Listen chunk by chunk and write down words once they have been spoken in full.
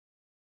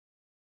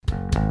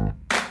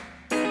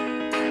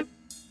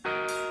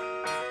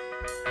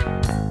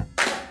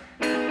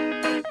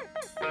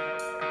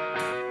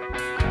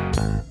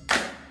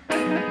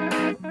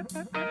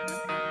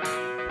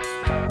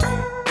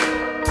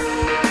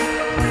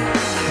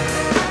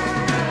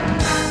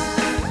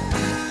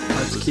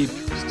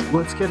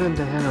Let's get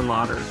into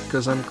Henenlotter,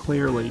 because I'm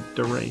clearly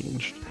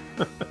deranged.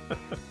 I'm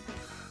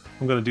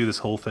going to do this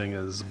whole thing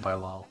as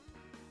Bilal.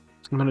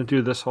 I'm going to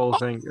do this whole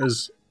thing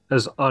as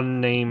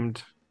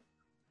unnamed,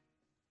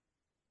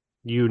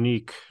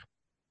 unique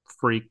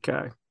freak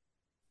guy.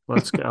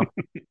 Let's go.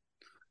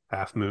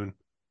 Half Moon.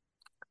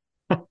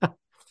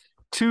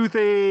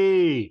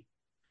 Toothy!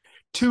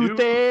 Toothy!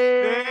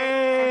 Today!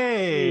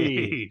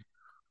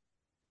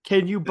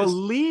 Can you This,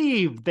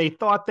 believe they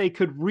thought they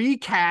could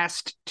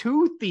recast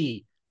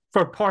Toothy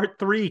for part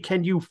 3?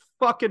 Can you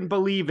fucking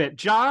believe it,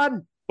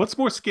 John? what's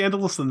more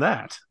scandalous than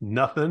that?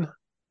 Nothing.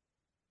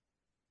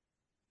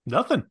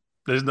 Nothing.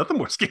 There's nothing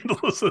more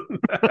scandalous than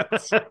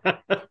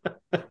that.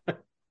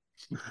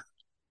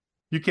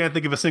 You can't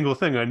think of a single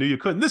thing. I knew you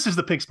couldn't. This is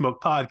the Pink Smoke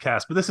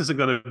podcast, but this isn't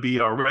going to be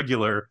our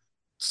regular,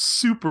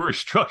 super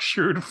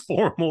structured,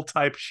 formal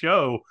type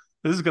show.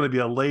 This is going to be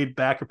a laid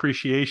back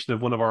appreciation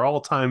of one of our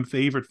all time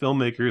favorite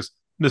filmmakers,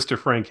 Mr.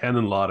 Frank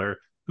Henenlotter,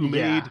 who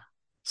made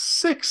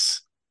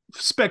 6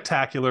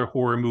 spectacular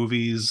horror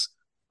movies.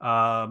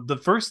 The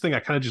first thing I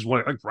kind of just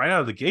want, like, right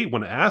out of the gate,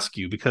 want to ask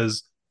you,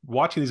 because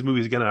watching these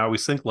movies again, I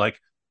always think like,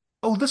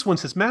 oh, this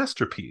one's his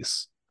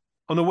masterpiece.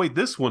 Oh no, wait,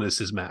 this one is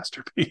his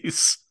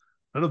masterpiece.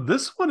 I know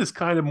this one is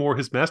kind of more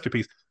his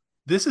masterpiece.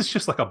 This is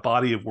just like a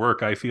body of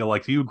work, I feel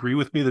like. Do you agree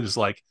with me that it's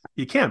like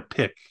you can't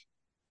pick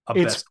a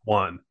best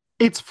one?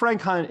 It's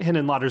Frank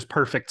Henenlotter's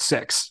perfect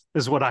 6,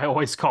 is what I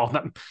always call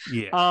them.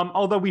 Yeah.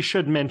 Although we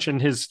should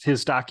mention his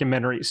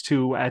documentaries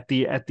too at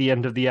the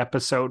end of the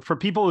episode. For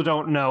people who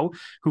don't know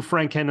who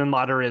Frank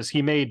Henenlotter is,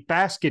 he made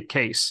Basket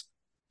Case,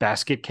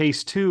 Basket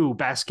Case 2,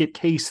 Basket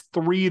Case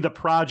 3, The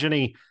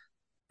Progeny,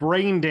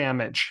 Brain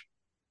Damage,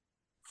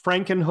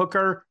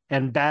 Frankenhooker,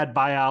 and Bad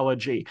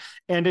Biology.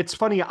 And it's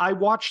funny, I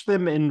watched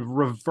them in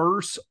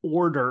reverse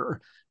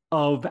order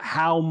of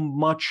how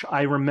much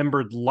I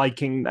remembered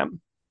liking them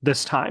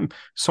this time.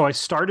 So I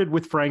started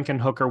with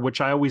Frankenhooker,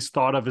 which I always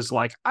thought of as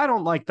like, I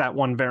don't like that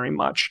one very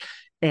much.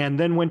 And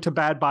then went to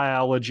Bad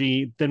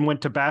Biology, then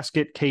went to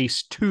Basket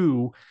Case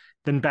 2,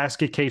 then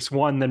Basket Case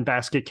 1, then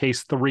Basket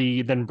Case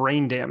 3, then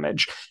Brain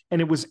Damage.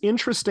 And it was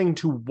interesting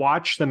to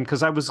watch them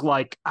because I was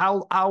like,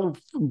 I'll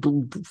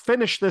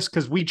finish this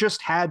because we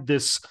just had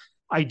this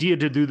idea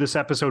to do this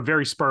episode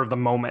very spur of the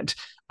moment.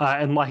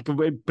 And like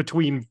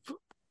between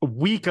a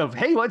week of,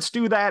 hey, let's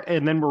do that,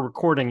 and then we're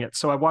recording it.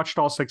 So I watched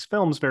all 6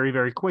 films very,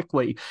 very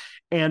quickly.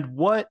 And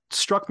what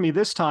struck me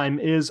this time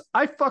is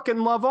I fucking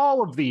love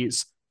all of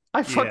these.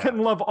 I fucking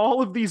love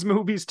all of these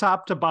movies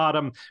top to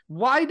bottom.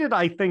 Why did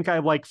I think I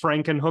like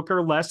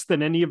Frankenhooker less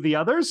than any of the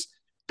others?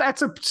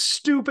 That's a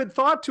stupid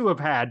thought to have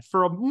had,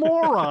 for a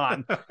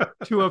moron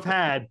to have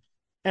had.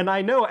 And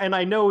I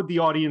know the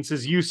audience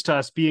is used to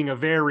us being a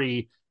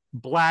very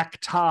black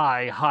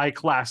tie, high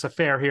class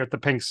affair here at the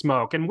Pink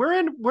Smoke, and we're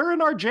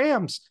in our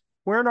jams,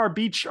 we're in our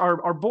beach,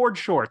 our board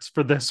shorts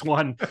for this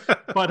one.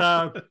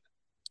 But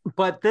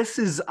this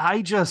is,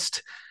 I'm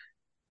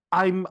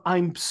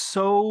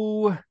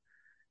so,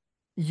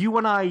 you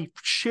and I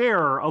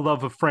share a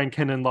love of Frank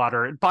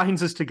Henenlotter. It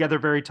binds us together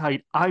very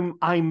tight.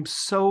 I'm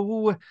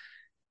so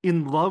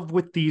in love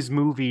with these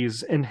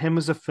movies and him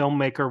as a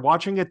filmmaker.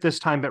 Watching it this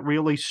time, it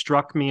really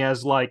struck me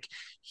as like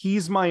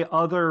he's like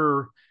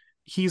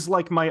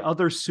my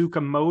other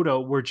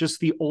Tsukamoto, where just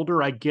the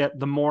older I get,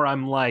 the more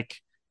I'm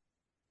like,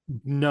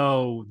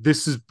 no,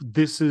 this is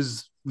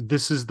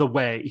the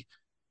way.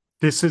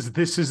 This is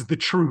the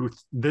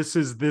truth. This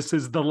is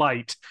the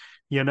light,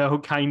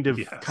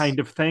 kind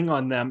of thing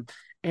on them.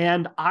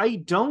 And I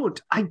don't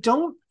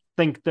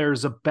think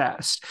there's a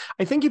best.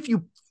 I think if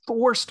you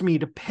forced me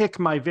to pick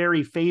my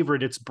very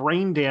favorite, it's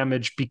Brain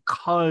Damage,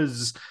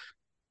 because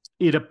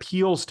it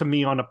appeals to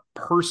me on a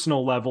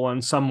personal level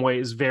in some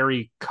ways,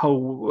 very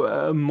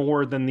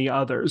more than the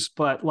others.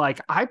 But like,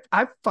 I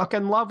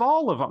fucking love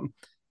all of them.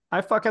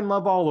 I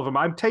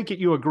take it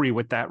you agree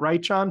with that,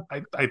 right, John?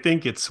 I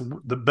think it's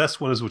the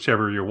best one is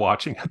whichever you're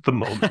watching at the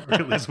moment,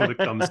 really, is what it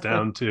comes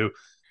down to.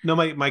 No,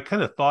 my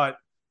kind of thought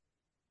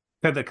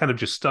that kind of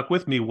just stuck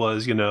with me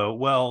was,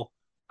 well,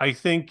 I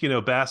think,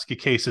 Basket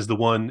Case is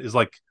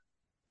like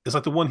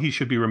the one he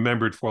should be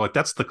remembered for. Like,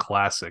 that's the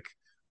classic.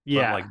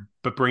 Yeah.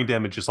 But Brain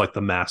Damage is like the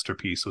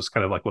masterpiece, was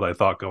kind of like what I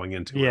thought going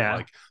into it. Yeah.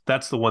 Like,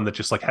 that's the one that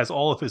just like has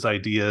all of his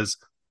ideas,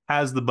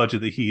 has the budget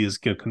that he is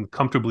can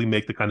comfortably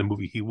make the kind of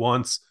movie he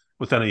wants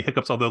without any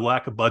hiccups. Although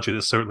lack of budget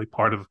is certainly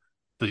part of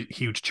the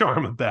huge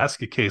charm of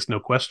Basket Case, no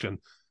question.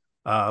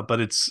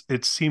 But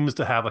it seems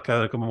to have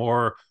a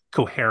more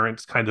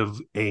coherent kind of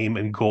aim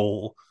and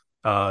goal,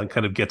 and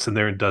kind of gets in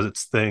there and does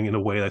its thing in a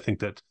way I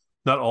think that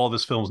not all of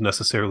his films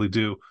necessarily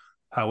do.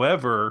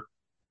 However,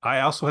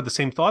 I also had the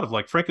same thought of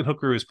like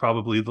Frankenhooker is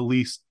probably the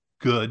least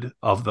good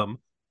of them,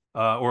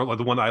 or like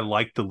the one I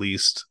liked the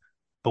least.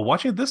 But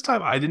watching it this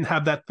time, I didn't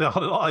have that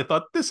thought at all. I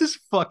thought, this is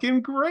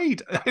fucking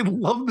great. I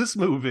love this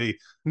movie.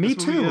 Me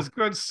this too. Movie has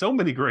got so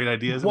many great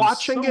ideas.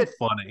 Watching it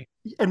funny.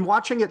 And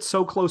watching it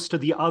so close to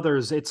the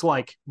others, it's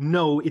like,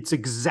 no, it's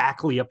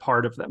exactly a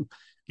part of them.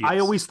 I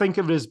Yes. always think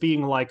of it as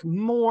being like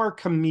more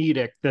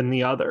comedic than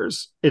the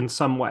others in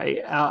some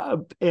way.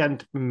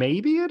 And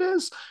maybe it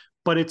is,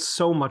 but it's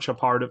so much a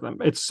part of them.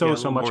 It's Yeah, a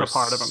so little much more a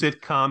part of them.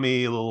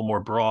 sitcom-y, a little more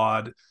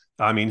broad.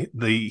 I mean,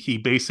 he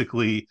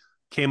basically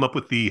came up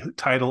with the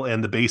title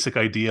and the basic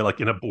idea like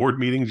in a board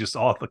meeting, just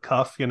off the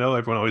cuff.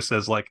 Everyone always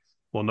says like,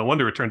 well, no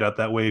wonder it turned out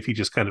that way if he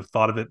just kind of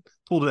thought of it,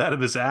 pulled it out of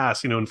his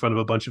ass, in front of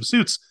a bunch of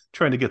suits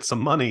trying to get some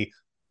money.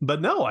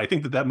 But no, I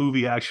think that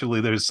movie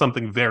actually, there's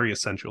something very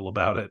essential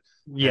about it,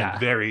 and Yeah.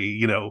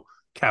 very,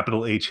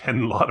 capital H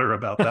Henenlotter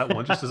about that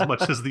one, just as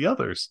much as the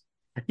others.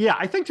 Yeah,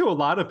 I think to a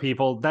lot of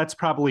people, that's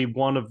probably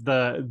one of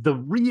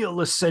the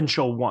real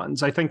essential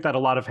ones. I think that a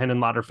lot of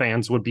Henenlotter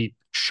fans would be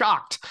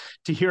shocked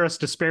to hear us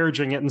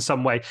disparaging it in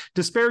some way,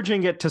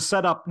 disparaging it to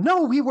set up,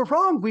 no, we were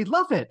wrong, we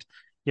love it.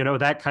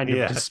 That kind of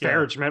Yeah, yeah.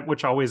 disparagement,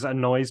 which always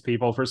annoys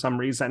people for some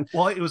reason.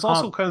 Well, it was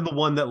also kind of the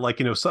one that,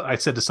 like, I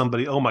said to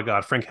somebody, "Oh my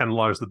God, Frank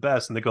Henenlotter is the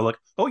best," and they go like,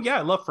 "Oh yeah,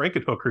 I love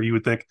Frankenhooker." You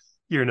would think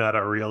you're not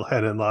a real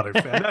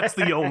Henenlotter fan. That's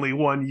the only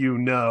one you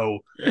know.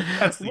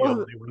 That's the Well,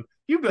 only one.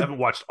 You haven't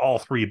watched all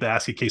three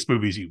Basket Case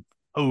movies, you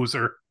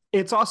poser.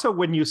 it's also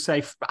when you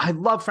say, I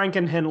love Frank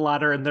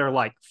Henenlotter, and they're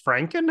like,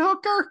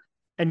 Frankenhooker?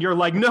 And you're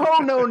like, no,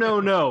 no, no,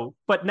 no.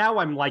 But now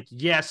I'm like,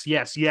 yes,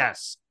 yes,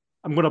 yes.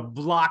 I'm going to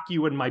block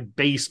you in my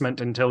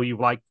basement until you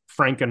like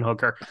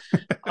Frankenhooker.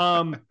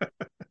 Um,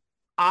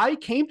 I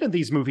came to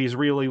these movies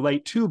really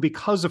late too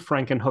because of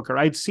Frankenhooker.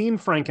 I'd seen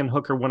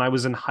Frankenhooker when I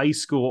was in high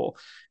school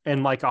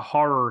and like a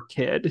horror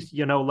kid,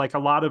 like a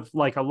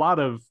lot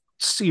of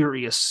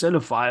serious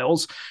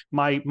cinephiles.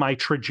 My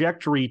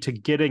trajectory to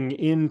getting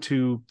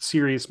into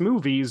serious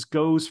movies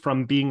goes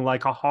from being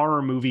like a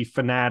horror movie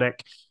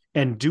fanatic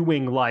and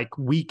doing like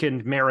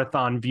weekend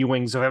marathon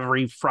viewings of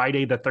every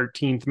Friday the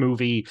 13th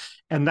movie.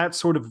 And that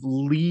sort of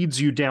leads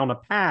you down a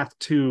path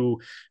to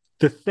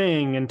the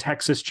Thing and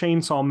Texas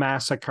Chainsaw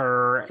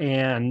Massacre,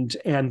 and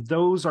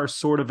those are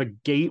sort of a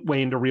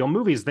gateway into real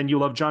movies. Then you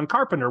love John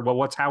Carpenter. Well,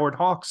 what's Howard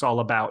Hawks all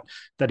about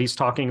that he's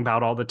talking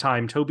about all the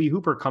time? Toby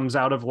Hooper comes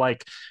out of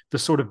like the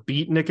sort of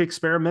beatnik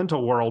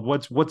experimental world.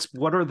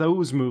 What are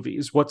those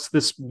movies? It's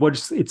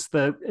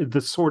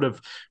the sort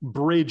of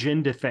bridge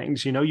into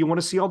things. You want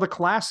to see all the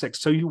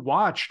classics, so you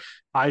watch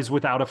Eyes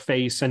Without a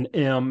Face and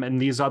and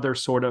these other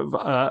sort of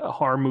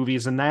horror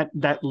movies, and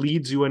that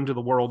leads you into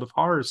the world of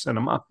horror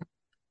cinema.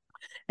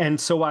 And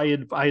so I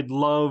had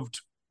loved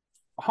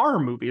horror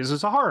movies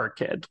as a horror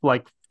kid,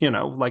 like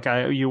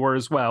you were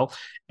as well.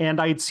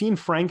 And I'd seen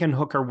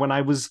Frankenhooker when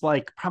I was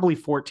like probably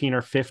 14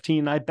 or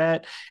 15, I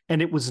bet.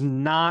 And it was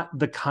not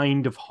the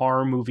kind of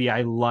horror movie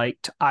I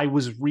liked. I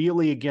was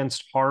really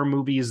against horror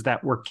movies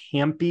that were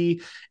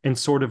campy and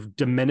sort of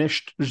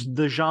diminished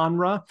the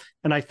genre.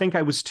 And I think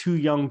I was too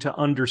young to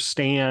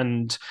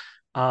understand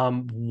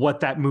what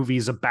that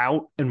movie's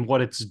about and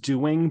what it's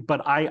doing.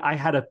 But I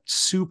had a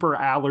super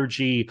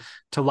allergy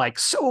to like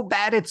so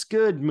bad it's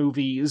good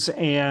movies,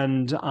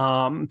 and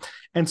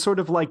sort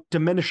of like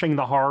diminishing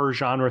the horror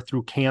genre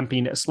through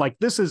campiness. Like,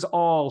 this is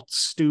all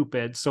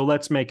stupid, so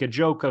let's make a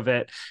joke of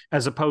it,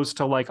 as opposed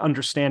to like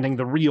understanding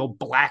the real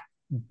black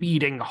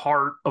beating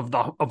heart of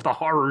the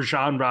horror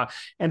genre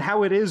and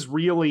how it is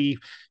really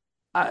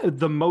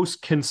the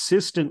most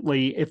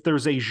consistently, if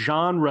there's a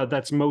genre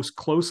that's most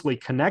closely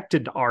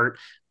connected to art,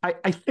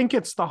 I think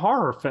it's the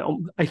horror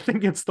film. I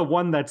think it's the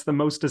one that's the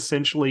most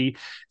essentially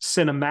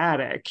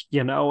cinematic,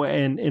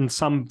 and in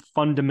some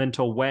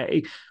fundamental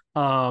way.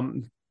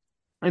 And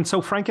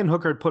so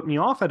Frankenhooker had put me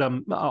off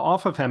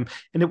of him,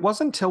 and it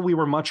wasn't until we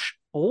were much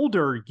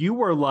older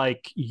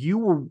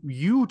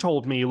you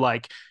told me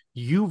like,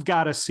 you've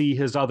got to see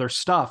his other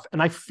stuff.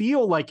 And I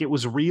feel like it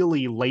was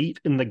really late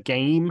in the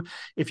game.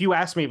 If you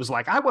asked me, it was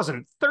like I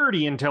wasn't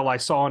 30 until I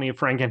saw any of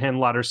Frank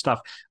Henenlotter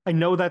stuff. I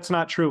know that's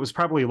not true. It was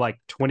probably like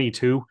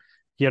 22,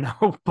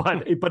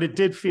 but it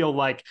did feel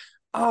like,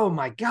 oh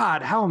my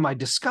God, how am I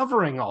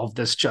discovering all of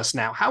this just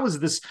now? How is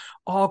this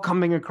all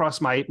coming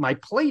across my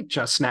plate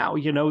just now?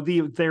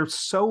 They're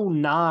so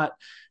not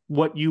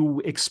what you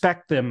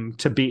expect them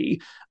to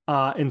be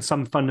in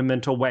some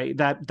fundamental way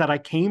that I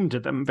came to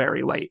them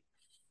very late.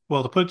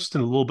 Well, to put just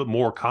in a little bit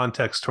more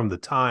context from the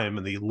time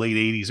in the late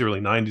 80s, early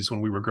 90s when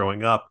we were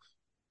growing up,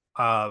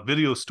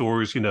 video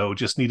stores,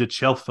 just needed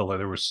shelf filler.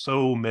 There were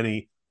so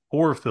many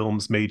horror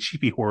films made,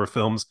 cheapy horror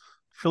films,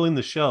 filling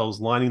the shelves,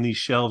 lining these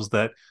shelves,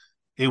 that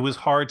it was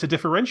hard to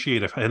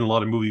differentiate if I had a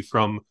lot of movie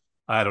from,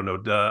 I don't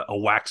know, a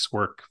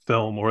Waxwork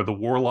film or the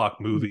Warlock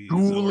movies or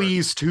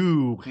Ghoulies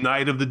too.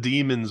 Night of the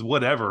Demons,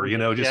 whatever,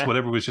 just Yeah.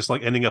 whatever was just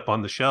like ending up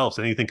on the shelves,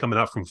 anything coming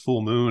out from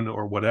Full Moon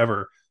or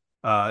whatever.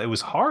 It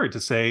was hard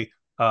to say,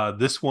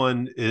 this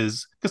one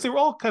is, because they were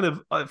all kind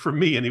of, for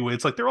me anyway,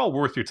 it's like they're all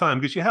worth your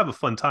time because you have a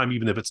fun time,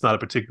 even if it's not a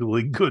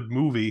particularly good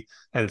movie.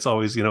 And it's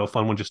always, a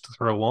fun one just to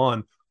throw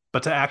on.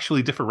 But to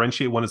actually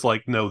differentiate one is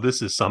like, no,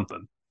 this is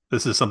something.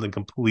 This is something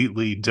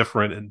completely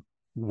different and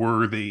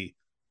worthy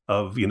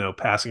of,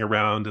 passing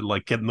around and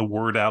like getting the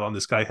word out on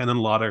this guy,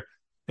 Henenlotter.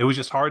 It was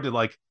just hard to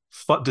like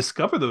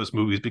discover those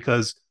movies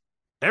because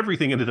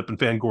everything ended up in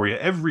Fangoria.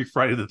 Every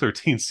Friday the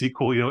 13th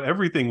sequel,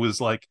 everything was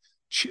like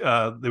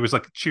there was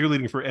like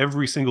cheerleading for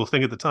every single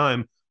thing at the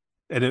time,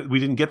 and we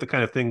didn't get the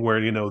kind of thing where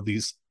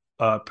these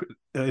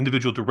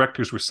individual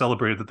directors were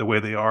celebrated the way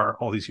they are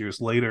all these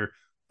years later,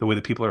 the way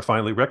that people are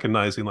finally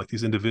recognizing like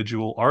these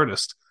individual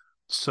artists.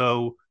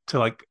 So to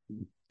like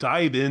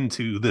dive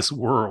into this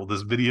world,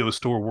 this video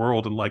store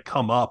world, and like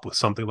come up with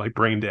something like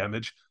Brain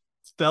Damage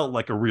felt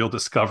like a real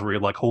discovery.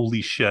 Like,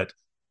 holy shit,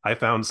 I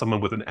found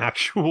someone with an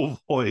actual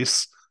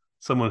voice,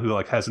 someone who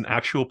like has an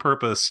actual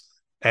purpose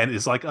and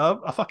is like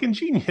a fucking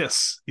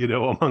genius,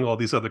 among all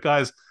these other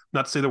guys.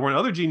 Not to say there weren't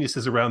other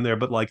geniuses around there,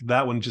 but like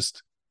that one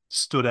just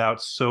stood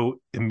out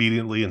so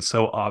immediately and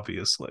so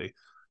obviously.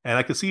 And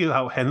I could see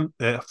how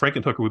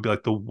Frankenhooker would be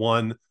like the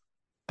one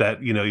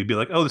that, you'd be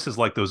like, oh, this is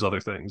like those other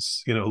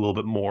things, a little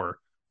bit more.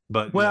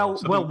 But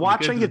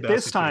watching it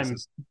this time,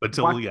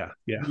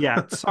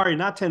 yeah. Sorry,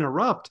 not to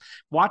interrupt.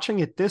 Watching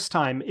it this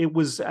time, it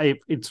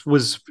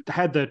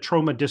had the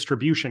Troma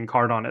distribution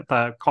card on it,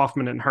 the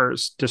Kaufman and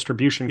Hers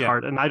distribution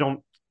card, and I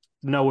don't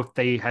know if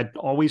they had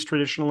always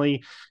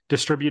traditionally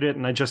distributed,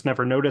 and I just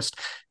never noticed.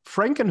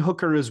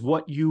 Frankenhooker is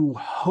what you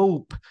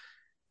hope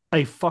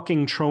a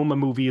fucking Troma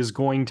movie is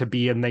going to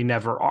be, and they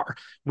never are.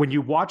 When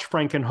you watch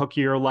Frankenhooker,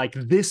 you're like,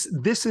 this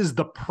is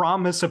the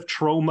promise of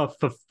Troma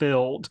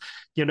fulfilled.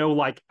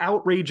 Like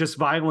outrageous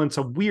violence,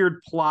 a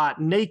weird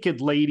plot, naked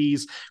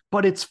ladies,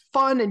 but it's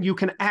fun and you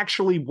can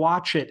actually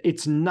watch it.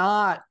 It's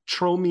not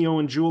Tromeo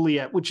and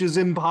Juliet, which is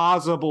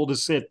impossible to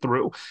sit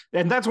through.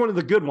 And that's one of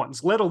the good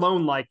ones, let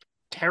alone like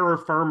Terror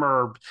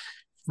Firma,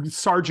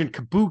 Sergeant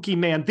Kabuki,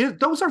 man.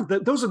 Those are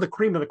the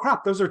cream of the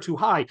crop. Those are too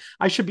high.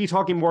 I should be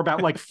talking more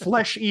about like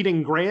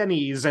flesh-eating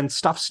grannies and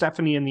Stuff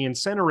Stephanie in the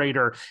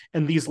Incinerator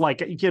and these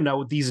like,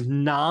 these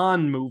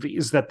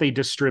non-movies that they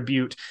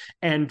distribute.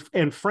 And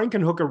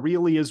Frankenhooker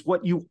really is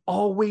what you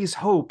always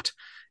hoped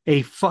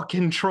a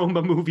fucking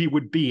Troma movie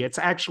would be. It's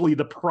actually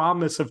the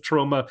promise of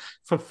Troma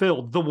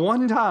fulfilled. The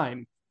one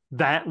time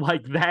that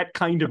like that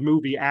kind of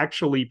movie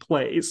actually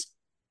plays.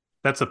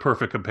 That's a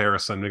perfect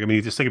comparison. I mean,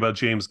 you just think about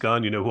James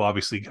Gunn, who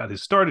obviously got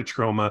his start at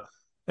Troma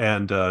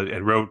and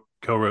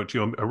co-wrote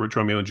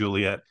Romeo and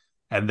Juliet,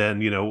 and then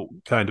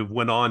kind of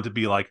went on to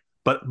be like,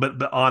 but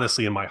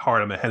honestly, in my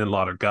heart, I'm a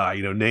Henenlotter guy.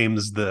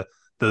 Names the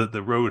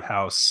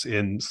Roadhouse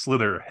in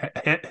Slither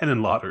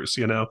Henenlotters.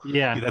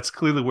 Yeah, that's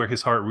clearly where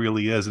his heart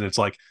really is, and it's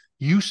like,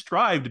 you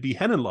strive to be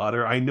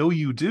Henenlotter. I know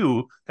you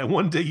do, and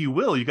one day you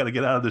will. You got to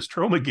get out of this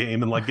Troma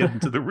game and like get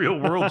into the real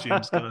world,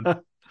 James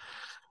Gunn.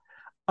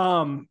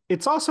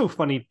 It's also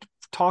funny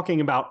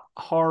talking about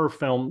horror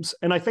films,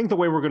 and I think the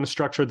way we're going to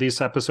structure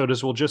this episode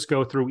is we'll just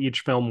go through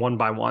each film one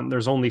by one.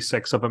 There's only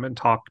 6 of them, and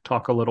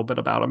talk a little bit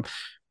about them.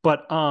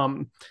 But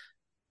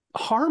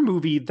horror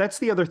movie, that's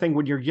the other thing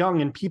when you're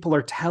young and people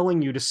are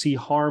telling you to see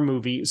horror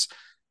movies.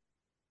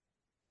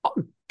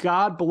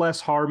 God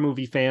bless horror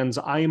movie fans.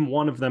 I am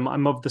one of them.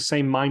 I'm of the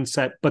same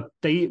mindset, but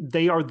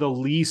they are the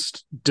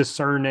least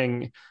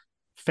discerning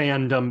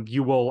fandom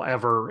you will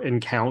ever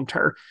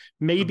encounter.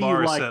 Maybe the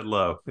bar like set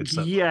low.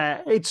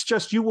 It's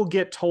just you will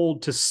get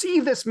told to see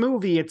this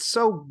movie. It's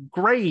so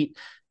great,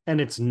 and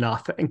it's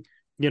nothing.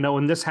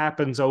 And this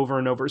happens over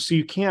and over. So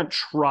you can't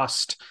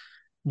trust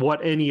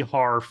what any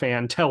horror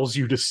fan tells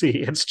you to see.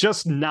 It's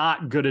just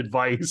not good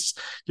advice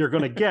you're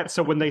going to get.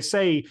 So when they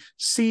say,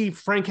 see,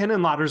 Frank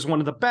Henenlotter is one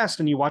of the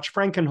best, and you watch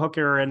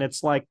Frankenhooker and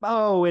it's like,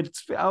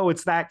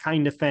 it's that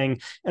kind of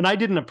thing. And I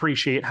didn't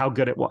appreciate how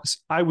good it was.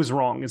 I was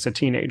wrong as a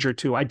teenager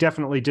too. I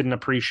definitely didn't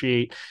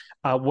appreciate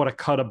what a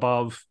cut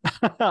above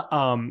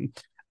a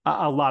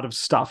lot of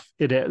stuff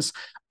it is.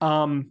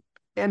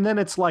 And then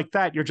it's like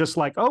that. You're just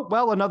like, oh,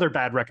 well, another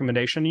bad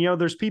recommendation.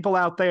 There's people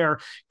out there,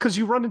 because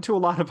you run into a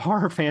lot of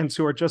horror fans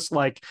who are just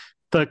like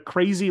the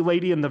crazy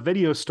lady in the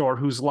video store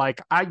who's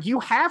like, you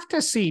have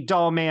to see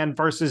Doll Man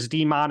versus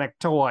Demonic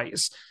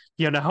Toys.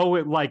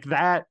 Like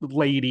that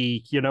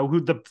lady,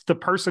 who the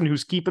person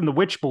who's keeping the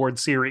Witchboard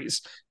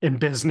series in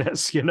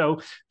business,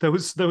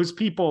 those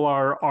people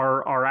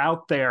are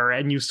out there,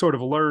 and you sort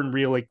of learn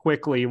really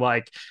quickly,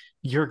 like,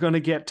 you're going to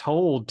get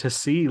told to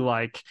see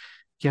like,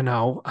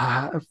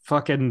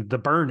 fucking The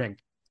Burning.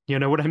 You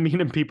know what I mean?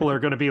 And people are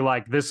going to be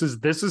like, this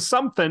is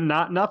something,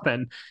 not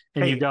nothing.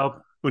 And you go,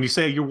 when you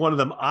say you're one of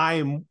them,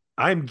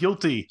 I'm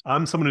guilty.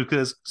 I'm someone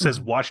who says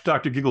watch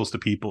Dr. Giggles to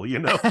people,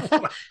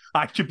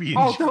 I should be.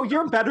 Oh, no,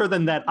 you're better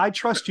than that. I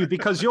trust you,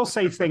 because you'll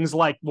say things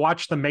like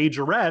watch The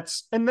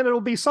Majorettes, and then it'll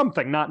be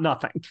something, not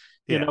nothing.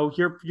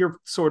 You're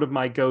sort of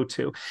my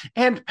go-to.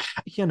 And,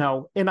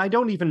 and I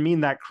don't even mean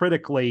that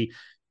critically.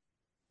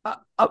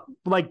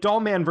 Like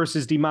Dollman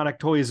versus Demonic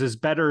Toys is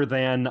better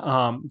than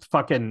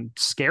fucking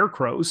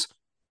Scarecrows.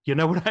 You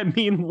know what I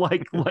mean?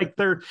 Like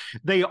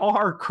they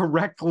are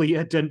correctly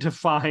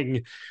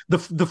identifying the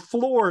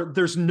floor.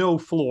 There's no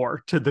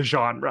floor to the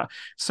genre.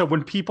 So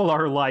when people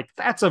are like,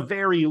 that's a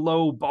very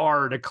low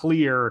bar to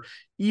clear,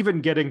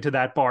 even getting to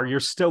that bar, you're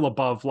still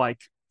above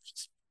like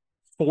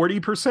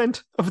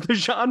 40% of the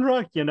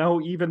genre,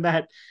 even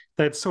that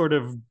sort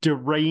of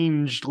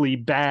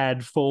derangedly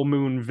bad Full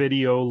Moon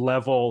Video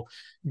level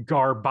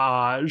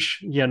garbage,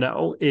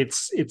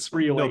 it's No,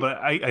 really. but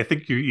I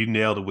think you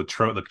nailed it with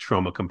the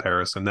Trauma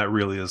comparison. That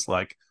really is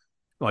like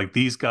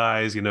these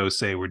guys,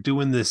 say we're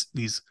doing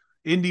these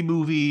indie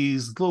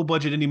movies, low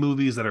budget indie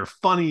movies that are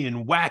funny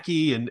and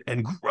wacky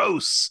and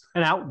gross,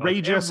 And like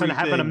outrageous and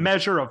having a everything.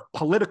 measure of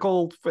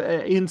political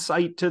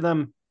insight to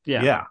them.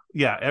 Yeah.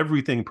 Yeah,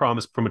 everything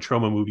promised from a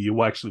Trauma movie.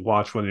 You actually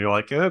watch one and you're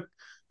like,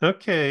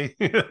 okay,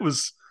 it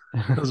was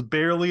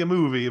barely a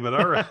movie, but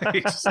all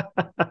right.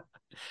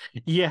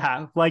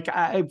 Yeah,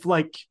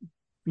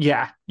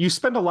 yeah, you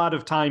spend a lot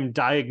of time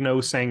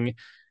diagnosing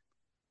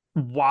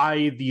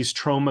why these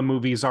trauma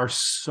movies are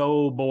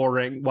so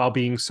boring while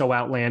being so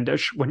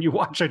outlandish. When you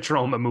watch a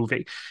trauma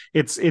movie,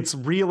 it's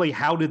really,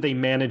 how did they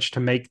manage to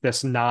make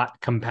this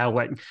not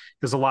compelling?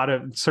 There's a lot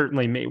of,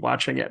 certainly me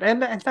watching it,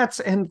 and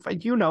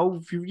you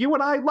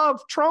and I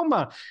love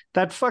Trauma.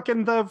 That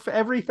fucking the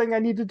everything I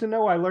needed to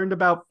know I learned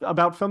about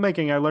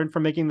filmmaking I learned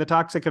from making The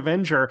Toxic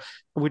Avenger,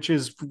 which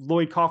is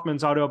Lloyd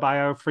Kaufman's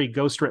autobiography,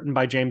 ghost written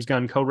by James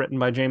Gunn, co-written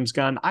by James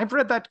Gunn. I've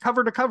read that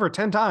cover to cover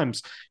 10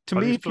 times. To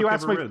me, Funniest if you book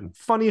ask ever me, written.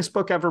 funniest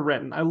book ever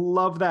written. I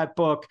love that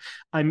book.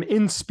 I'm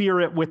in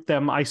spirit with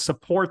them. I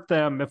support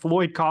them. If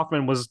Lloyd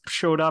Kaufman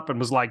showed up and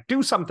was like,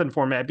 do something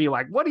for me, I'd be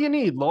like, what do you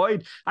need,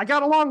 Lloyd? I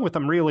got along with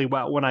him really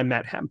well when I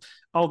met him.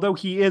 Although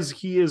he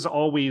is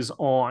always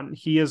on.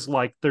 He is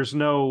like,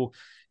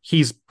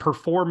 he's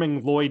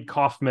performing Lloyd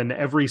Kaufman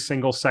every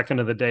single second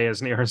of the day,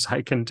 as near as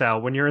I can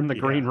tell. When you're in the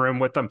green Yeah. room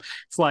with them,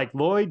 it's like,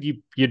 Lloyd,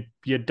 you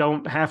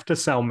don't have to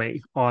sell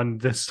me on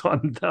this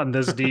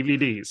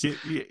DVDs.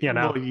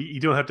 Well,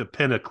 you don't have to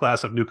pin a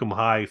Class of Nukem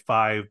High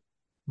 5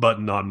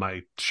 button on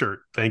my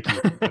shirt. Thank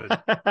you. I'm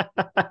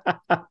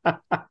good.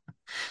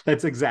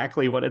 That's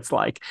exactly what it's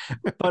like.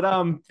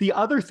 But the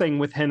other thing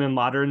with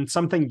Henenlotter, and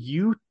something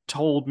you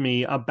told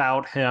me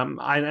about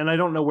him, and I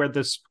don't know where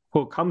this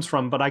quote comes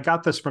from, but I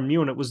got this from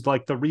you, and it was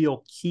like the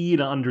real key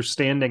to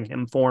understanding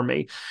him for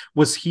me,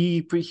 was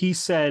he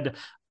said,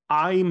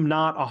 I'm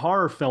not a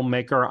horror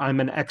filmmaker,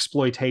 I'm an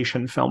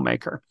exploitation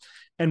filmmaker.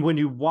 And when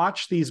you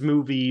watch these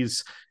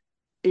movies,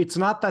 it's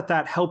not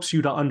that helps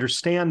you to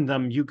understand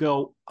them. You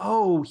go,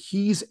 oh,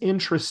 he's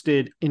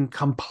interested in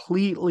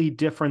completely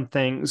different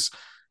things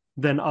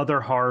than other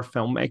horror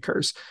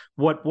filmmakers.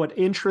 What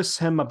interests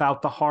him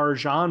about the horror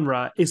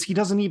genre is he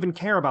doesn't even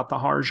care about the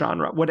horror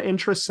genre. What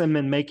interests him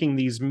in making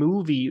these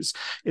movies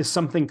is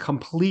something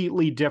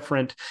completely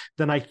different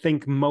than I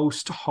think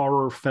most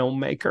horror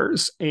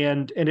filmmakers.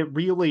 And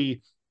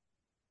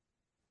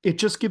it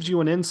just gives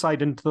you an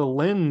insight into the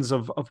lens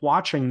of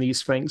watching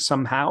these things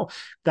somehow,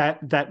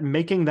 that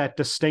making that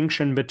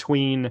distinction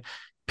between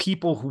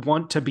people who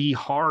want to be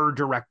horror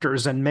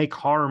directors and make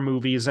horror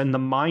movies and the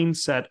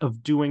mindset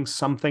of doing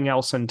something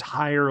else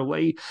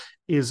entirely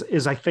is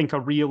I think a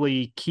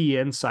really key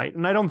insight.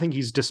 And I don't think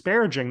he's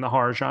disparaging the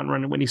horror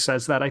genre when he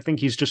says that. I think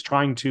he's just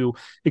trying to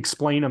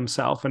explain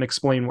himself and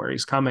explain where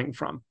he's coming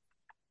from.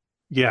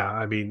 Yeah,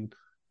 I mean,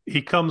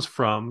 he comes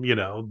from,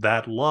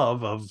 that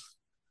love of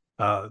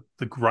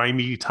the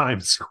grimy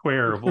Times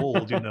Square of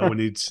old, when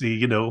you'd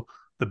see,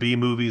 the B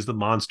movies, the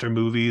monster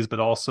movies, but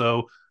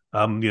also,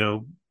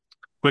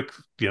 quick,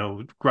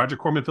 Roger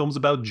Corman films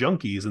about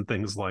junkies and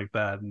things like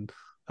that. And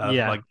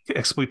Yeah. like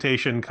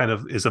exploitation kind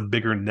of is a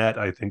bigger net,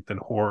 I think, than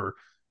horror.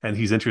 And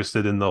he's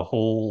interested in the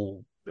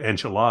whole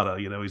enchilada.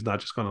 He's not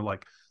just going to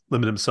like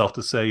limit himself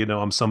to say,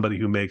 I'm somebody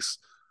who makes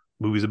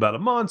movies about a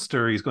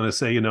monster. He's going to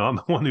say, I'm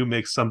the one who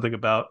makes something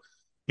about,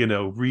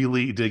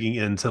 really digging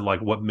into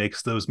like what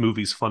makes those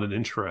movies fun and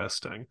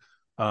interesting.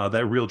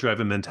 That real drive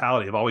and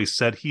mentality. I've always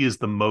said he is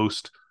the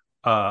most,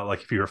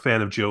 like if you're a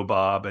fan of Joe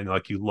Bob and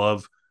like you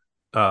love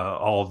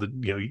all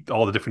the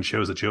all the different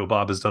shows that Joe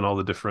Bob has done, all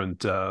the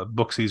different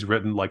books he's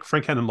written, like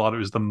Frank Henenlotter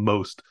is the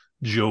most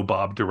Joe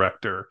Bob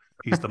director.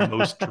 He's the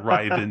most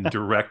drive-in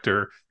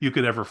director you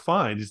could ever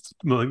find. He's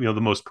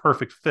the most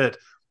perfect fit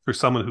for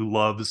someone who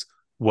loves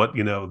what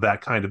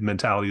that kind of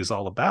mentality is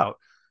all about.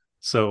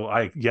 So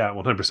I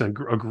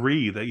 100%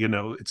 agree that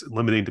it's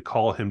limiting to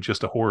call him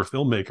just a horror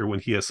filmmaker when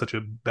he has such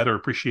a better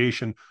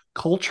appreciation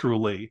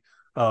culturally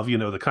of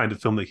the kind of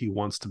film that he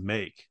wants to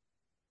make.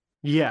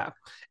 Yeah.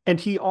 And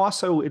he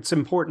also, it's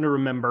important to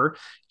remember,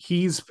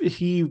 he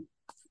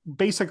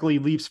basically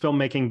leaves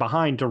filmmaking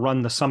behind to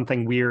run the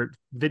Something Weird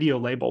video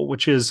label,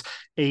 which is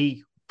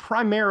a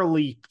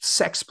primarily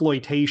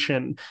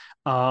sexploitation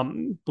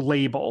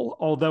label,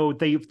 although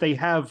they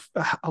have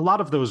a lot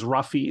of those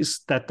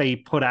roughies that they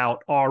put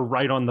out are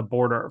right on the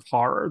border of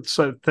horror.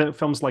 So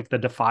films like The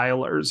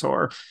Defilers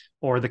or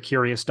The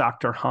Curious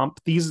Dr. Hump,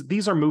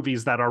 these are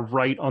movies that are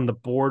right on the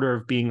border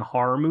of being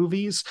horror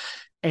movies.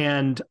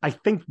 And I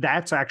think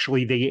that's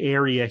actually the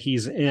area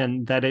he's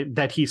in,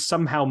 that he's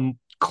somehow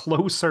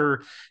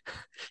closer,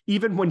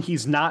 even when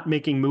he's not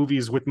making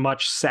movies with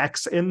much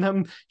sex in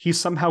them, he's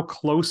somehow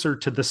closer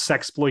to the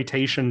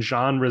sexploitation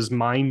genre's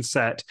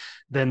mindset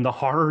than the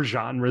horror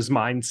genre's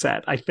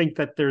mindset. I think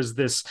that there's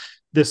this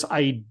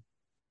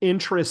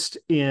interest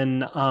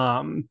in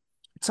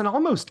it's an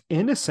almost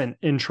innocent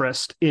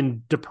interest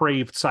in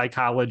depraved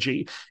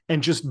psychology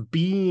and just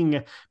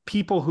being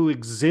people who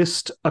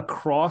exist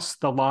across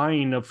the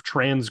line of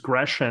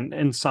transgression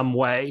in some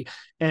way,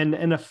 and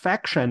an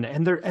affection.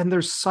 And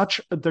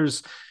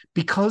there's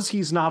because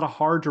he's not a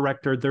horror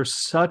director, there's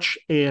such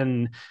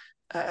an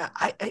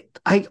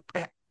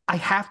I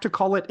have to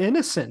call it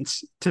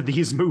innocence to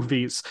these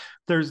movies.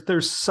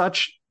 There's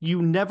such,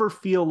 you never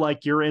feel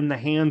like you're in the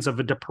hands of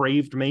a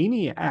depraved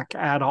maniac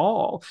at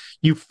all.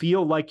 You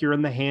feel like you're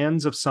in the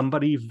hands of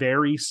somebody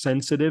very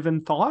sensitive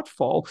and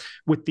thoughtful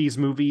with these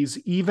movies,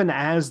 even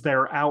as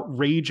they're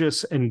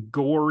outrageous and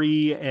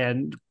gory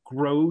and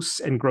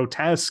gross and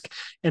grotesque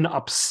and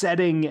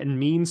upsetting and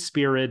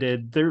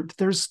mean-spirited.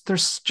 There's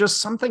just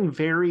something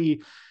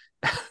very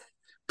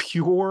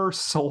pure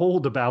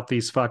souled about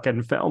these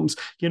fucking films.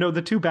 You know,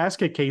 the two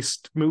Basket Case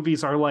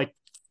movies are like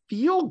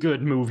feel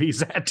good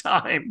movies at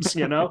times,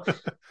 you know?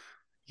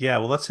 Yeah,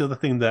 well, that's the other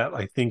thing that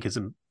I think is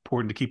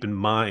important to keep in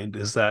mind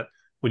is that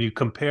when you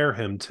compare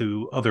him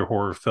to other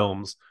horror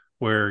films,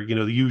 where, you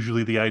know,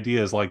 usually the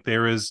idea is like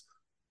there is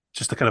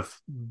just a kind of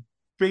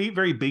very,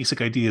 very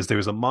basic idea is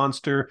there's a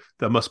monster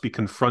that must be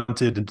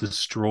confronted and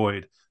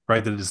destroyed,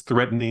 right? That is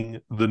threatening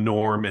the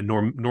norm, and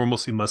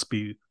normalcy must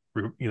be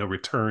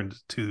returned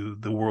to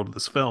the world of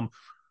this film.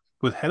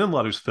 With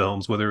Henenlotter's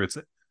films, whether it's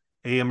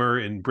Amer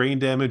in Brain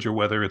Damage or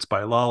whether it's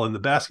Bilal in the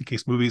Basket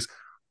Case movies,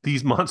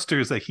 these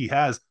monsters that he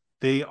has,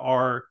 they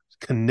are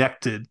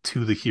connected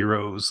to the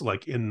heroes,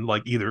 like in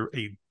like either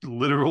a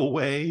literal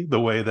way, the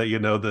way that, you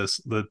know,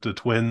 the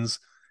twins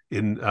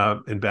in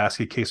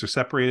Basket Case are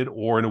separated,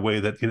 or in a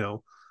way that, you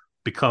know,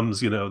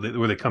 becomes, you know,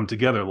 where they come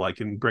together, like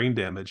in Brain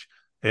Damage,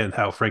 and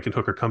how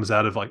Frankenhooker comes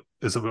out of like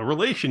as a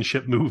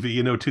relationship movie,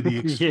 you know, to the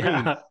extreme.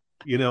 Yeah.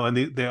 You know,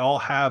 and they all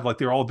have like,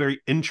 they're all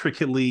very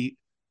intricately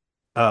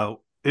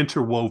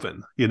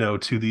interwoven, you know,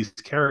 to these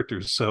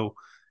characters. So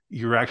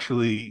you're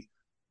actually,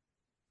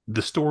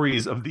 the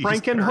stories of these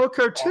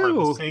Frankenhooker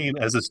too are the same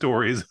as the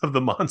stories of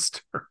the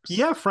monsters.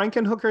 Yeah,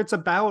 Frankenhooker, it's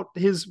about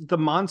the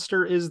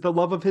monster is the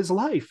love of his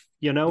life.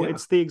 You know, Yeah.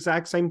 it's the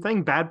exact same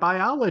thing. Bad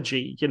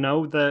biology, you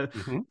know, the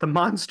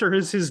monster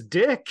is his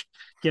dick.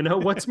 You know,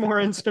 what's more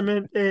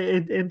intimate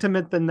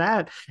than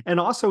that? And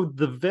also,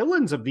 the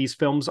villains of these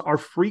films are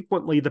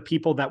frequently the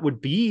people that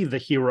would be the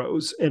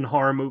heroes in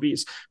horror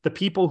movies. The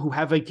people who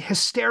have a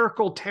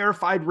hysterical,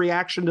 terrified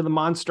reaction to the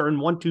monster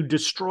and want to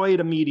destroy it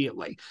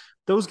immediately.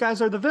 Those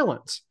guys are the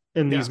villains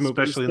in these movies,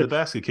 especially in the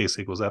Basket Case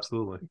sequels.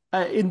 Absolutely.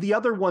 In the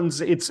other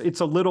ones, it's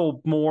a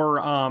little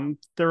more.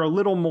 They're a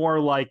little more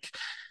like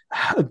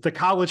the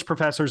college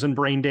professors in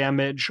Brain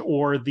Damage,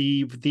 or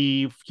the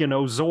you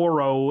know,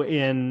 Zorro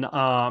in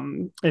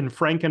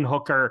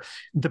Frankenhooker.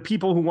 The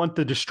people who want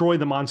to destroy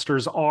the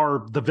monsters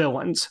are the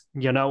villains,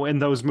 you know, in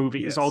those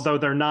movies. Yes. Although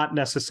they're not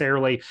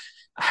necessarily.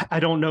 I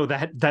don't know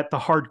that the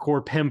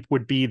hardcore pimp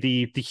would be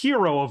the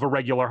hero of a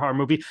regular horror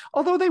movie,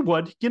 although they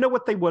would. You know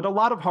what they would? A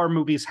lot of horror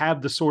movies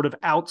have the sort of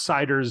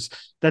outsiders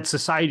that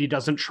society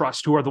doesn't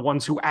trust, who are the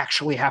ones who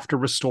actually have to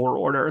restore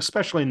order,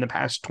 especially in the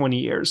past 20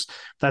 years.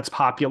 That's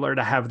popular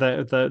to have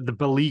the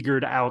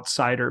beleaguered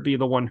outsider be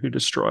the one who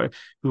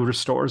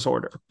restores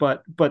order.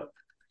 But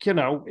you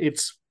know,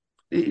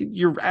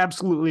 you're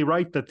absolutely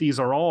right that these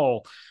are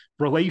all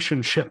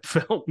relationship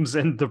films,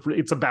 and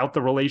it's about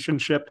the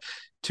relationship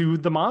to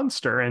the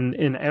monster, and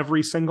in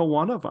every single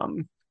one of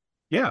them.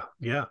 Yeah.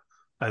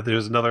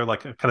 There's another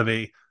like a kind of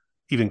a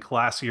even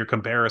classier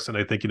comparison.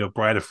 I think, you know,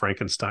 Bride of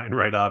Frankenstein,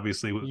 right?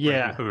 Obviously,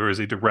 who is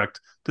a direct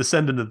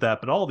descendant of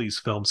that, but all these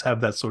films have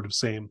that sort of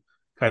same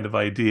kind of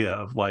idea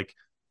of like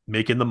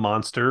making the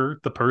monster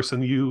the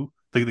person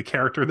the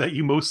character that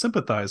you most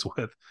sympathize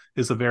with.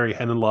 Is a very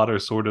Henenlotter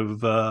sort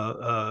of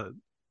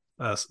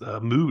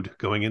mood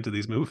going into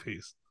these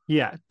movies.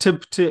 Yeah, to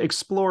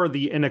explore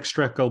the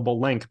inextricable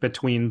link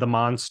between the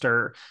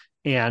monster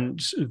and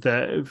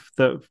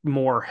the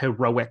more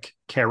heroic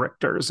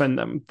characters in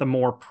them, the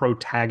more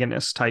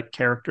protagonist type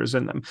characters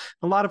in them. In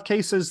a lot of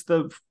cases,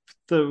 the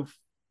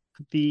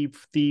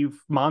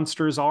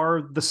monsters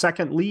are the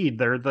second lead.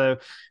 They're the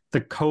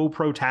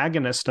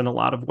co-protagonist in a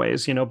lot of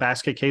ways. You know,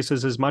 Basket Case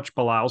is as much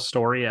Bilal's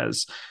story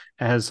as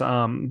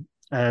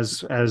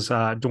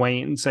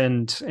Dwayne's,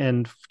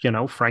 and you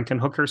know,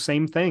 Frankenhooker,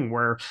 same thing,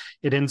 where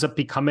it ends up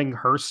becoming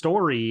her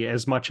story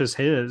as much as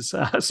his,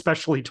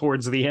 especially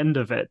towards the end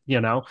of it,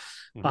 you know,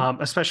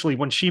 especially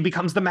when she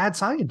becomes the mad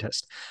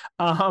scientist.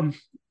 Shall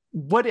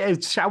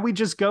we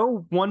just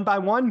go one by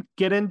one,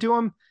 get into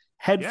them,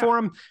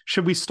 for them?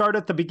 Should we start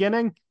at the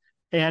beginning?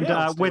 And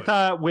with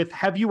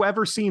have you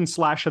ever seen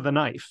Slash of the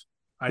Knife?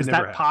 Is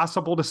that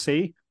possible to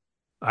see?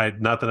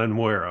 Not that I'm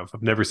aware of.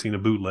 I've never seen a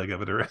bootleg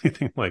of it or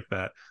anything like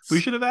that. We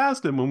should have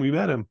asked him when we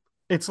met him.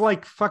 It's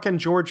like fucking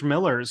George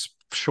Miller's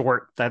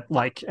short that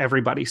like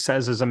everybody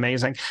says is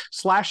amazing.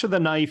 Slash of the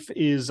Knife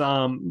is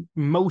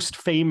most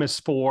famous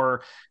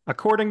for,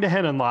 according to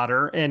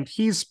Henenlotter, and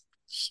he's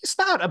he's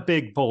not a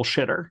big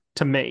bullshitter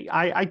to me.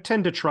 I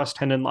tend to trust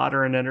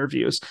Henenlotter in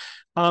interviews.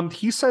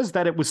 He says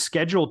that it was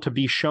scheduled to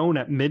be shown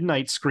at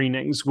midnight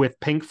screenings with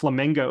Pink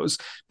Flamingos,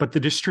 but the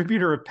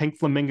distributor of Pink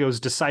Flamingos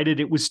decided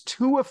it was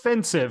too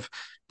offensive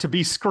to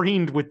be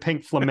screened with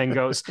Pink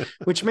Flamingos,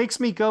 which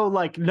makes me go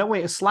like, no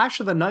way, Slash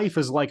of the Knife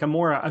is like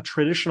a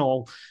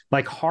traditional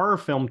like horror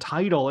film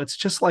title. It's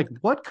just like,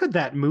 what could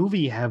that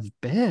movie have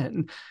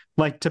been?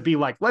 Like to be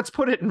like, let's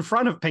put it in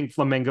front of Pink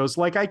Flamingos.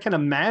 Like I can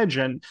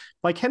imagine,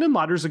 like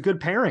Henenlotter's a good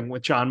pairing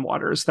with John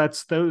Waters.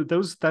 That's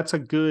a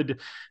good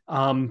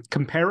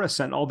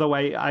comparison. Although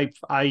I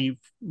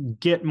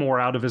get more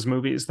out of his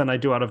movies than I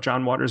do out of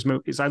John Waters'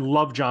 movies. I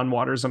love John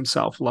Waters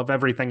himself. Love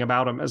everything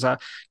about him as a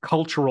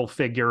cultural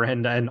figure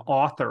and an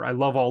author. I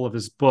love all of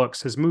his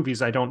books. His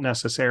movies I don't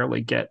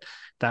necessarily get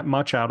that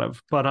much out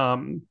of. But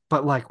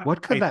like,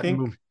 what could that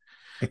movie?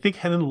 I think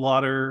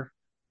Henenlotter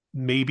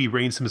maybe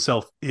reins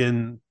himself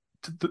in.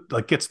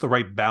 Like gets the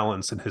right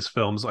balance in his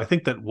films. I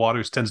think that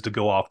Waters tends to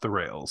go off the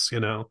rails,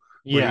 where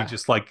he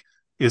just like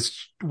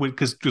is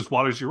because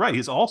Waters, you're right,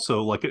 he's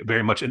also like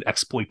very much an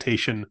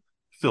exploitation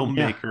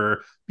filmmaker,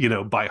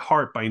 by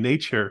heart, by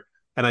nature.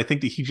 And I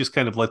think that he just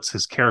kind of lets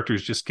his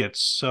characters just get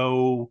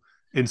so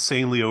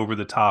insanely over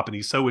the top, and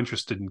he's so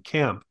interested in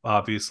camp,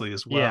 obviously,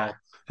 as well,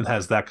 and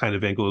has that kind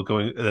of angle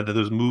going that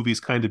those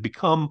movies kind of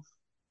become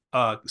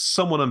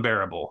somewhat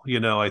unbearable,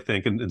 I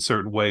think in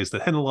certain ways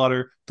that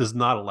Henenlotter does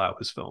not allow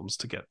his films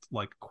to get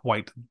like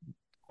quite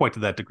to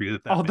that degree.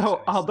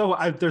 Although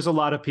there's a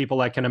lot of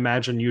people I can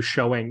imagine you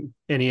showing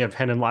any of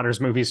Henenlotter's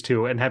movies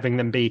to and having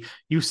them be,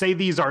 you say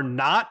these are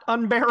not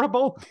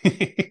unbearable.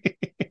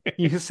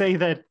 You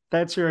say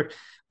that's your,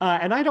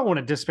 and I don't want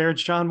to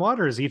disparage John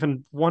Waters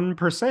even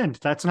 1%.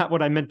 That's not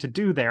what I meant to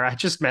do there. I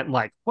just meant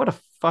like, what a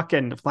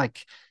fucking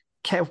like,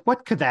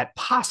 what could that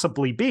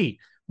possibly be?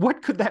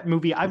 What could that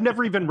movie? I've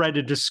never even read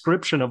a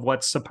description of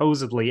what's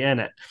supposedly in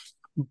it.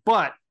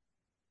 But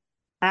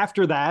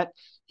after that,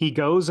 he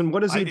goes and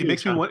what does he do?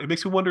 It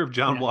makes me wonder if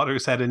John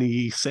Waters had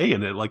any say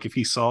in it. Like if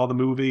he saw the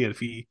movie and if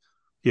he,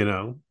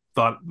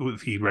 thought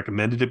if he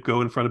recommended it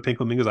go in front of Pink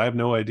Flamingos. I have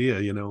no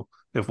idea,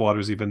 if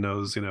Waters even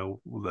knows,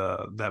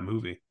 that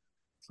movie.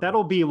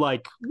 That'll be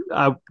like,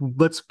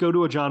 let's go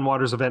to a John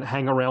Waters event,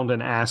 hang around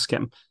and ask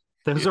him.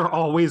 Those are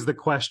always the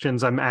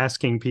questions I'm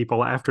asking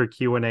people after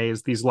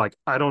Q&As, these like,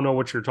 I don't know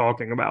what you're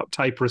talking about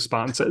type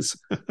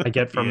responses I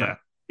get from them.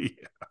 Yeah,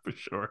 for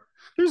sure.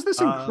 There's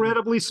this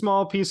incredibly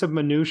small piece of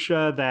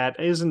minutia that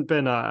isn't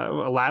been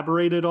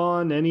elaborated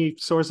on. Any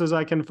sources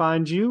I can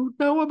find, you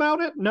know about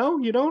it? No,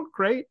 you don't?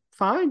 Great.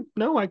 Fine.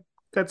 No,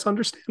 that's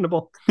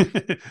understandable.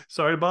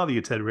 Sorry to bother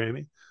you, Ted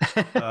Raimi.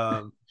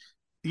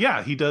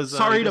 He does.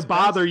 Sorry to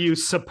bother you,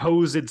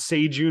 supposed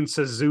Seijun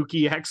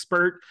Suzuki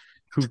expert,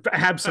 who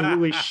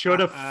absolutely should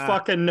have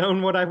fucking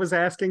known what I was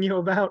asking you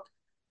about.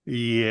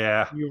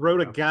 Yeah. You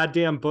wrote a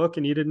goddamn book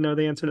and you didn't know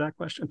the answer to that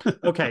question.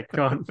 Okay,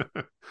 go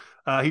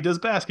on. He does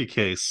Basket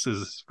Case,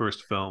 his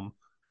first film.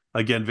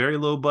 Again, very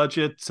low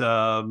budget,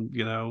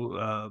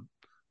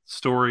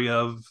 story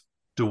of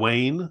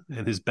Dwayne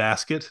and his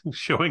basket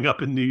showing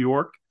up in New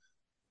York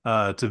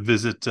to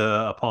visit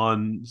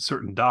upon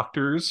certain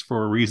doctors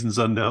for reasons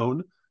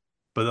unknown.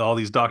 But all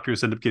these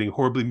doctors end up getting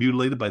horribly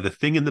mutilated by the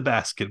thing in the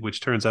basket, which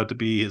turns out to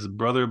be his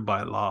brother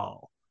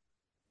Bilal.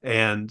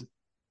 And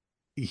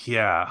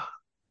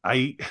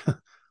I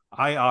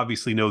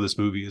obviously know this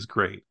movie is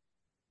great.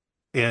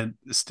 And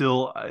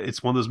still,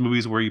 it's one of those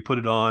movies where you put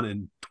it on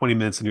in 20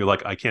 minutes and you're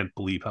like, I can't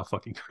believe how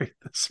fucking great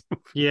this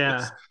movie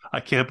is. I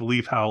can't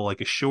believe how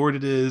like assured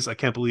it is. I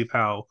can't believe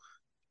how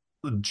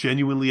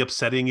genuinely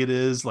upsetting it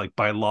is. Like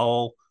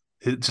Bilal,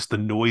 just the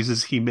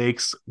noises he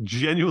makes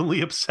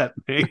genuinely upset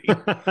me.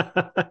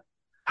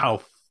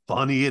 How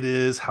funny it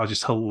is, how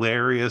just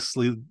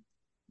hilariously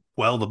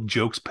well the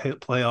jokes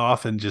play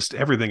off, and just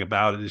everything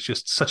about it is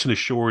just such an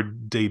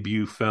assured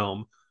debut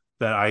film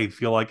that I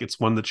feel like it's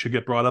one that should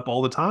get brought up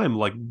all the time,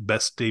 like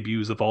best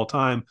debuts of all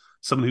time.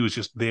 Someone who was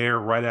just there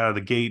right out of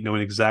the gate,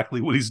 knowing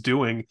exactly what he's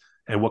doing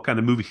and what kind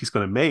of movie he's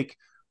going to make.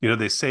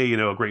 They say,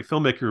 a great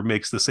filmmaker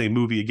makes the same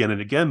movie again and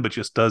again, but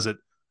just does it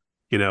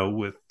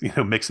with,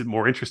 makes it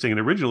more interesting and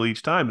original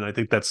each time. And I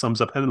think that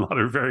sums up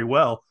Henenlotter very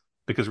well,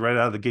 because right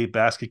out of the gate,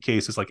 Basket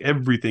Case is like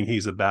everything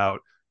he's about,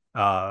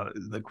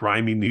 the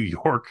grimy New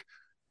York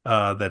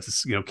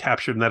that's,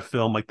 captured in that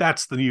film. Like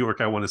that's the New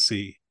York I want to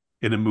see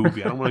in a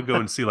movie. I don't want to go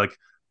and see like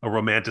a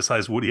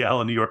romanticized Woody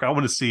Allen New York. I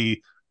want to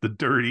see the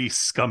dirty,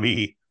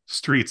 scummy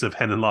streets of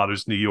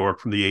Henenlotter's New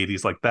York from the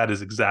 80s. Like that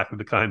is exactly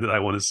the kind that I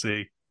want to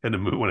see in a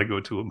movie when I go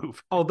to a movie.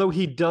 Although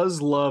he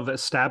does love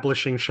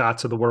establishing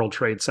shots of the World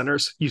Trade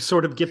Centers. You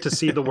sort of get to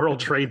see the World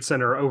Trade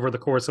Center over the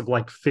course of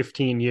like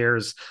 15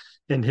 years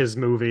in his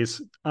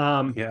movies.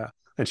 And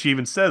she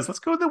even says, let's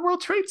go to the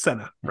World Trade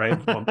Center, right?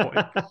 At one point.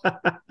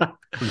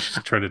 She's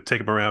trying to take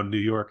him around New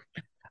York.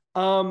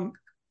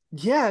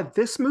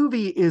 This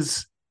movie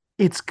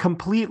it's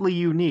completely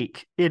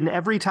unique. And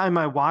every time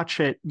I watch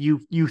it,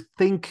 you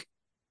think,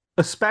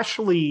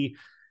 especially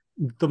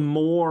the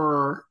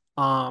more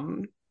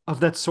of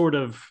that sort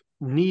of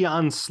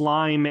neon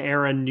slime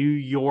era New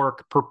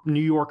York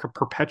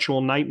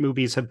perpetual night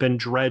movies have been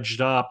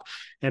dredged up,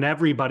 and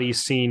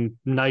everybody's seen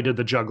Night of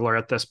the Juggler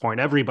at this point.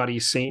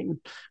 Everybody's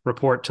seen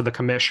Report to the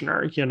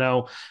Commissioner.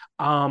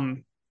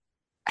 Um,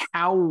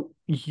 how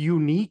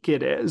unique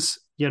it is,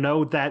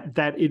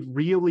 that it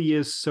really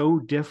is so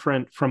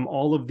different from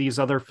all of these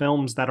other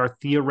films that are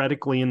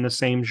theoretically in the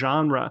same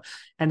genre,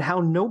 and how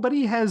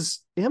nobody has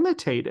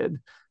imitated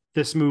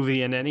this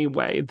movie in any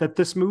way. That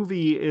this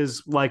movie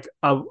is like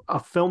a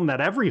film that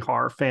every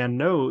horror fan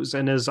knows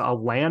and is a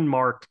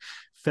landmark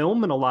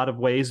film in a lot of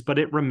ways, but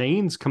it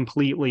remains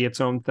completely its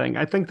own thing.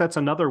 I think that's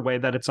another way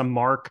that it's a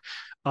mark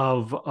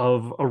of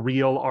a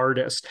real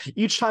artist.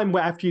 Each time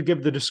after you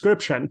give the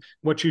description,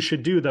 what you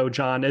should do though,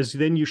 John, is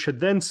then you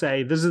should then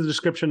say, this is the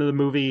description of the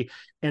movie,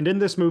 and in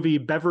this movie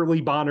Beverly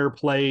Bonner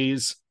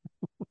plays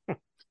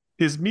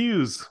his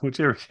muse,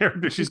 whichever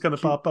character she's going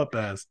to pop up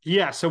as.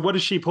 Yeah, so what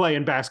does she play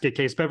in Basket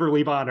Case?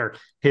 Beverly Bonner,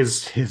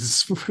 his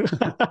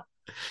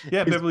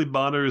Yeah, Beverly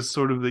Bonner is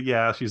sort of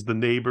she's the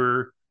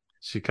neighbor.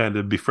 She kind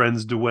of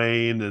befriends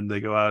Dwayne, and they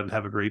go out and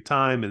have a great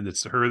time. And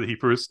it's to her that he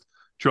first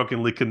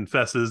drunkenly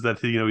confesses that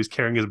he's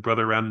carrying his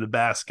brother around in a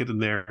basket,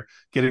 and they're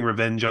getting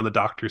revenge on the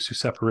doctors who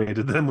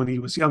separated them when he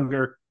was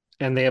younger.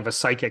 And they have a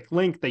psychic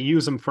link. They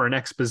use him for an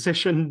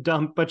exposition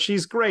dump, but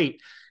she's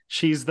great.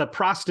 She's the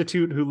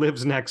prostitute who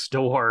lives next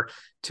door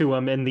to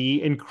him in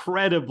the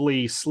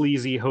incredibly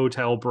sleazy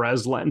Hotel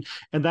Breslin.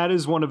 And that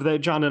is one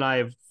of John and I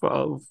have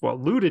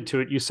alluded to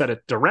it. You said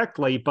it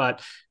directly,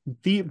 but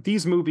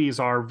these movies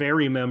are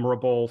very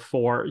memorable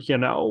for,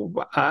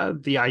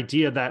 the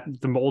idea that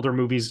the older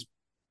movies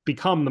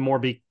become, the more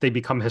they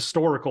become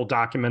historical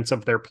documents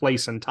of their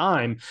place and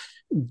time.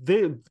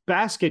 The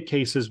Basket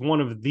Case is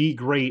one of the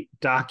great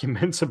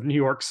documents of New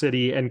York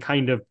City and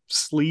kind of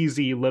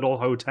sleazy little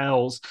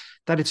hotels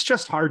that it's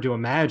just hard to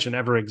imagine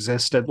ever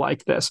existed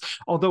like this.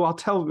 Although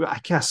I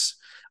guess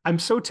I'm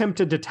so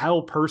tempted to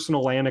tell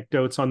personal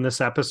anecdotes on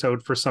this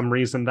episode for some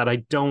reason that I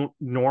don't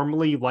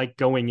normally like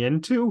going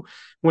into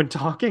when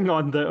talking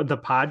on the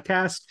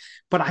podcast.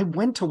 But I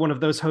went to one of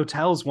those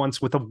hotels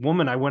once with a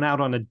woman I went out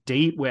on a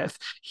date with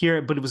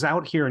here, but it was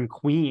out here in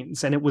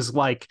Queens. And it was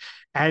like,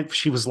 and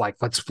she was like,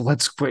 let's,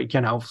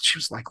 she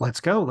was like, let's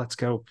go,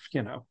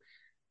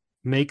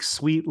 make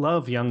sweet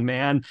love, young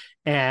man.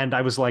 And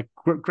I was like,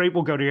 great,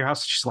 we'll go to your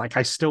house. She's like,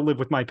 I still live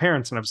with my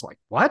parents. And I was like,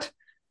 what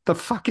the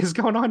fuck is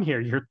going on here?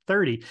 You're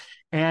 30.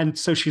 And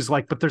so she's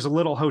like, but there's a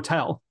little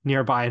hotel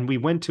nearby. And we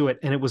went to it,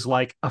 and it was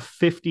like a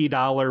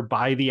 $50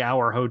 by the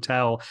hour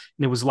hotel.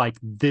 And it was like,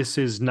 this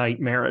is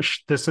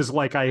nightmarish. This is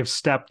like I have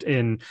stepped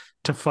in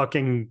to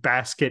fucking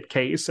Basket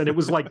Case. And it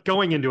was like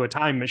going into a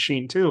time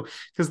machine too,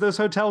 because those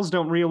hotels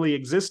don't really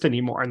exist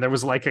anymore. And there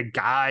was like a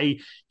guy,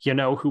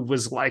 who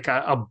was like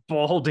a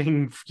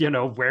balding,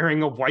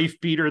 wearing a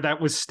wife beater that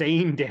was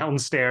staying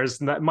downstairs,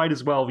 and that might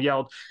as well have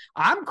yelled,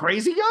 I'm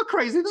crazy, you're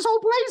crazy, this whole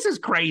place is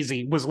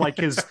crazy, was like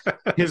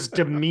his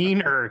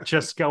demeanor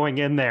just going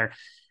in there.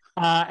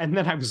 And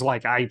then I was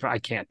like, I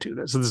can't do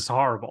this. This is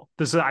horrible.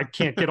 I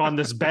can't get on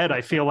this bed.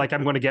 I feel like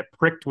I'm going to get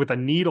pricked with a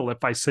needle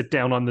if I sit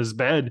down on this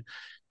bed.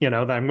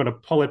 That I'm going to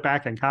pull it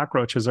back and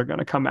cockroaches are going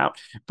to come out.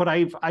 But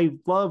I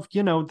love,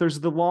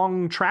 there's the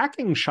long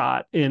tracking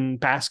shot in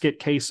Basket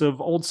Case of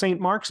Old St.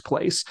 Mark's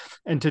Place,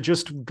 and to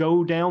just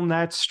go down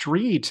that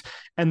street,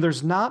 and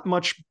there's not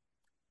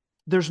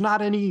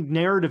any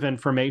narrative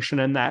information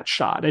in that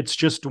shot. It's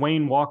just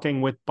Dwayne walking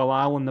with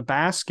Bilal in the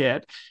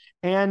basket.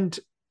 And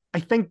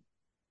I think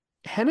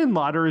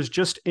Henenlotter is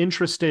just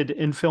interested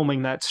in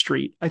filming that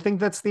street. I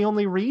think that's the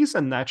only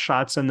reason that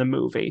shot's in the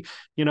movie,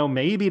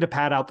 maybe to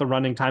pad out the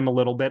running time a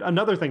little bit.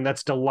 Another thing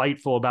that's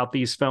delightful about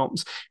these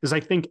films is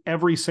I think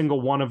every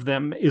single one of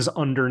them is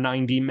under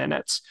 90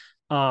 minutes.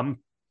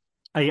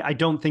 I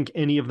don't think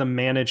any of them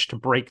managed to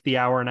break the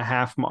hour and a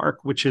half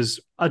mark, which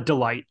is a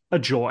delight, a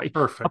joy,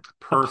 perfect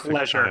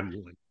pleasure.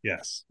 Timeline.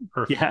 Yes,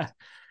 perfect. Yeah.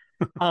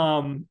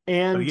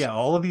 And yeah,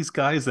 all of these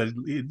guys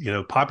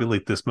that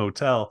populate this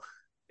motel,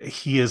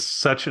 he is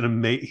such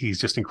he's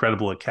just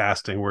incredible at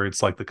casting, where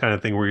it's like the kind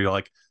of thing where you're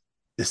like,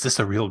 is this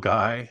a real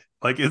guy?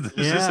 Like, is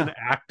this an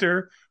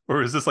actor,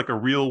 or is this like a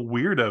real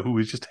weirdo who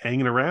is just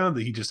hanging around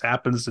that he just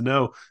happens to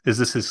know? Is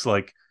this his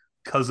like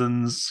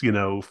cousin's,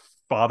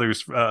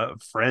 father's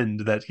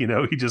friend that,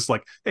 he just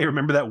like, hey,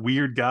 remember that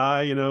weird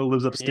guy,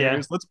 lives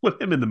upstairs? Let's put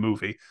him in the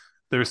movie.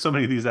 There's so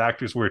many of these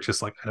actors where it's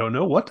just like, I don't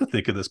know what to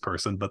think of this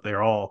person, but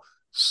they're all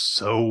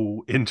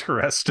so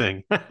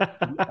interesting.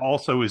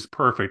 Also is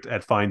perfect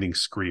at finding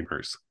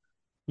screamers.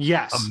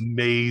 Yes.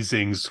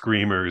 Amazing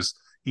screamers.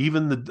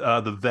 Even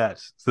the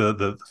vet,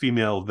 the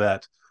female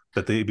vet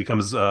that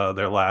becomes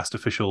their last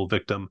official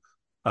victim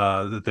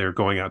that they're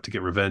going out to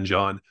get revenge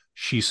on.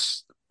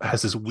 She's a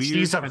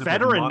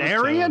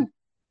veterinarian.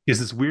 She has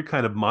this weird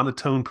kind of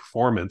monotone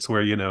performance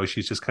where,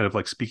 she's just kind of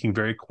like speaking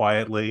very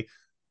quietly,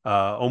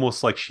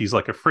 almost like she's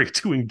like afraid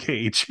to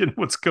engage in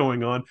what's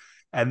going on.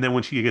 And then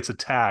when she gets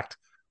attacked,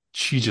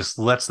 she just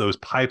lets those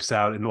pipes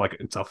out, and like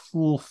it's a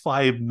full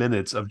 5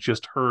 minutes of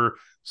just her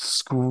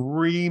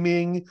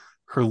screaming,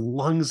 her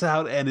lungs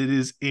out, and it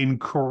is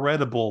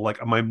incredible.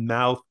 Like my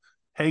mouth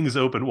hangs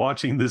open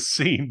watching this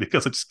scene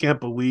because I just can't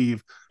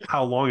believe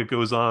how long it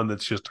goes on.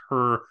 That's just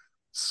her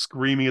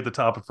screaming at the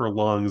top of her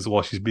lungs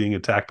while she's being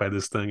attacked by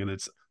this thing, and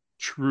it's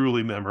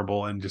truly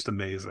memorable and just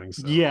amazing.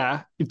 So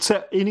Yeah, it's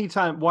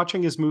anytime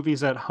watching his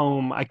movies at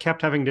home, I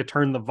kept having to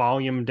turn the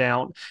volume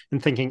down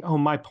and thinking, "Oh,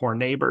 my poor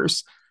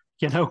neighbors,"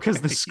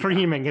 because the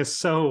screaming is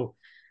so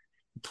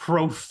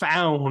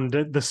profound,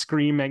 the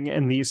screaming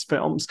in these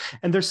films.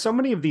 And there's so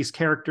many of these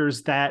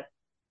characters that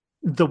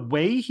the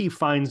way he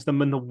finds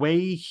them and the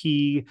way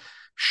he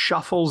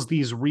shuffles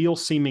these real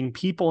seeming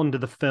people into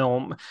the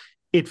film,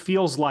 it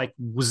feels like,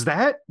 was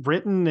that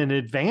written in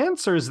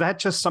advance, or is that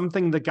just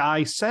something the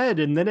guy said?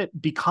 And then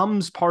it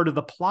becomes part of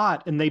the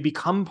plot and they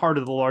become part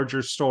of the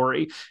larger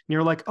story. And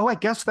you're like, oh, I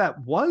guess that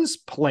was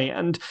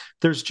planned.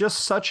 There's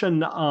just such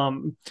an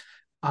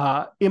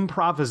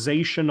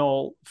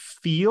improvisational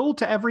feel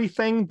to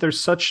everything. There's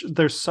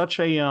such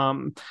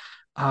a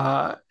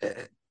uh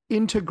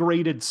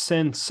integrated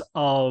sense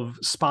of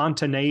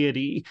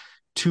spontaneity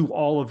to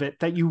all of it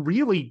that you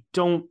really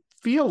don't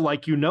feel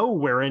like you know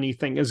where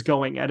anything is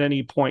going at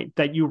any point,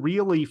 that you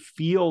really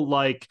feel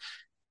like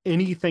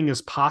anything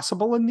is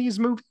possible in these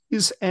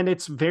movies. And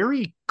it's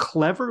very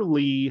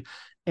cleverly,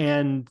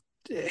 and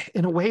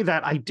in a way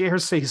that I dare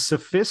say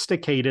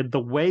sophisticated, the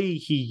way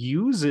he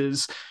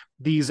uses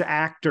these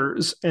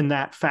actors in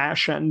that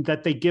fashion,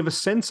 that they give a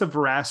sense of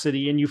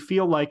veracity, and you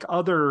feel like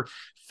other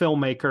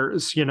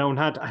filmmakers,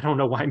 not, I don't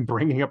know why I'm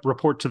bringing up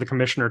Report to the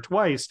Commissioner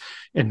twice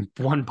in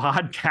one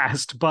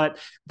podcast, but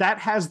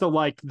that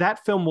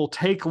film will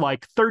take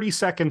like 30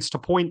 seconds to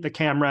point the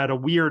camera at a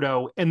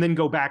weirdo and then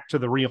go back to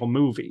the real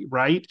movie,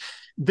 right?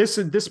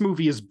 This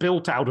movie is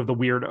built out of the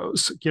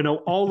weirdos.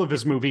 All of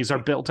his movies are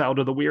built out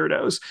of the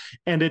weirdos.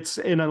 And it's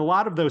in a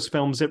lot of those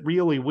films, it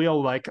really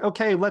will, like,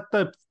 okay, let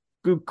the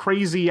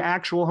crazy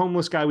actual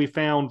homeless guy we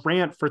found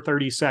rant for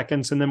 30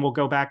 seconds and then we'll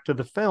go back to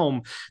the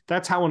film.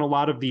 That's how in a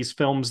lot of these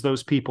films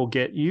those people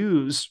get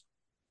used,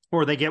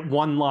 or they get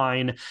one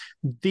line.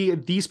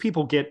 These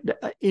people get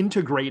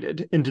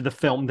integrated into the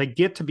film. They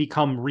get to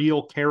become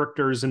real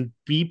characters and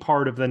be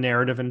part of the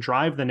narrative and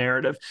drive the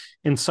narrative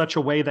in such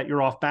a way that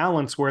you're off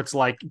balance, where it's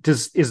like,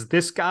 is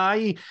this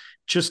guy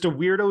just a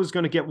weirdo who's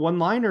going to get one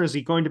line, or is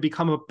he going to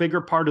become a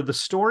bigger part of the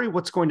story?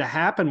 What's going to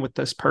happen with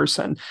this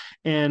person?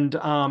 And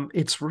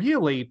it's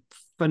really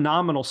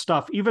phenomenal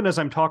stuff. Even as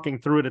I'm talking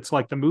through it, it's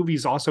like the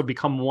movies also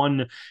become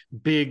one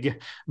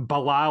big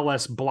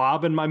Balalas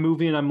blob in my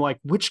movie. And I'm like,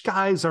 which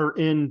guys are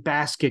in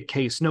Basket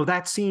Case? No,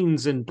 that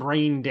scene's in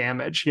Brain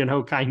Damage,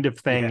 kind of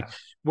thing. yeah.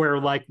 Where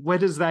like,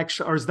 what is that?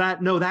 Or is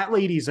that, no, that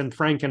lady's in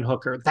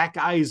Frankenhooker. That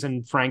guy's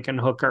in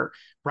Frankenhooker,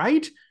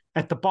 right?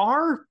 At the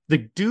bar,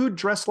 the dude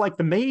dressed like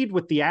the maid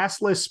with the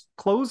assless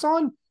clothes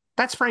on,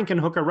 that's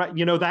Frankenhooker, right?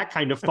 That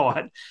kind of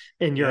thought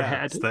in your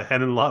head. It's the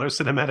Henenlotter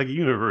cinematic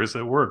universe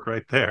at work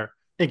right there.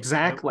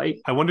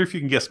 Exactly. I wonder if you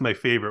can guess my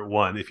favorite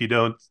one. If you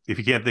can't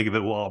think of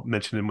it, well, I'll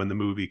mention him when the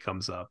movie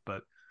comes up.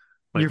 But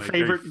my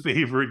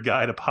favorite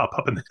guy to pop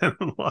up in the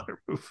Henenlotter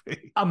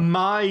movie.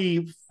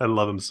 I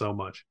love him so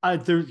much. I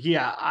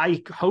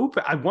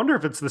wonder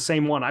if it's the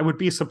same one. I would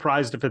be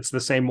surprised if it's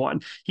the same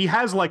one. He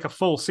has like a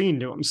full scene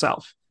to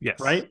himself. Yes.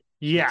 Right?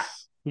 Yeah.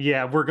 Yes.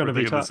 Yeah, we're going to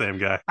be the same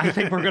guy. I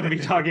think we're going to be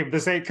talking the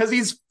same, because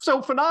he's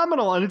so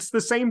phenomenal. And it's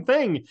the same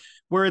thing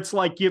where it's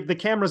like the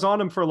camera's on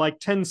him for like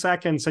 10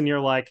 seconds and you're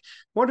like,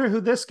 wonder who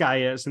this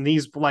guy is. And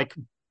he's like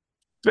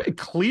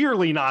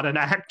clearly not an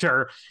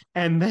actor.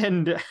 And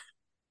then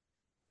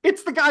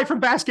it's the guy from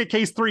Basket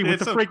Case 3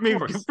 with the freak me.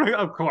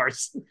 Of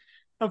course.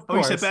 Oh,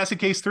 you said Basket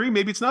Case 3?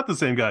 Maybe it's not the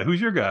same guy.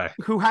 Who's your guy?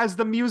 Who has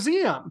the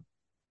museum.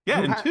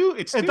 Yeah, in 2,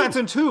 it's 2. That's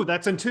in 2.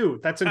 That's in 2.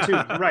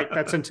 Right,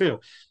 that's in 2.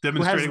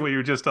 Demonstrating what you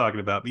were just talking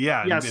about. But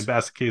yeah, yes. in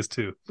Basket Case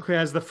 2. Who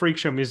has the Freak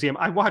Show Museum.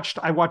 I watched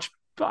where's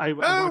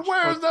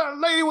that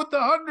lady with the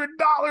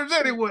 $100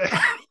 anyway?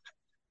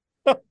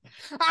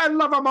 I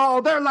love them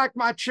all. They're like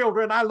my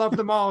children. I love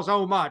them all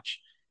so much.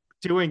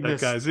 Doing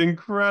this. That guy's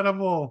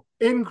incredible.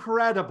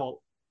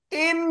 Incredible.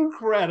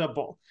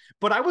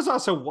 But I was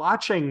also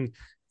watching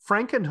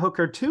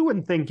Frankenhooker 2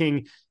 and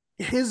thinking,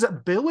 his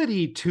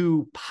ability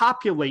to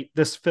populate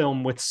this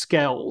film with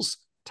skells,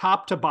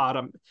 top to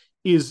bottom,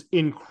 is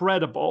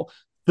incredible.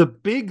 The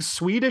big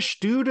Swedish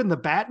dude in the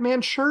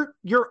Batman shirt,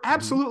 you're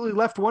absolutely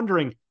left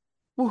wondering,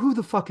 well, who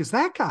the fuck is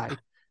that guy?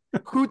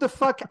 Who the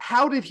fuck,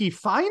 how did he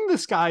find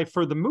this guy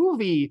for the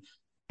movie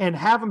and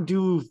have him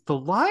do the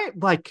line?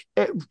 Like,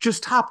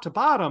 just top to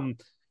bottom,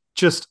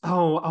 just,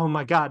 oh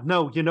my God.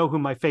 No, you know who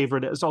my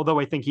favorite is, although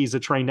I think he's a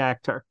trained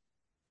actor.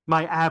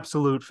 My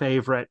absolute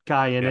favorite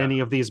guy in any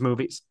of these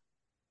movies.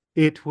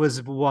 It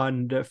was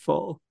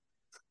wonderful.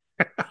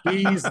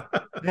 He's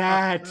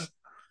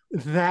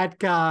that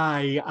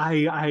guy.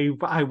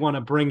 I want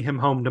to bring him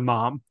home to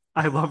mom.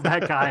 I love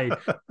that guy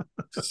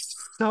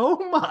so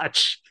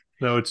much.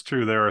 No, it's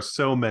true. There are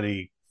so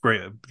many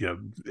great,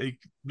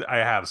 I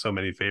have so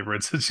many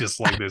favorites. It's just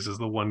like, this is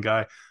the one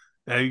guy.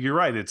 You're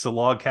right. It's a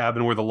log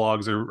cabin where the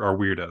logs are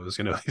weirdos.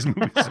 These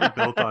movies are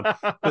built on.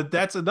 But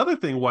that's another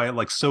thing why it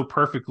like so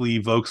perfectly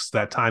evokes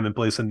that time and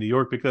place in New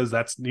York, because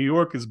that's New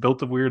York is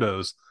built of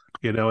weirdos,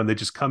 and they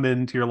just come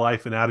into your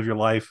life and out of your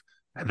life.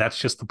 And that's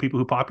just the people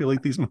who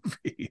populate these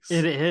movies.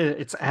 It is.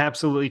 It's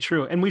absolutely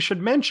true. And we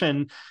should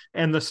mention,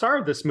 the star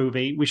of this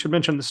movie,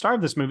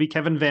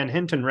 Kevin Van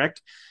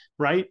Hentenrecht,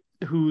 right?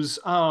 Who's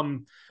got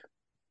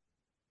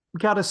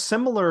a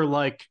similar,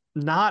 like,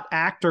 not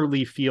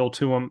actorly feel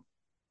to him,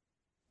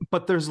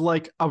 but there's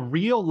like a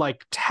real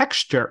like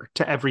texture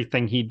to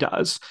everything he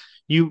does.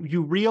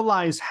 You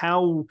realize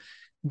how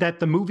that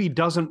the movie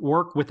doesn't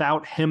work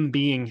without him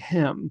being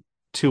him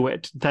to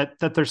it. That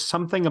there's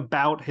something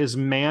about his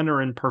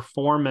manner and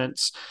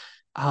performance.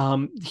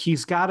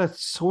 He's got a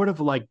sort of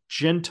like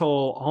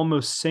gentle,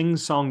 almost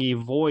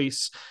sing-songy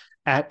voice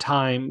at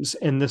times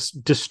in this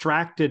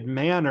distracted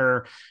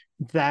manner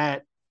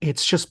that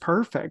it's just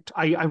perfect.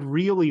 I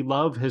really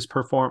love his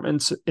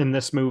performance in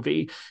this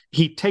movie.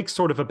 He takes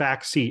sort of a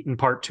back seat in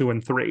part 2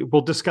 and 3.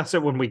 We'll discuss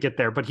it when we get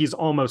there, but he's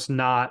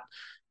not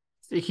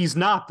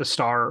the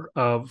star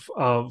of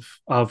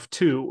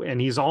 2, and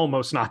he's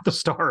almost not the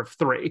star of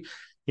 3,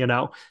 you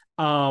know.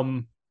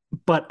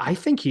 But I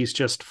think he's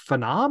just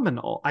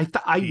phenomenal. I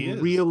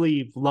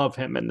really love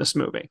him in this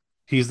movie.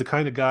 He's the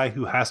kind of guy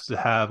who has to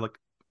have like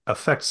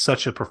affect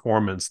such a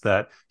performance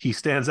that he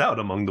stands out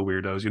among the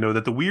weirdos,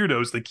 that the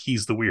weirdos think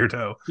he's the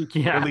weirdo.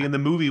 Yeah. Really, in the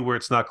movie where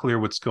it's not clear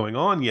what's going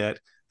on yet,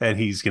 and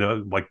he's,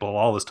 like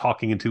Bilal is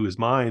talking into his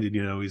mind, and,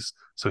 he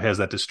has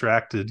that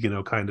distracted,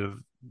 kind of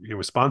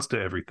response to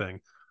everything.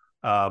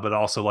 But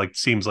also like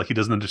seems like he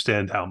doesn't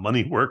understand how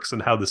money works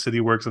and how the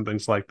city works and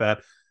things like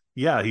that.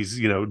 Yeah,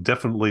 he's,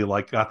 definitely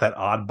like got that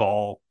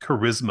oddball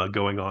charisma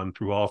going on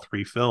through all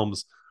 3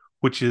 films,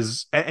 which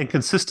is and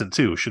consistent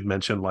too. Should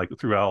mention like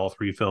throughout all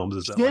 3 films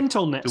is that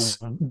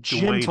gentleness, like,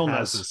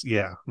 gentleness. This,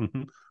 yeah,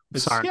 mm-hmm.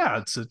 It's a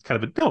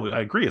kind of I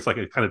agree. It's like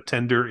a kind of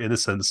tender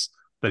innocence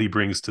that he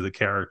brings to the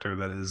character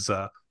that is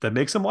that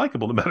makes him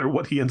likable no matter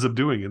what he ends up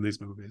doing in these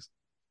movies.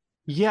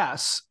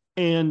 Yes,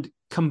 and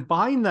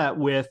combine that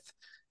with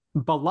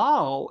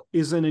Bilal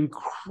is an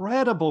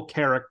incredible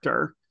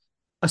character,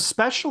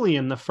 especially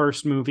in the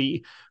first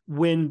movie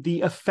when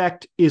the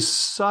effect is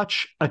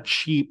such a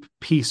cheap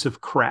piece of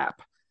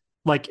crap.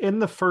 Like in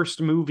the first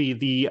movie,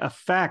 the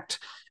effect,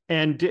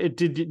 and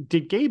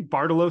did Gabe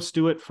Bartalos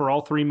do it for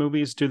all 3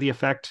 movies? Do the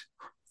effect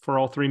for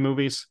all 3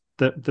 movies?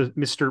 The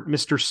Mr.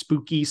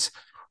 Spookies?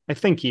 I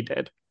think he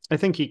did.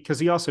 Because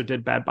he also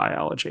did Bad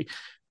Biology.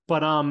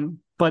 But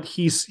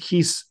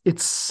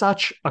it's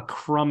such a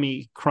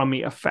crummy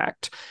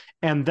effect.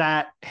 And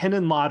that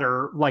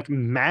Henenlotter like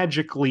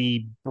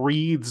magically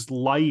breathes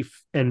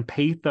life and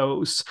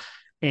pathos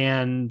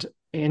and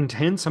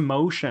intense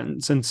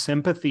emotions and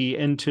sympathy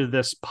into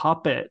this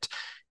puppet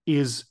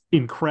is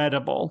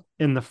incredible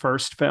in the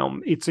first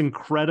film. It's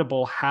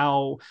incredible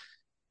how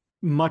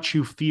much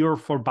you fear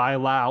for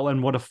Bilal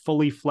and what a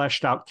fully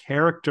fleshed out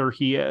character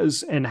he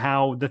is, and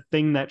how the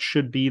thing that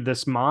should be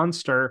this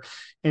monster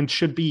and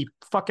should be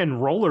fucking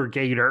Roller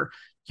Gator,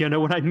 you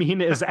know what I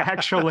mean, is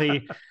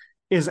actually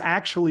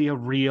a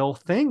real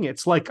thing.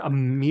 It's like a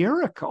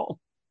miracle.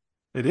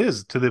 It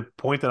is, to the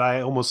point that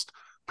I almost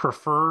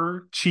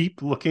prefer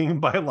cheap looking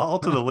Bilal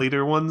to the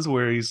later ones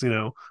where he's,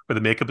 where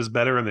the makeup is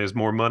better and there's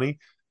more money,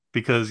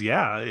 because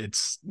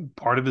it's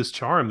part of his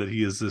charm that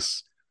he is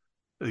this,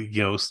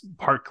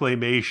 part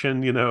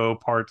claymation,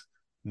 part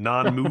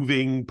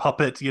non-moving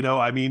puppet,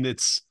 I mean,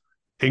 it's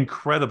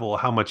incredible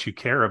how much you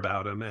care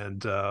about him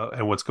and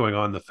what's going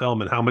on in the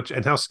film,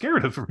 and how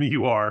scared of him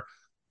you are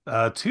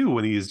too,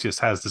 when he just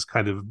has this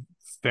kind of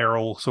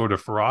feral sort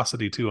of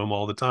ferocity to him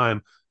all the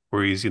time,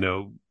 where he's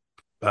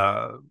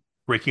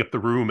breaking up the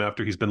room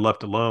after he's been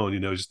left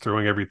alone, just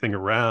throwing everything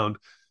around.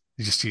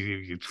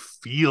 You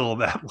feel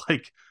that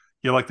like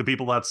like the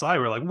people outside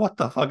were like, what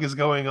the fuck is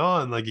going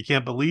on? Like, you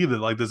can't believe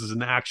that like this is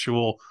an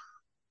actual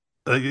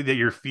that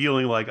you're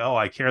feeling like, oh,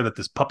 I care that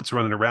this puppet's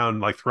running around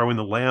like throwing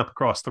the lamp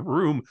across the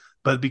room,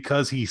 but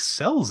because he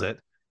sells it,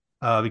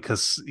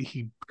 because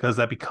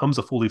that becomes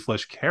a fully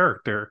fleshed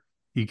character,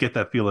 you get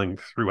that feeling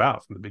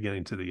throughout from the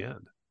beginning to the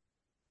end.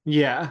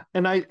 Yeah,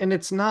 and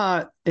it's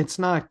not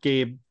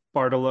Gabe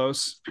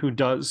Bartalos who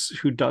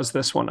does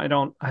this one. I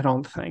don't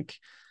think.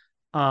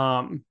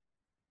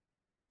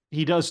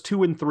 He does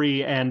 2 and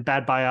 3 and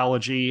Bad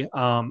Biology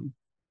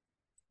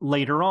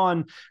later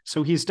on,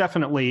 so he's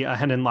definitely a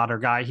Henenlotter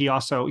guy. He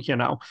also, he's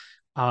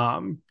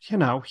I'm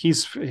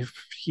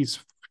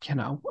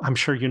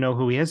sure you know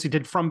who he is. He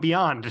did From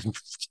Beyond,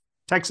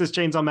 Texas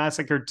Chainsaw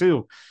Massacre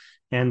 2,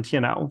 and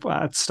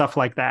stuff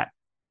like that.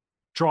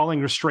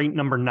 Drawing Restraint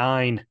number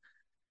 9.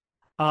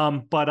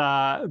 But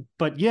I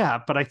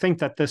think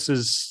that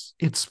there's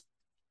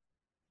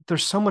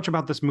so much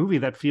about this movie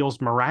that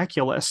feels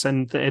miraculous,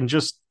 and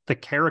just the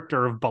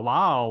character of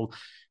Bilal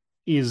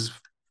is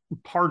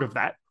part of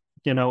that,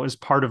 is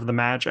part of the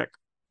magic.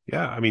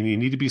 Yeah, I mean, you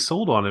need to be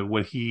sold on it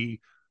when he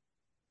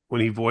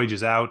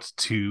voyages out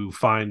to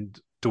find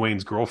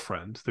Dwayne's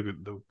girlfriend, the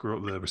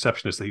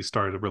receptionist that he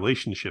started a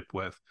relationship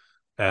with,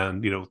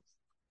 and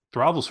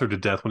throttles her to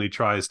death when he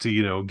tries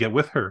to get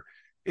with her.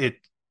 It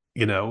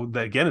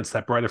again, it's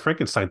that Bride of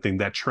Frankenstein thing,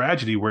 that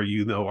tragedy where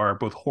are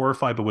both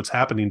horrified by what's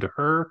happening to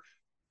her,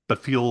 but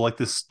feel like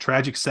this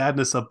tragic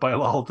sadness of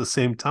Bilal at the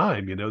same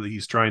time. That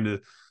he's trying to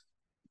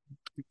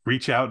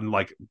reach out and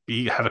like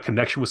have a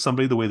connection with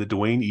somebody the way that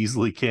Dwayne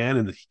easily can,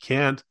 and that he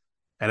can't,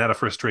 and out of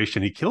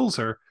frustration he kills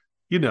her.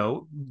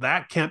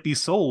 That can't be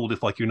sold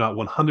if like you're not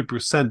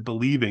 100%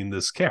 believing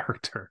this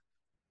character,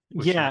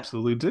 which you Yeah.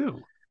 absolutely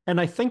do. And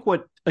I think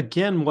what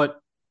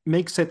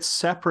makes it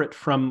separate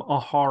from a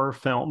horror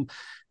film,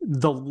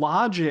 the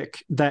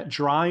logic that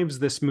drives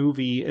this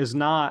movie is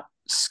not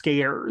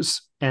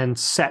scares and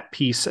set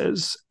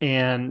pieces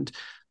and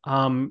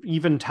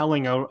even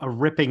telling a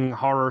ripping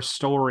horror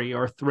story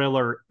or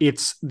thriller.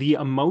 It's the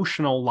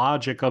emotional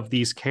logic of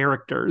these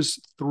characters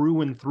through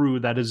and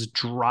through that is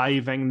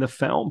driving the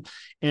film.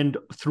 And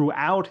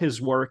throughout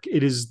his work,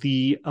 it is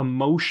the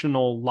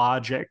emotional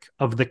logic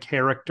of the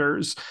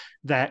characters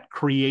that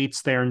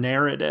creates their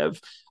narrative.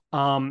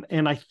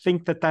 And I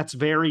think that that's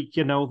very,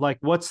 like,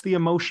 what's the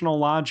emotional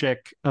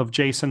logic of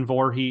Jason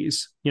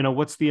Voorhees?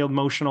 What's the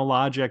emotional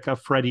logic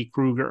of Freddy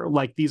Krueger?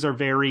 Like, these are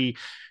very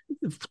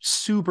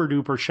super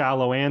duper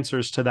shallow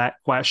answers to that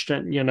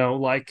question,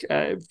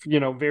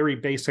 very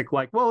basic,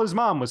 like, well, his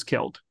mom was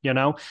killed,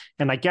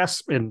 and I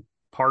guess in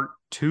part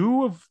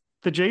 2 of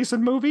the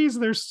Jason movies,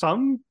 there's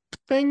some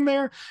thing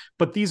there,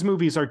 but these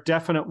movies are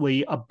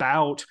definitely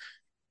about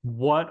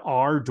what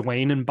are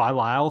Dwayne and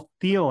Bilal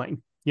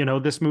feeling.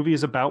 This movie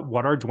is about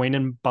what are Dwayne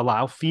and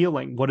Bilal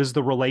feeling? What is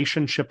the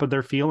relationship of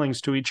their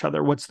feelings to each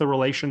other? What's the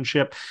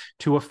relationship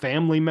to a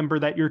family member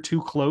that you're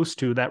too close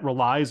to, that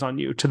relies on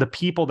you, to the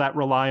people that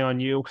rely on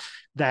you,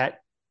 that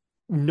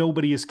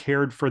nobody is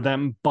cared for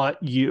them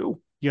but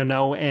you?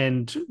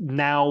 And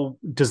now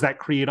does that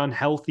create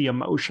unhealthy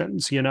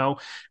emotions?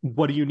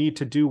 What do you need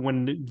to do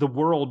when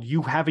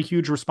you have a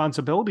huge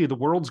responsibility? The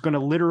world's going to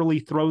literally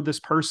throw this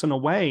person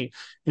away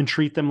and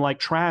treat them like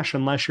trash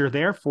unless you're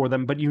there for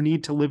them, but you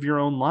need to live your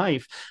own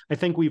life. I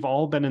think we've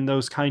all been in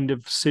those kind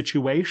of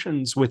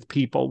situations with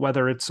people,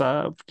 whether it's,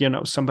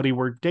 somebody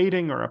we're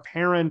dating or a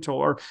parent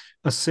or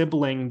a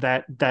sibling,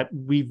 that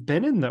we've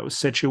been in those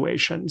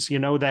situations,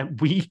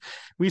 that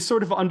we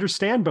sort of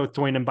understand both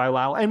Dwayne and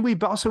Bilal, and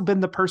we've also been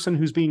the person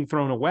who's being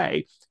thrown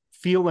away,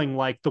 feeling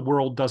like the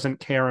world doesn't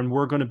care and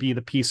we're going to be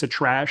the piece of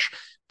trash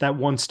that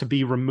wants to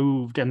be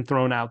removed and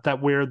thrown out,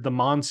 that we're the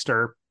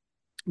monster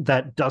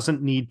that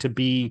doesn't need to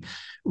be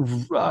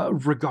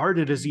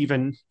regarded as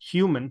even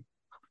human.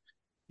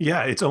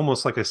 Yeah, it's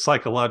almost like a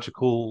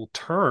psychological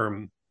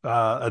term,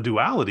 a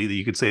duality that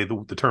you could say.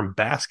 The term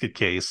basket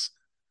case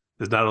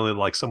is not only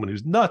like someone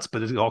who's nuts,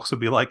 but it could also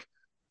be like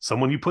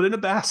someone you put in a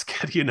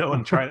basket,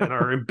 and try and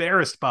are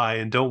embarrassed by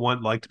and don't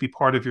want like to be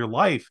part of your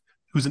life,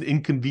 who's an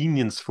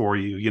inconvenience for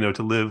you,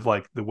 to live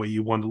like the way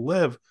you want to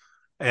live.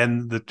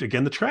 And the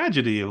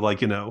tragedy of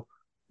like,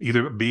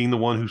 either being the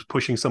one who's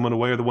pushing someone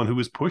away or the one who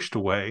is pushed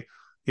away.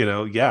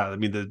 Yeah, I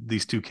mean,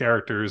 these two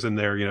characters and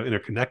their,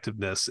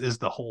 interconnectedness is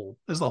the whole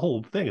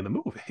thing in the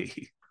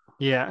movie.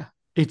 Yeah.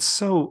 It's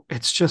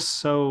just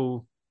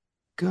so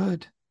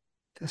good.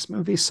 This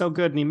movie's so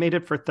good. And he made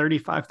it for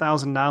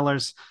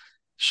 $35,000,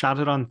 shot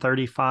it on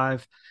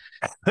 35.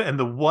 And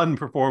the one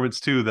performance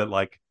too that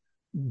like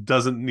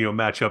doesn't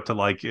match up to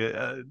like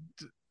to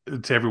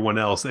everyone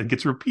else and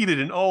gets repeated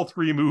in all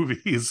 3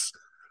 movies.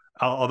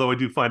 Although I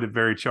do find it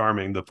very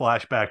charming, the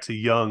flashback to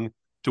young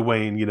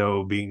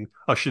Dwayne, being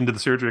ushered into the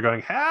surgery,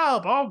 going,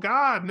 "Help! Oh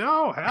God,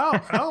 no!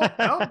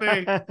 Help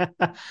me!"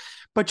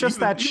 But just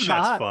that even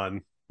shot, that's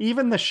fun.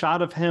 Even the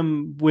shot of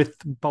him with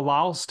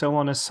Bilal still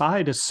on his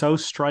side is so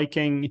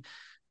striking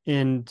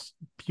and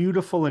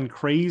beautiful and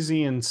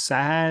crazy and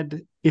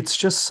sad. It's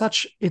just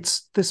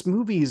this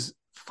movie's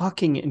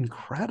fucking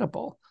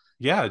incredible.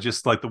 Yeah,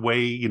 just like the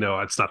way,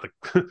 it's not the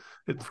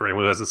for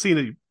anyone who hasn't seen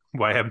it,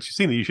 why haven't you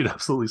seen it? You should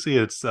absolutely see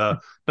it. It's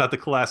not the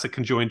classic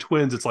conjoined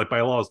twins. It's like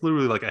Bilal is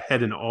literally like a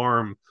head and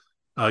arm,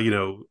 out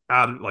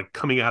of, like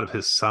coming out of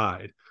his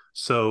side.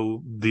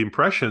 So the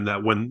impression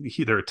that when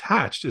they're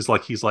attached is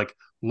like he's like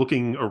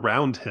looking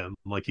around him,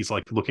 like he's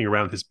like looking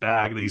around his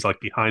bag, that he's like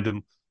behind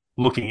him,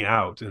 looking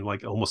out in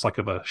like almost like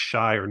of a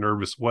shy or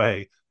nervous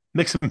way,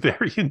 makes him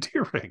very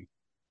endearing.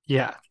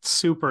 Yeah,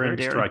 super Very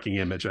endearing. striking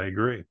image. I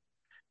agree.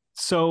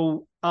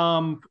 So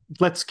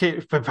let's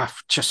keep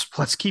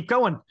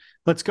going.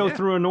 Let's go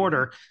through an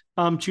order.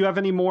 Do you have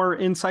any more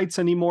insights,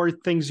 any more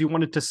things you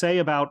wanted to say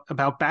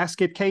about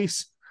Basket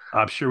Case?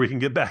 I'm sure we can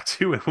get back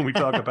to it when we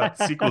talk about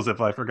sequels if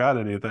I forgot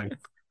anything.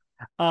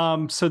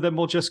 So then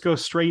we'll just go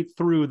straight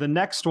through. The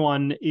next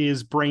one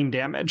is Brain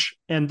Damage.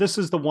 And this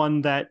is the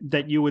one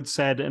that you had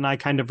said, and I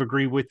kind of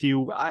agree with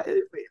you.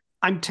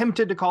 I'm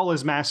tempted to call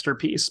his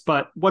masterpiece,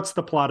 but what's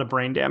the plot of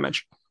Brain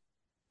Damage?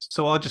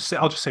 So I'll just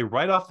say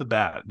right off the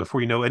bat,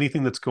 before you know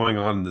anything that's going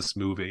on in this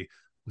movie,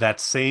 that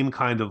same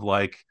kind of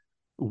like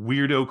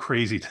weirdo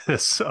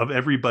craziness of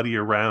everybody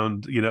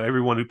around,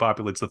 everyone who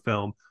populates the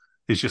film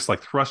is just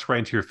like thrust right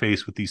into your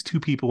face with these 2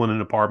 people in an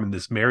apartment,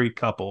 this married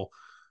couple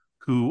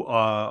who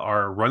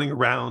are running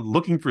around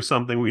looking for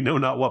something, we know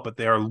not what, but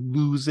they are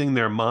losing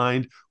their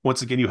mind.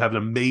 Once again, you have an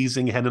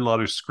amazing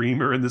Henenlotter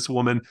screamer in this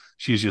woman.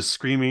 She's just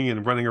screaming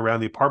and running around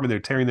the apartment. They're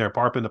tearing their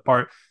apartment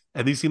apart.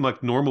 And these seem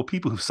like normal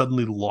people who've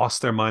suddenly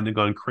lost their mind and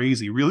gone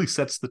crazy. Really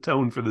sets the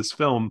tone for this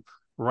film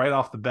right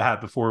off the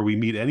bat before we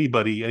meet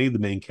anybody, any of the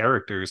main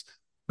characters.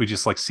 We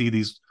just like see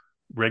these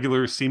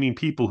regular seeming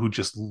people who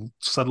just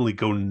suddenly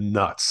go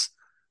nuts,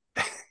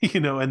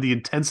 and the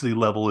intensity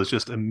level is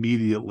just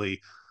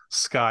immediately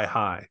sky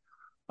high.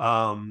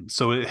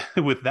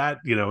 With that,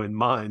 in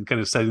mind,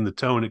 kind of setting the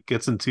tone, it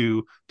gets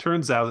into,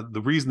 turns out that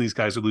the reason these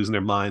guys are losing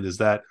their mind is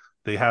that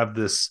they have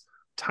this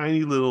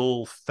tiny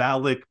little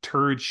phallic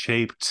turd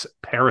shaped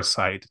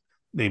parasite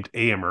named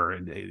Amer,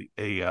 and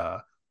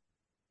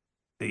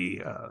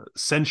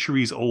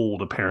centuries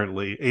old,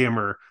 apparently.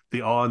 Amer,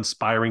 the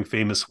awe-inspiring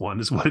famous one,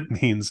 is what it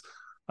means.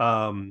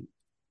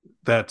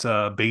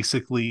 That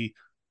basically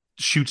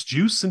shoots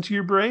juice into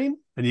your brain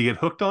and you get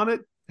hooked on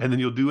it, and then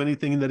you'll do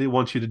anything that it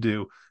wants you to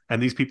do. And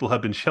these people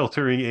have been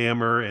sheltering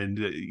Amer and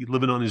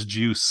living on his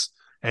juice,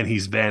 and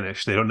he's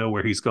vanished. They don't know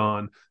where he's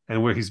gone.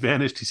 And where he's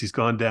vanished is he's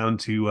gone down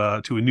to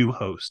a new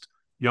host,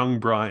 young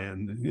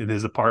Brian, in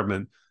his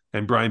apartment.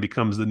 And Brian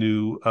becomes the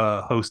new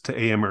host to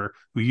Amer,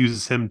 who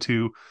uses him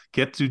to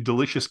get to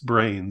delicious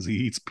brains. He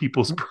eats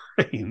people's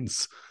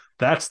brains.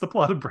 That's the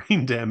plot of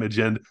Brain Damage,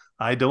 and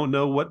I don't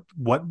know what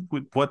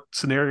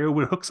scenario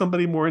would hook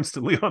somebody more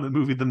instantly on a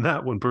movie than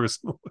that one,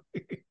 personally.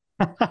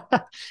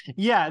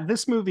 Yeah,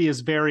 this movie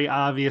is very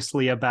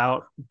obviously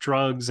about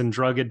drugs and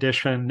drug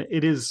addiction.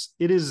 It is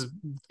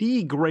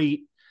the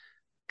great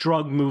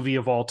drug movie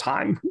of all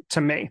time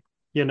to me.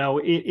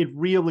 It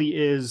really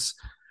is,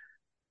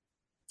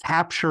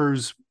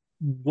 captures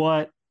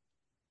what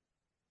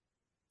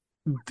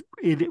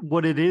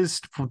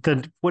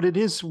it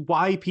is,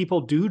 why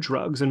people do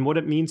drugs and what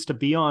it means to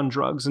be on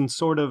drugs. And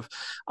sort of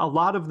a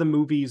lot of the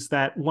movies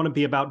that want to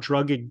be about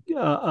drug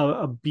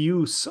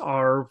abuse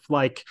are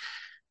like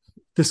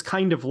this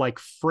kind of like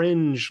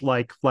fringe,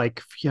 like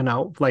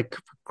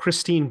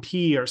Christine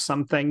P or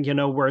something,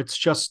 where it's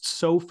just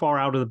so far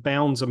out of the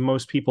bounds of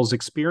most people's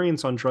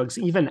experience on drugs,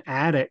 even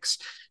addicts'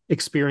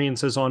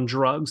 experiences on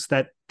drugs,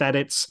 that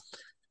it's,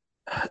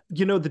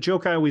 the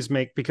joke I always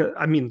make, because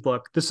I mean,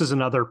 look, this is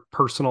another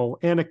personal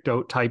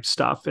anecdote type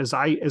stuff. As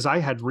I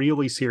had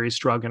really serious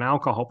drug and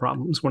alcohol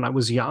problems when I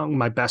was young.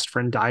 My best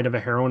friend died of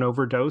a heroin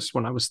overdose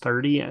when I was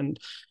 30,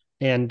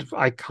 and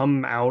I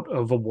come out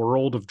of a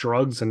world of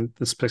drugs, and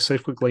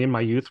specifically in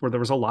my youth, where there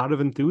was a lot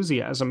of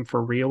enthusiasm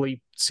for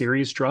really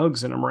serious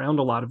drugs, and I'm around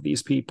a lot of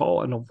these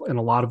people, and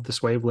a lot of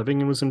this way of living,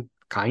 and was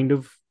kind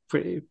of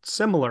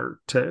similar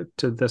to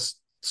this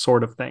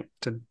sort of thing,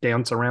 to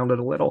dance around it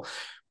a little.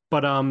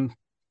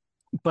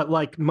 But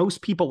like,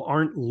 most people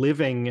aren't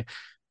living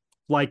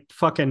like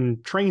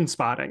fucking Train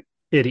Spotting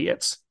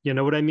idiots. You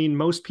know what I mean?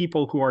 Most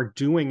people who are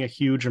doing a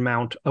huge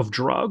amount of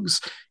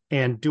drugs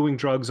and doing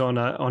drugs on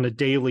a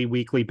daily,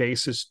 weekly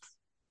basis,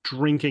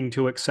 drinking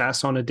to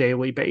excess on a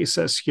daily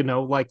basis,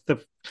 like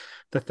the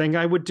thing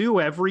I would do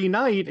every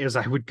night is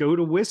I would go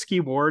to Whiskey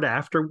Ward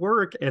after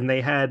work, and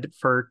they had,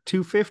 for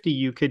 $2.50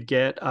 you could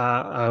get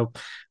a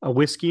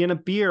whiskey and a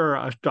beer,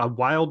 a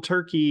wild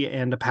turkey,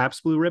 and a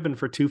Pabst Blue Ribbon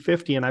for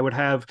 $2.50, and I would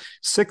have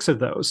 6 of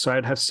those. So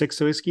I'd have 6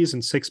 whiskeys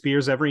and 6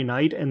 beers every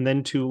night, and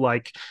then to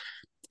like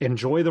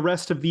enjoy the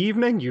rest of the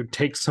evening, you'd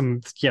take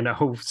some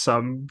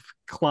Klonopin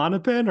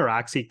or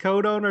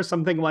oxycodone or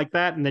something like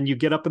that, and then you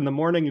get up in the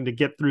morning, and to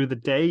get through the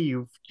day,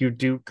 you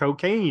do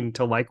cocaine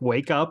to like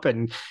wake up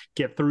and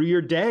get through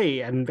your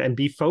day and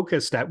be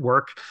focused at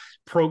work,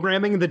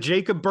 programming the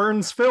Jacob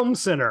Burns Film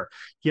Center.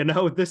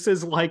 This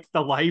is like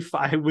the life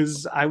I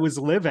was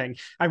living.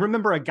 I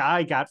remember a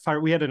guy got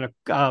fired. We had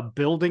a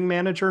building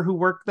manager who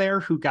worked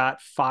there who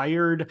got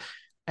fired.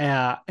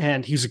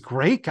 And he's a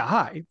great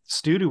guy,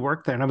 this dude who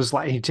worked there. And I was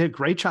like, he did a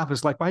great job. I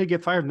was like, why did he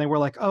get fired? And they were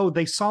like, oh,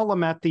 they saw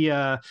him at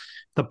the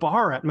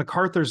bar at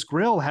MacArthur's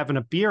Grill having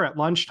a beer at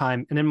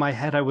lunchtime. And in my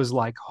head, I was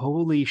like,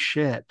 holy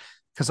shit.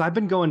 Because I've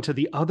been going to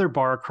the other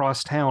bar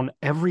across town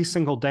every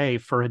single day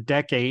for a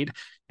decade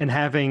and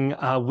having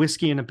a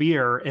whiskey and a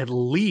beer at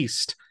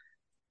least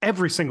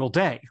every single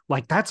day.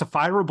 Like, that's a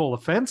fireable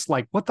offense.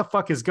 Like, what the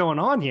fuck is going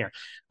on here?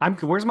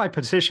 Where's my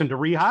petition to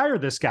rehire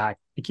this guy?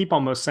 I keep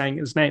almost saying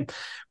his name.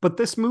 But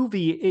this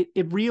movie,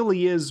 it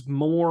really is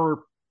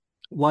more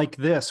like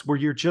this, where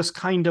you're just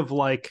kind of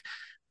like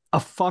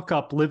a fuck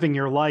up living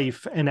your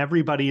life, and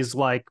everybody's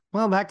like,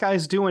 well, that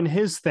guy's doing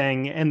his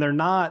thing, and they're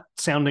not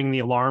sounding the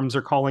alarms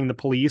or calling the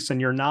police, and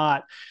you're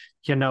not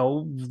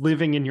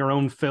living in your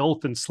own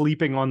filth and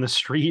sleeping on the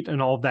street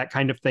and all that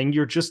kind of thing.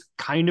 You're just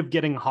kind of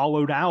getting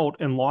hollowed out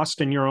and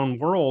lost in your own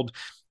world,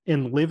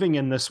 and living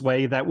in this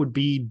way that would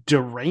be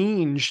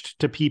deranged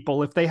to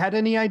people if they had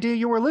any idea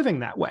you were living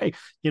that way,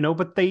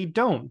 but they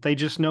don't. They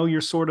just know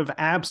you're sort of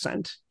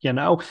absent,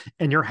 and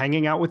you're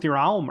hanging out with your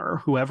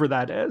Almer, whoever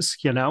that is,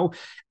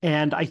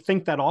 And I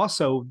think that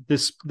also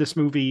this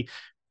movie,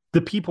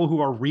 the people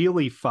who are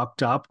really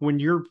fucked up, when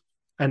you're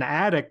an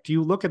addict,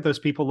 you look at those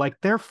people like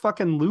they're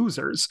fucking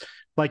losers.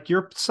 Like,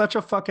 you're such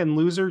a fucking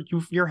loser.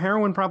 Your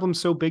heroin problem's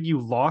so big you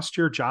lost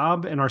your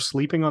job and are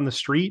sleeping on the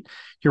street.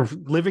 You're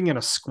living in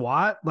a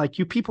squat. Like,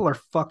 you people are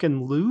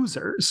fucking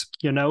losers.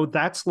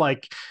 That's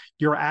like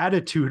your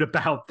attitude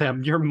about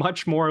them. You're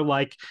much more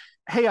like,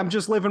 hey, I'm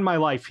just living my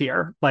life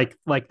here, like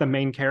the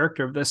main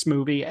character of this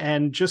movie.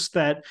 And just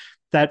that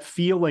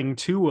feeling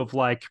too of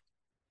like,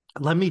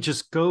 let me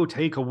just go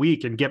take a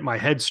week and get my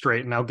head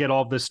straight and I'll get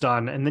all this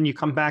done. And then you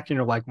come back and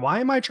you're like, why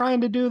am I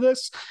trying to do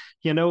this?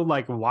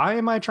 Like, why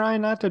am I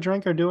trying not to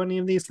drink or do any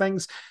of these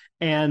things?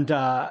 And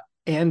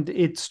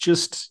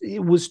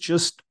it was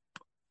just,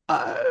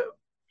 uh,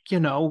 you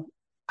know,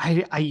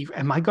 I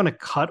am I going to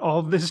cut all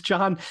of this,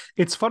 John?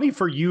 It's funny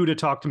for you to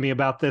talk to me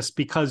about this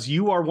because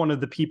you are one of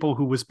the people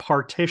who was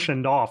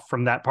partitioned off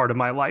from that part of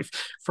my life.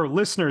 For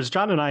listeners,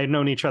 John and I have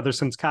known each other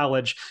since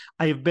college.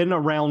 I have been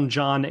around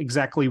John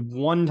exactly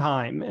one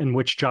time in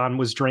which John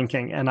was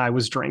drinking and I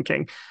was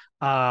drinking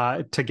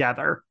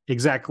together,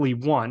 exactly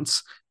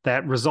once.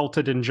 That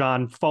resulted in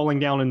John falling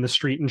down in the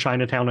street in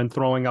Chinatown and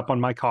throwing up on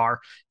my car,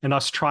 and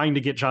us trying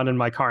to get John in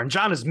my car. And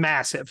John is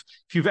massive.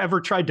 If you've ever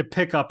tried to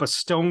pick up a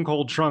stone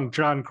cold drunk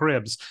John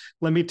Cribbs,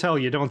 let me tell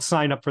you, don't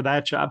sign up for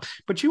that job.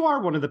 But you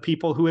are one of the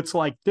people who it's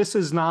like, this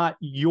is not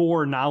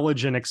your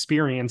knowledge and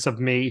experience of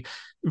me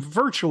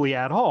virtually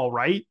at all,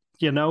 right?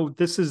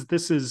 This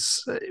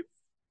is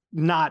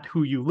not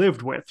who you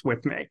lived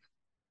with me.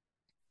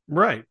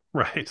 Right.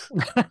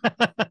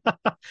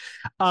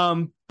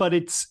 But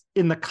it's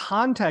in the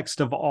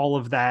context of all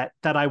of that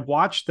I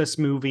watched this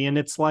movie, and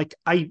it's like,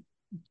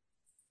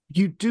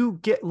 you do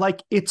get,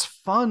 like, it's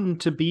fun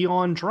to be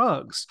on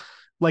drugs.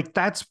 Like,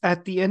 that's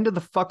at the end of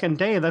the fucking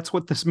day, that's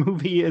what this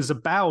movie is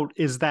about,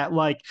 is that,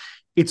 like,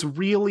 it's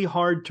really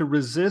hard to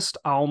resist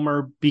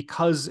Almer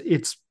because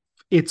it's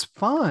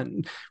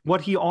fun.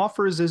 What he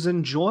offers is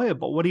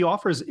enjoyable. What he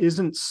offers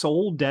isn't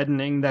soul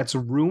deadening that's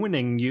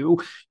ruining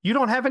you. You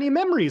don't have any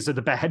memories of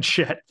the bad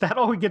shit. That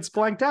all gets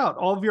blanked out.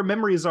 All of your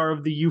memories are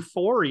of the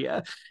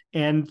euphoria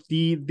and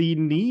the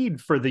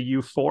need for the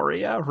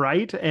euphoria,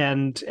 right?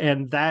 And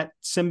that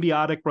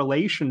symbiotic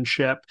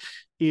relationship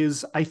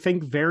is, I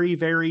think, very,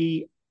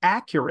 very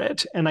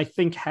accurate. And I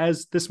think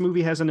this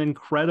movie has an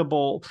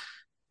incredible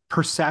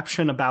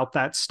perception about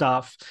that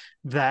stuff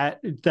that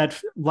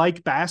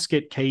like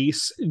Basket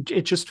Case,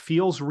 it just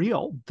feels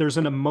real. There's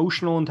an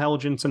emotional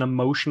intelligence and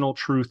emotional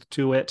truth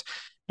to it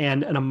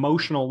and an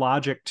emotional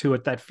logic to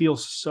it that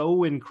feels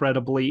so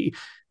incredibly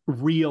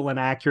real and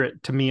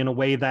accurate to me in a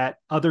way that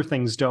other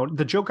things don't.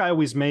 The joke I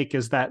always make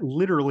is that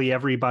literally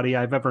everybody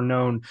I've ever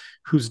known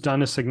who's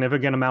done a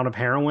significant amount of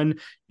heroin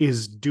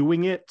is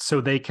doing it so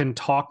they can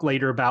talk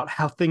later about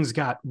how things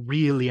got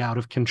really out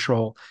of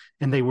control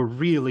and they were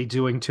really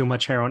doing too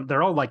much heroin.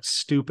 They're all like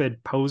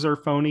stupid poser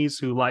phonies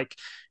who like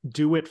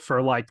do it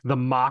for like the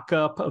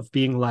mock-up of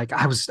being like,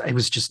 I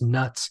was just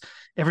nuts.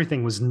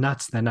 Everything was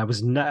nuts then. I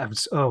was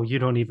nuts. Oh, you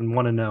don't even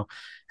want to know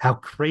how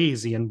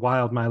crazy and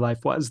wild my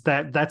life was.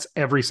 That's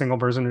every single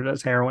person who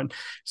does heroin.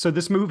 So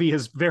this movie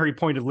is very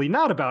pointedly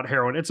not about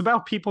heroin. It's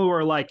about people who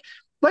are like,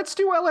 let's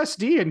do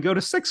LSD and go to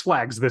Six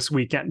Flags this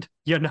weekend,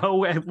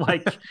 and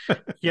like,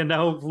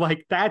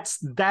 like that's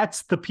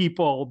the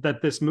people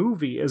that this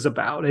movie is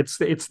about. It's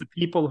the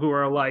people who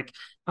are like,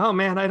 oh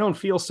man, I don't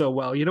feel so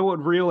well. You know what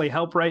would really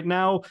help right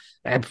now?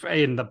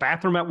 In the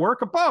bathroom at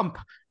work, a bump.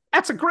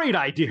 That's a great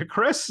idea,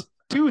 Chris.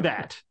 Do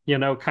that,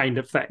 kind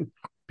of thing.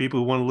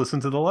 People who want to listen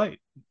to the light.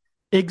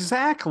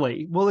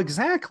 Exactly. Well,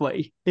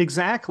 exactly.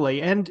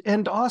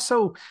 And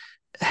also,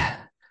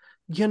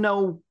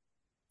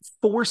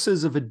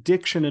 forces of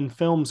addiction in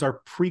films are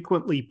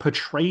frequently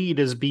portrayed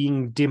as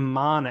being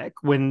demonic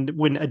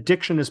when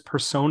addiction is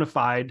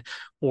personified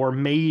or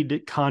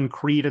made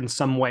concrete in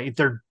some way.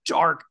 They're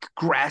dark,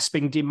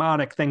 grasping,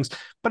 demonic things,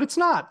 but it's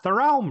not.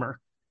 They're Almer.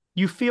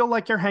 You feel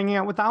like you're hanging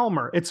out with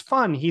Almer. It's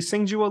fun. He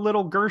sings you a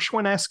little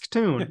Gershwin-esque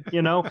tune,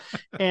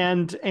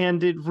 and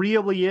it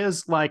really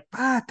is like,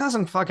 it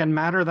doesn't fucking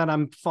matter that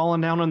I'm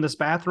falling down on this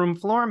bathroom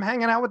floor. I'm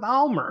hanging out with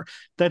Almer.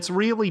 That's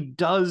really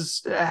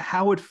does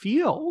how it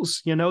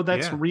feels,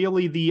 that's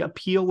really the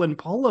appeal and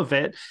pull of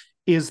it,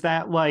 is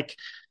that like,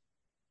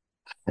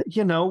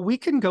 we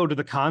can go to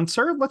the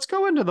concert. Let's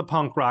go into the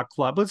punk rock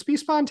club. Let's be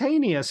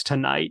spontaneous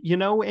tonight,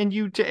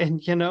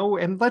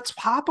 and let's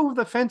hop over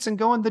the fence and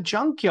go in the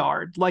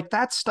junkyard. Like,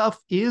 that stuff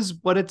is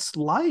what it's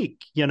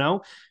like,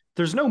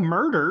 There's no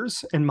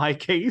murders in my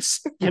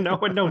case, and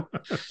no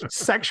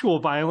sexual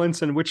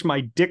violence in which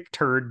my dick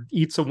turd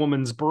eats a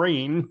woman's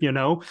brain,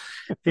 but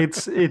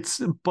it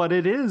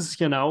is,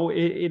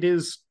 it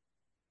is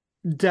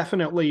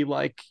definitely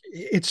like,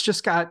 it's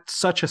just got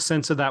such a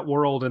sense of that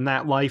world and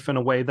that life in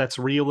a way that's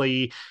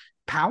really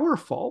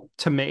powerful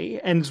to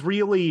me, and it's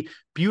really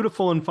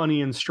beautiful and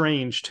funny and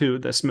strange too,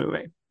 this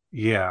movie.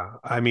 Yeah,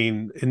 I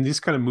mean, in this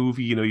kind of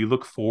movie, you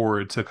look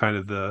forward to kind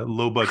of the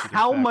low budget.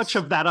 How much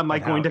of that am I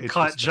going to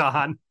cut,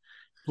 John?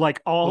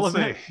 Like all of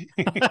it?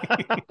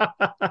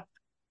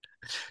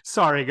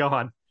 Sorry, go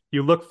on.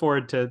 You look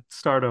forward to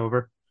start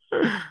over.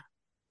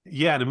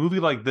 Yeah, in a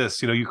movie like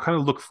this, you kind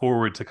of look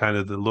forward to kind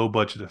of the low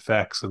budget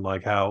effects and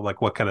like how,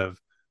 like what kind of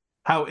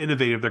how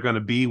innovative they're going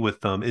to be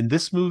with them. In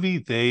this movie,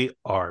 they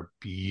are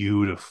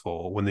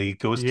beautiful. When he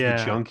goes to the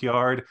Yeah.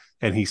 junkyard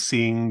and he's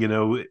seeing, you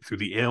know, through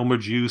the Aylmer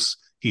juice,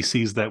 he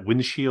sees that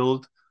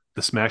windshield,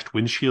 the smashed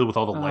windshield with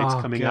all the lights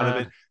Oh coming out of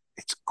it. God.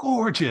 It's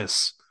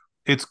gorgeous.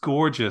 It's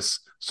gorgeous.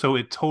 So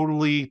it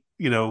totally,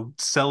 you know,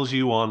 sells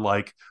you on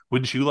like,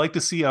 wouldn't you like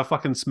to see a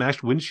fucking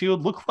smashed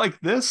windshield look like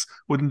this?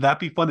 Wouldn't that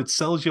be fun? It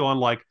sells you on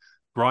like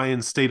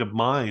Brian's state of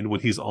mind when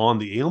he's on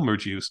the Aylmer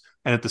juice.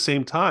 And at the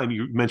same time,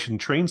 you mentioned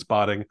Train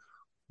Spotting,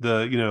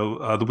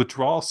 the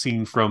withdrawal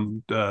scene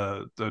from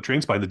the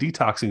Train Spotting, the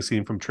detoxing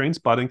scene from Train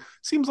Spotting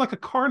seems like a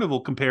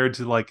carnival compared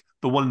to like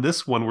the one in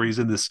this one where he's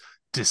in this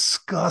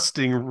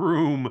disgusting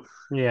room,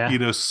 Yeah. you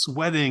know,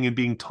 sweating and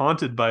being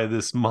taunted by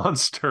this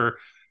monster.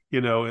 You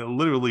know, it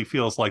literally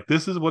feels like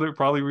this is what it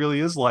probably really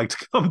is like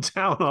to come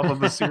down off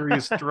of a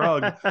serious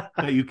drug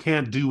that you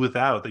can't do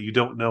without, that you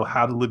don't know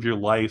how to live your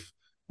life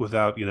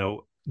without, you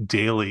know,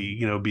 daily,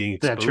 you know, being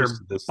That exposed your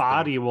to this thing.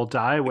 body will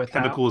die The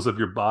without. chemicals of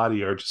your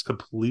body are just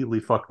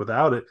completely fucked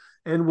without it.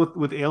 And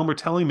with Aylmer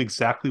telling him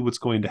exactly what's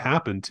going to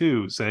happen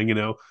too, saying, you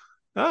know,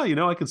 oh, you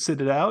know, I can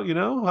sit it out, you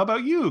know. How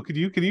about you? Can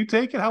you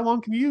take it? How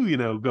long can you, you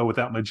know, go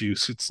without my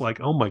juice? It's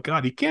like, oh my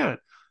God, he can't.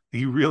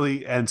 He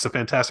really, and it's a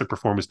fantastic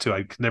performance too.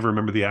 I can never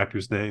remember the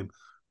actor's name,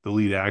 the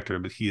lead actor,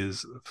 but he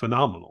is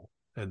phenomenal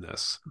in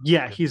this.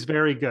 Yeah, And he's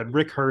very good.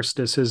 Rick Hurst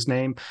is his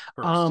name.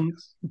 first,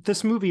 yes.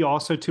 This movie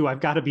also, too, I've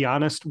got to be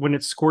honest, when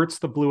it squirts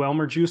the blue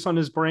Elmer juice on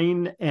his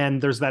brain,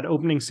 and there's that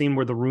opening scene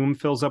where the room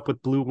fills up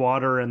with blue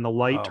water and the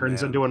light Oh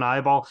turns man. into an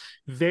eyeball,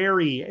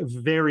 very,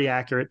 very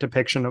accurate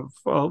depiction of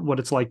what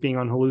it's like being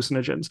on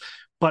hallucinogens.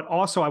 But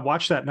also, I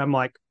watched that and I'm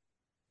like,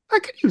 I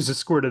could use a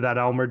squirt of that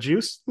Elmer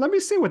juice. Let me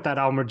see what that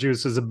Elmer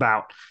juice is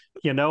about.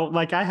 You know,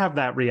 like I have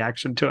that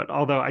reaction to it.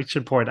 Although I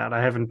should point out,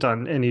 I haven't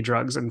done any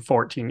drugs in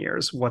 14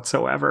 years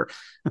whatsoever.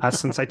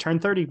 Since I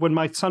turned 30. When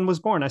my son was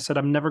born, I said,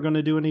 I'm never going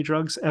to do any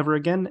drugs ever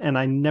again. And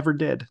I never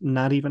did,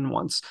 not even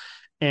once.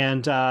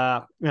 And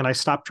I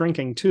stopped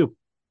drinking too.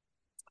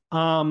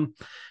 Um,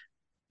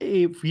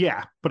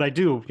 yeah, but I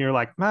do. You're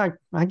like, I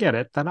get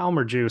it. That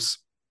Elmer juice.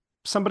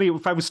 Somebody,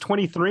 if I was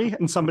 23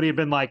 and somebody had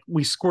been like,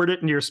 we squirt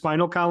it into your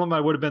spinal column,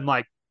 I would have been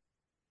like,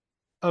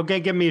 okay,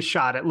 give me a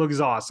shot. It looks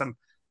awesome.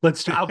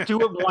 I'll do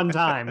it one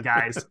time,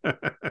 guys.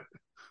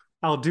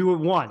 I'll do it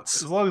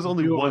once. As long as I'll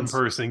only do it one once.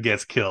 person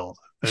gets killed,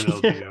 then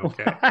it'll be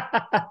okay.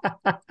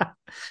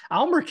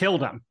 Almer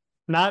killed him.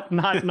 Not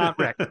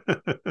Rick.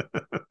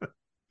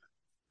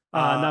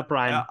 Not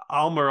Brian.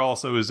 Almer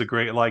also is a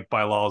great, like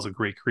by law, is a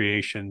great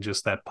creation.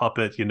 Just that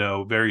puppet, you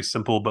know, very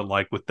simple, but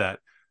like with that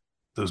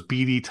those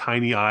beady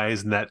tiny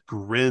eyes and that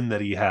grin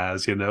that he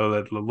has, you know,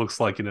 that looks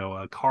like, you know,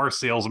 a car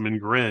salesman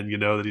grin, you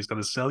know, that he's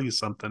going to sell you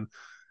something,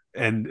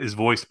 and is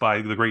voiced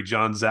by the great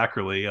John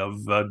Zachary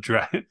of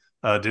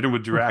Dinner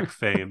with Drac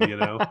fame, you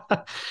know,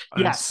 an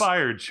Yes.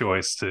 inspired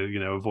choice to, you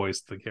know,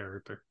 voice the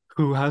character.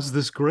 Who has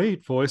this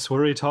great voice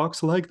where he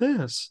talks like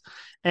this?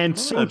 And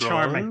so Hi,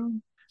 charming.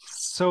 Brian.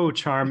 So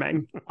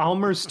charming.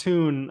 Almer's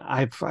tune,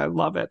 I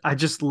love it. I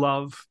just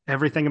love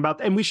everything about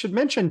that. And we should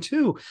mention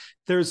too,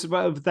 there's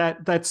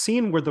that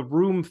scene where the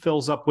room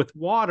fills up with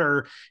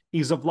water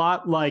is a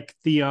lot like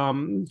the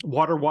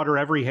Water Water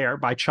Every Hair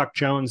by Chuck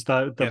Jones,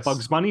 the Yes.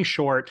 Bugs Bunny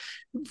short.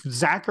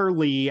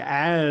 Zachary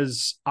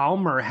as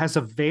Almer has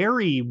a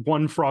very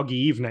One Froggy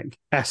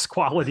Evening-esque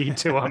quality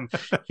to him.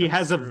 He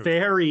has a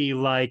very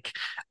like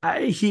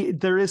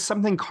there is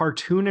something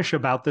cartoonish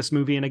about this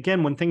movie. And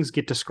again, when things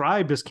get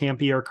described as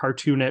campy or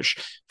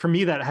cartoonish, for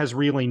me, that has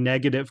really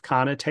negative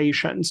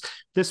connotations.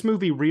 This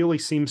movie really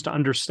seems to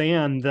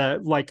understand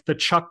that, like the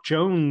Chuck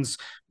Jones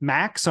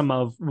maxim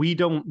of, we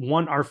don't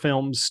want our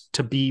films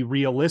to be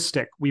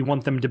realistic. We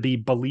want them to be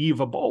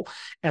believable.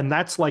 And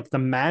that's like the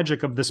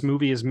magic of this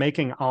movie, is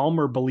making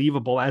Almer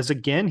believable, as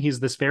again, he's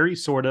this very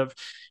sort of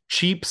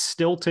cheap,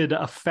 stilted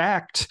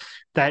effect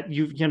that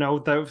you know,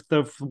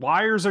 the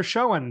wires are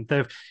showing,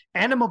 the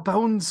animal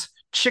bones,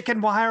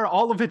 chicken wire,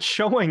 all of it's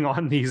showing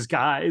on these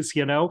guys,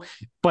 you know,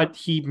 but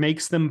he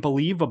makes them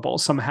believable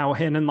somehow.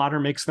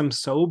 Henenlotter makes them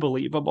so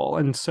believable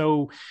and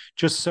so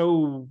just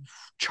so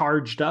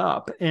charged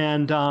up.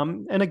 And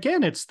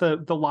again, it's the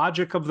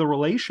logic of the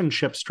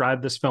relationships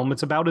drive this film.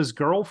 It's about his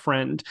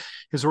girlfriend,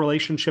 his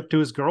relationship to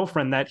his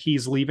girlfriend that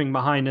he's leaving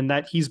behind and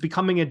that he's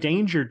becoming a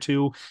danger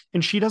to,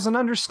 and she doesn't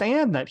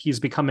understand that he's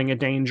becoming a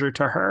danger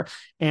to her.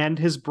 And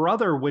his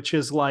brother, which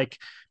is like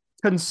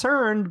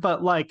concerned,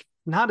 but like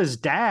not his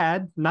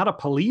dad, not a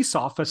police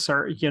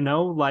officer, you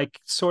know, like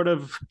sort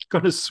of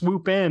going to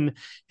swoop in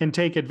and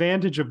take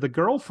advantage of the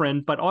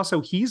girlfriend, but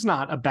also he's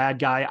not a bad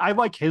guy. I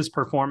like his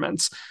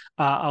performance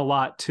a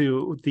lot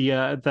too.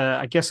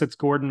 I guess it's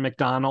Gordon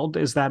McDonald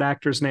is that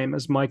actor's name,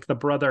 as Mike the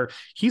brother.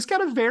 He's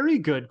got a very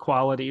good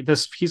quality.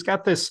 He's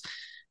got this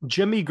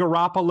Jimmy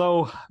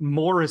Garoppolo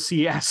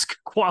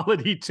Morrissey-esque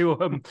quality to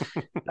him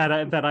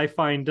that I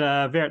find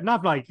very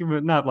not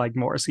like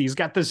Morrissey. He's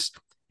got this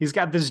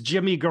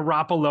Jimmy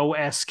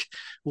Garoppolo-esque,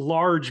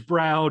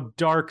 large-browed,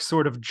 dark,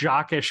 sort of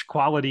jockish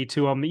quality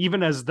to him.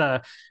 Even as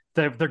they're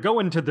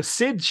going to the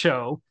Sid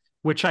show,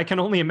 which I can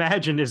only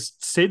imagine is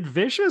Sid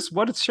Vicious.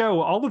 What a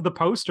show. All of the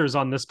posters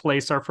on this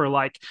place are for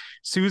like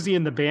Susie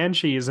and the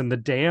Banshees and the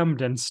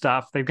Damned and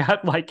stuff. They've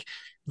got like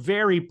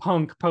very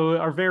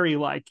or very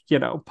like,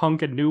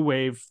 punk and new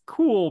wave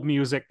cool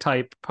music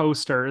type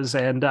posters,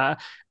 and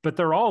but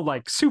they're all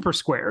like super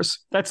squares.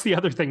 That's the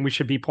other thing we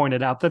should be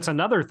pointed out. That's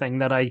another thing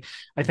that I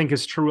think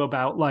is true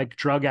about like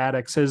drug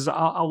addicts, is a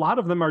lot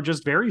of them are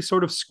just very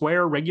sort of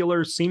square,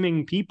 regular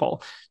seeming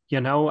people.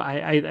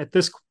 I at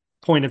this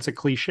point it's a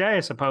cliche,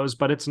 I suppose,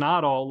 but it's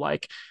not all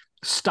like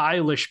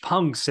stylish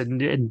punks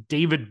and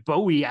David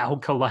Bowie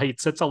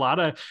alkalites. It's a lot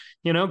of,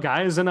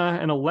 guys in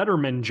a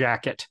Letterman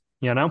jacket.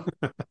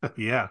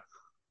 Yeah.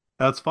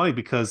 That's funny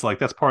because like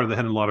that's part of the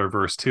Henenlotter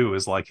verse too,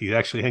 is like he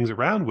actually hangs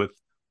around with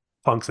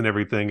punks and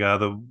everything.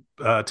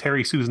 The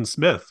Terry Susan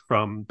Smith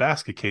from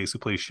Basket Case, who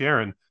plays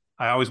Sharon,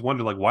 I always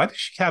wondered like, why does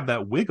she have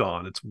that wig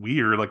on? It's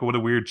weird. Like, what a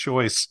weird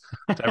choice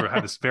to ever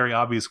have this very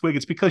obvious wig.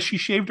 It's because she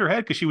shaved her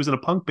head because she was in a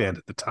punk band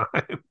at the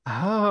time.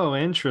 Oh,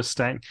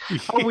 interesting. Yeah.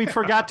 Oh, we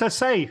forgot to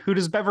say, who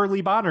does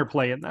Beverly Bonner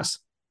play in this?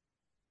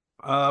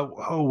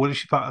 What does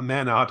she?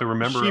 Man, I'll have to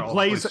remember She all the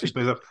plays places she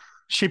plays.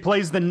 she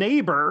plays the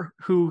neighbor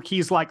who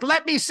he's like,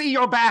 let me see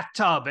your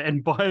bathtub,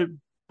 and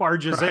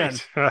barges in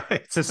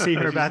Right. to see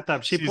her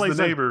bathtub. She's plays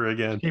the neighbor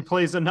again. She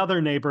plays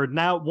another neighbor,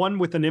 now one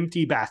with an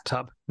empty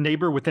bathtub.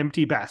 Neighbor with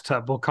empty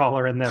bathtub, we'll call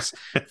her in this.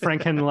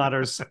 Frank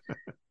Henenlotter's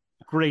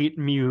great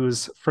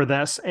muse for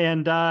this.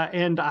 And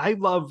I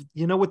love,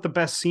 what the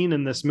best scene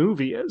in this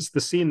movie is? The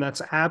scene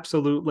that's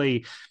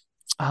absolutely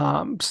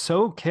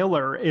so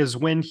killer is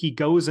when he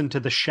goes into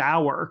the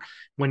shower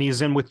when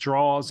he's in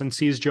withdrawals and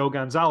sees Joe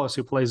Gonzalez,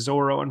 who plays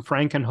Zorro, and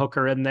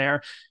Frankenhooker in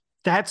there.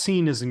 That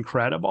scene is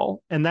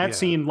incredible. And that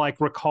scene like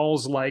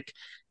recalls like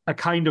a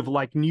kind of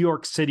like New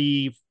York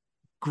City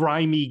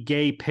grimy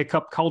gay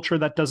pickup culture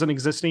that doesn't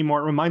exist anymore.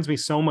 It reminds me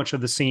so much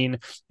of the scene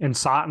in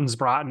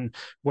Sottensbraten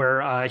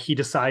where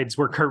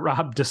Kurt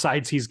Robb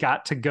decides he's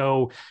got to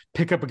go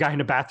pick up a guy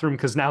in a bathroom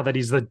because now that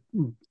he's the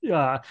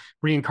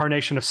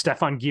reincarnation of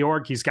Stefan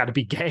Georg, he's got to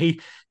be gay.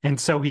 And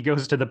so he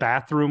goes to the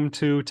bathroom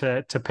to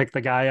pick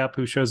the guy up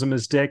who shows him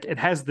his dick. It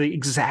has the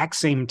exact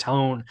same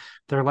tone.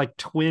 They're like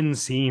twin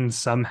scenes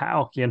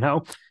somehow, and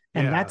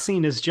that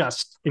scene is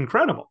just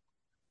incredible.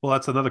 Well,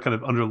 that's another kind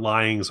of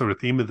underlying sort of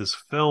theme of this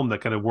film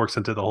that kind of works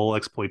into the whole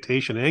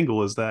exploitation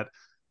angle, is that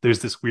there's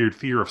this weird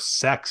fear of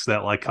sex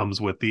that like comes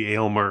with the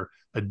Aylmer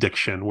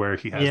addiction, where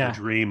he has the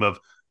dream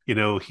of, he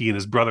and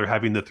his brother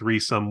having the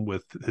threesome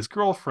with his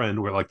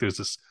girlfriend, where like there's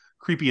this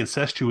creepy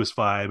incestuous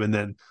vibe, and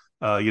then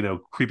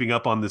creeping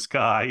up on this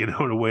guy, in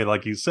a way,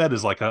 like you said,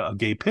 is like a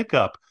gay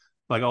pickup,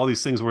 like all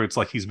these things where it's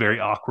like he's very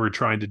awkward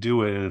trying to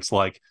do it, and it's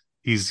like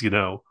he's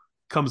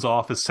comes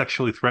off as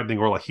sexually threatening,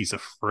 or like he's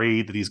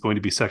afraid that he's going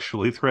to be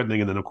sexually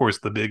threatening, and then of course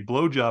the big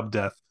blowjob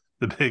death,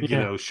 the big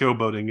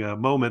showboating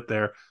moment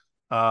there.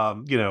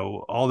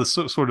 All this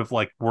sort of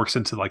like works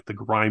into like the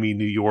grimy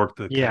New York,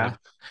 the kind of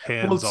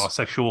hands-off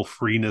sexual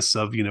freeness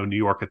of New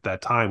York at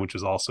that time, which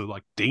is also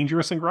like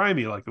dangerous and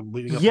grimy, like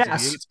leading up to the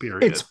AIDS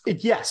period.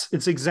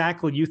 It's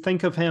exactly. You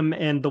think of him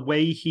and the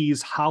way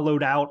he's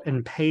hollowed out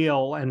and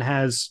pale and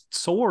has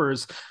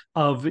sores.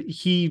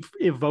 He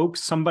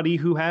evokes somebody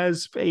who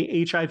has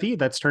HIV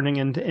that's turning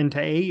into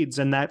AIDS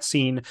in that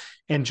scene,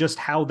 and just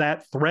how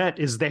that threat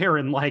is there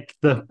in like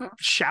the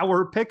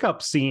shower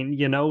pickup scene,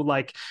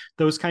 like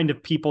those kind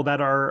of people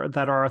that are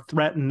a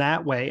threat in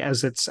that way,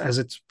 as it's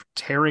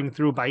tearing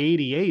through. By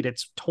 88,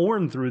 it's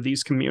torn through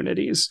these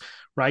communities,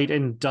 right,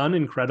 and done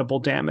incredible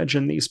damage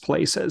in these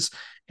places,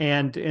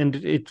 and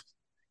it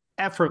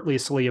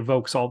effortlessly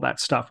evokes all that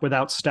stuff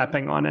without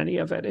stepping on any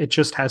of it. It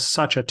just has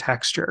such a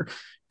texture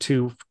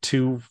to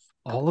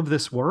all of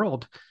this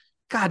world.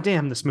 God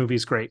damn, this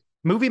movie's great.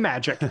 Movie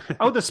magic.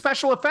 Oh, the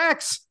special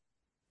effects,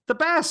 the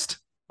best.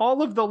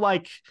 All of the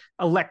like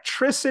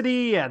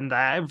electricity and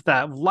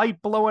the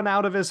light blowing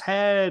out of his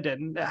head,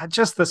 and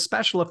just the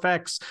special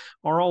effects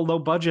are all low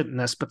budget in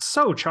this, but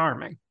so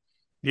charming.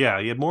 Yeah,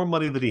 he had more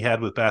money than he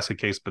had with Basket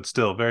Case, but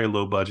still very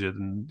low budget.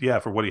 And yeah,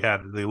 for what he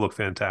had, they look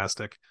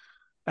fantastic.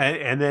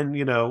 And then,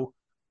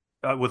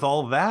 with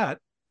all that,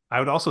 I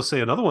would also say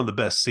another one of the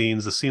best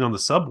scenes, the scene on the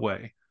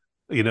subway,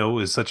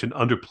 is such an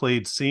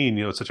underplayed scene.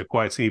 It's such a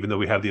quiet scene, even though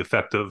we have the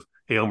effect of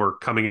Aylmer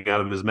coming out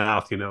of his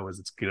mouth, as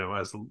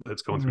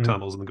it's going through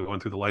tunnels and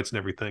going through the lights and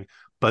everything.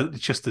 But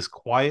it's just this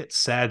quiet,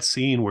 sad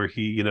scene where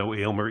he,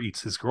 Aylmer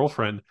eats his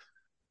girlfriend.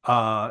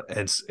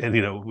 And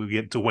we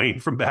get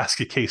Dwayne from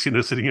Basket Case,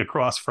 sitting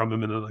across from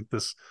him, and like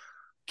this,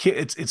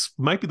 it's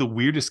might be the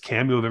weirdest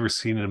cameo I've ever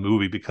seen in a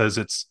movie, because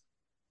it's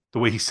the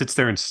way he sits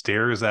there and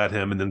stares at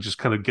him and then just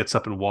kind of gets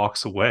up and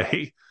walks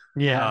away.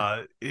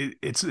 Yeah.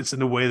 It's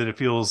in a way that it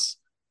feels,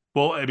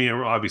 well, I mean,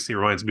 obviously it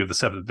reminds me of The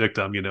Seventh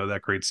Victim,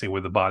 that great scene where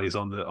the body's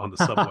on the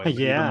subway.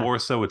 Yeah. Even more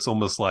so, it's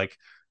almost like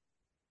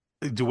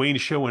Dwayne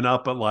showing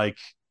up, but like,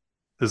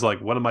 is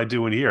like, what am I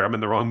doing here? I'm in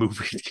the wrong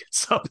movie. He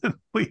gets up and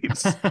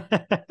leaves.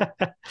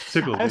 I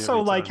also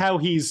like how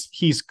he's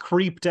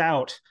creeped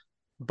out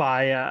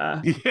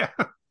by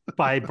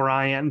by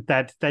Brian,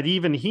 that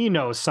even he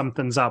knows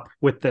something's up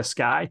with this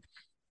guy.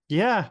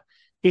 Yeah.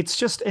 it's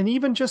just, and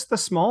even just the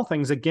small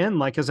things, again,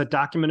 like as a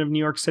document of New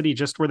York City,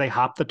 just where they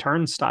hop the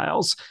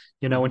turnstiles,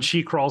 and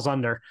she crawls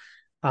under,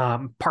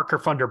 Parker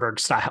Funderburg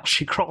style.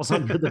 She crawls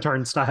under the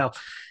turnstile.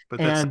 But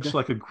that's And such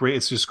like a great,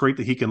 it's just great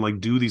that he can like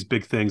do these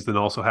big things, then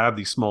also have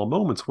these small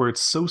moments where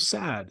it's so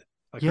sad.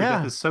 Like her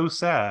death yeah, is so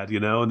sad,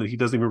 and that he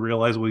doesn't even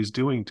realize what he's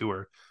doing to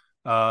her.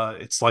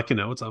 It's like,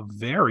 it's a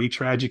very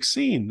tragic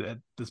scene that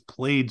is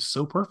played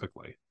so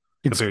perfectly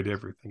it's, compared to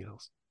everything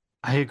else.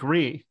 I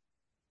agree.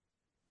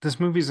 This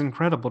movie's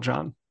incredible,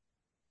 John.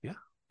 Yeah.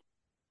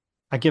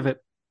 I give it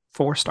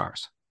 4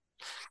 stars.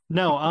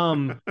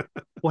 No,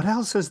 what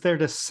else is there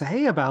to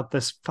say about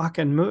this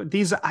fucking movie?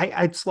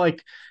 It's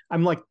like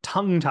I'm like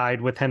tongue tied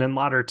with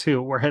Henenlotter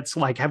too, where it's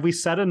like, have we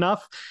said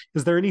enough?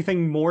 Is there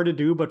anything more to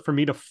do but for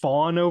me to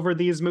fawn over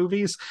these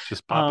movies?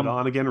 Just pop it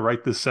on again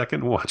right this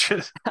second, watch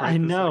it. I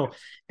know.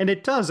 And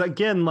it does,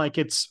 again, like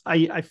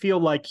I feel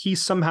like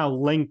he's somehow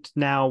linked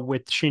now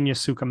with Shinya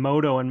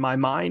Tsukamoto in my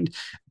mind,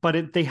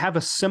 but they have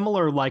a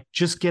similar, like,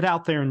 just get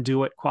out there and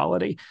do it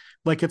quality.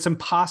 Like, it's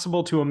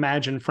impossible to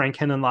imagine Frank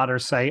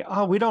Henenlotter say,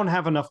 oh, we don't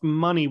have enough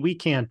money, we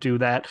can't do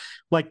that.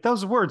 Like,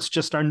 those words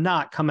just are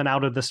not coming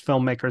out of this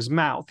filmmaker's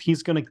mouth.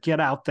 He's going to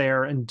get out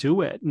there and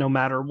do it no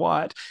matter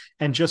what.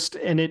 And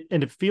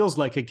it feels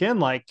like, again,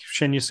 like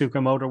Shinya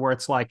Tsukamoto, where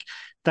it's like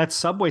that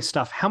subway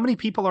stuff. How many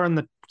people are in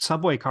the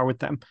subway car with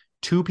them?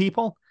 2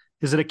 people?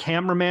 Is it a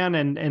cameraman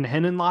and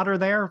Henenlotter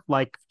there?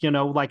 Like,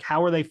 like,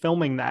 how are they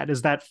filming that?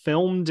 Is that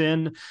filmed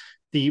in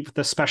the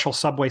special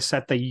subway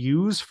set they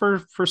use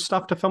for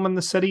stuff to film in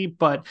the city?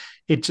 But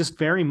it just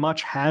very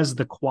much has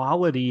the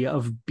quality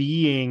of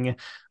being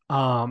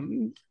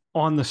on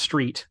the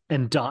street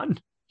and done,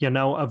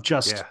 of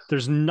just,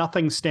 there's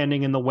nothing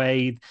standing in the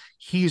way.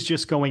 He's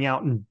just going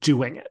out and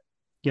doing it.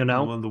 One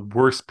of the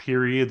worst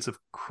periods of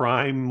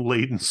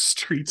crime-laden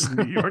streets in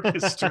New York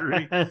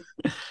history.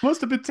 Must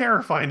have been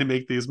terrifying to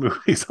make these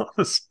movies,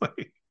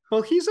 honestly.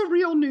 Well, he's a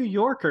real New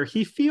Yorker.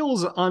 He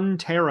feels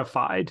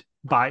unterrified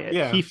by it.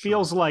 Yeah, he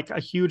feels like a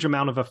huge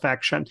amount of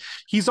affection.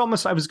 He's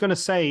almost, I was going to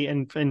say,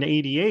 in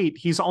 88,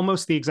 he's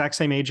almost the exact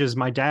same age as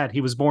my dad.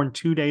 He was born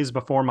 2 days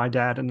before my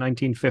dad in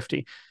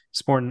 1950.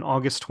 He's born on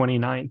August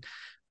 29.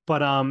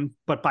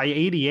 But by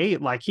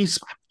 88, like, he's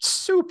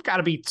got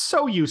to be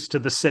so used to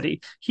the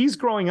city. He's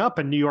growing up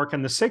in New York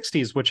in the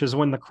 60s, which is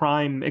when the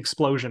crime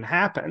explosion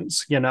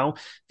happens. The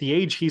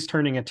age he's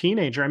turning a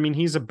teenager. I mean,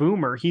 he's a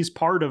boomer. He's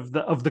part of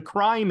the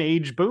crime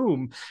age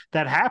boom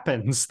that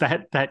happens,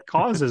 that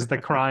causes the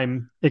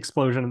crime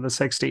explosion in the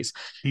 60s.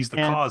 He's the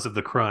cause of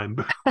the crime.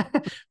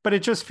 But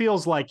it just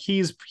feels like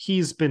he's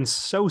been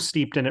so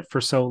steeped in it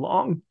for so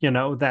long,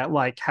 that,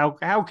 like,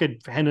 how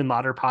could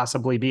Henenlotter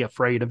possibly be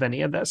afraid of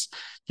any of this?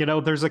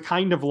 There's a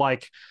kind of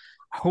like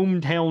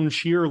hometown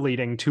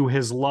cheerleading to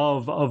his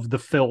love of the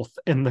filth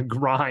and the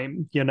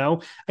grime.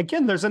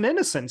 Again, there's an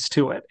innocence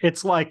to it.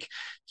 It's like,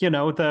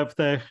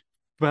 the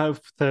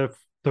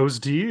those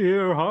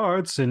dear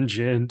hearts and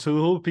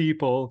gentle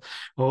people,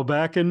 oh,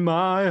 back in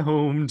my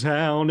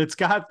hometown. It's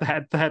got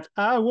that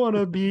I want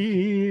to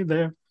be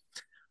there.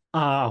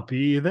 I'll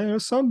be there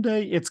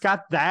someday. It's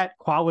got that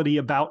quality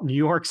about New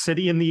York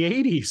City in the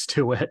 80s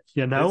to it,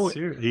 He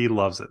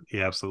loves it.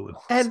 He absolutely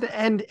loves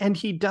it. And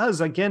he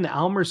does. Again,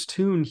 Almer's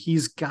tune,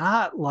 he's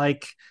got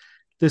like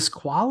this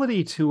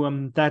quality to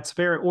him that's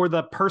or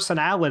the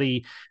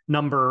personality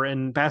number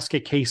in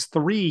Basket Case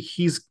 3,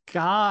 he's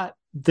got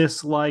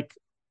this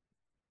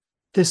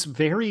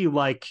very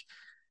like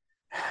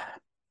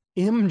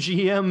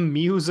MGM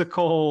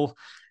musical,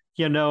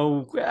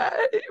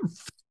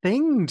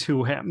 thing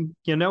to him.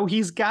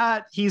 He's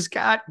got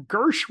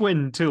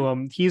Gershwin to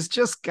him. He's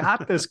just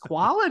got this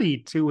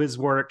quality to his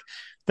work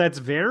that's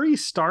very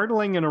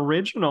startling and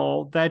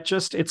original, that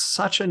just, it's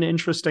such an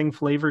interesting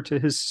flavor to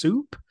his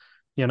soup.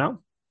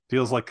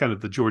 Feels like kind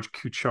of the George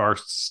Kuchar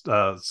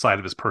side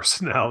of his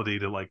personality,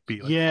 to like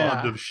be like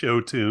fond of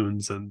show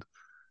tunes and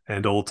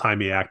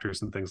old-timey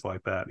actors and things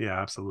like that.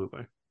 Yeah,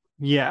 absolutely.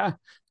 Yeah.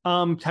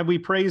 Have we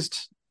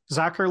praised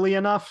Zachary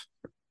enough?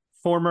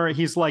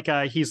 He's like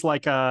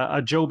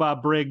a Joe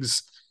Bob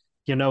Briggs,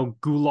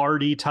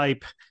 Goulardi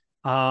type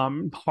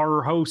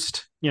horror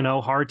host,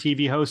 horror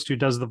TV host who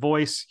does the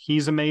voice.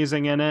 He's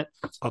amazing in it.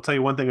 I'll tell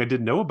you one thing I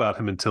didn't know about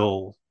him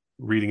until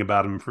reading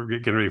about him for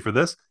getting ready for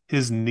this.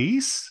 His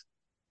niece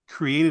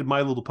created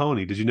My Little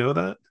Pony. Did you know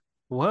that?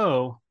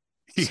 Whoa.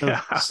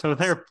 Yeah. So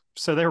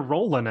they're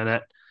rolling in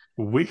it.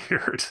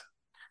 Weird.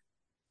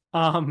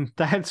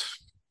 That's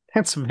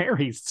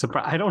very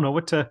surprising. I don't know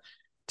what to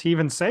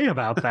even say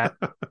about that.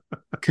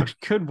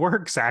 Good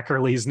work,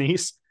 Zacherle's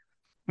niece.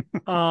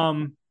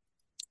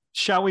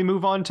 Shall we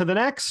move on to the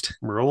next?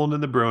 We're rolling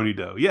in the brony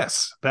dough.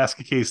 Yes,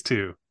 Basket Case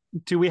 2.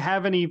 Do we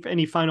have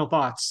any final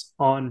thoughts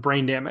on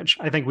Brain Damage?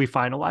 I think we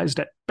finalized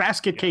it.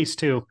 Basket Case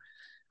 2.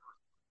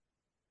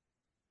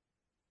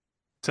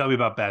 Tell me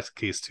about Basket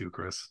Case 2,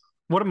 Chris.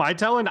 What am I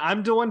telling?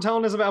 I'm the one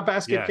telling us about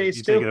Basket Yeah, Case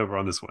you take it 2. over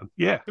on this one.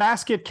 Yeah.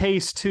 Basket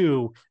Case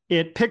 2,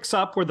 it picks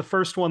up where the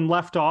first one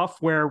left off,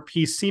 where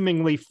he's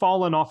seemingly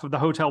fallen off of the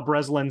Hotel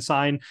Breslin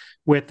sign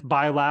with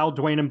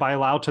Dwayne and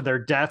Bilal to their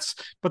deaths,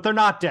 but they're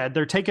not dead.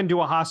 They're taken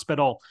to a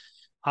hospital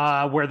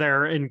where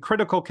they're in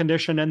critical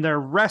condition, and they're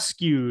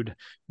rescued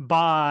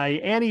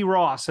by Annie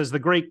Ross as the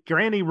great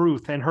Granny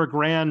Ruth and her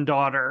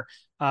granddaughter,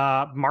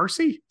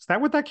 Marcy. Is that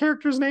what that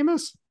character's name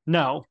is?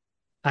 No,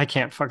 I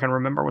can't fucking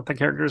remember what the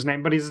character's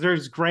name, but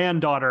there's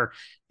granddaughter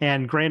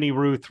and Granny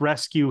Ruth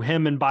rescue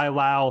him and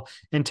Bilal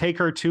and take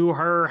her to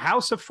her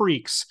house of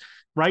freaks,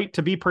 right,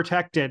 to be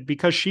protected,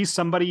 because she's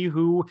somebody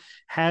who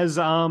has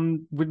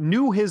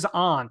knew his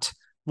aunt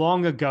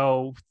long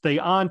ago. The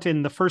aunt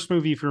in the first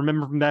movie, if you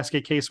remember from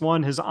Basket Case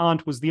 1, his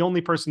aunt was the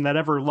only person that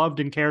ever loved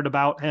and cared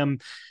about him,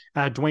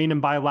 Dwayne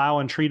and Bilal,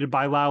 and treated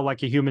Bilal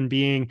like a human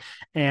being.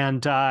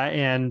 And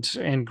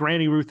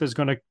Granny Ruth is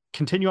going to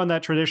continue on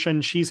that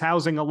tradition. She's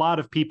housing a lot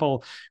of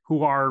people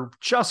who are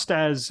just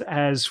as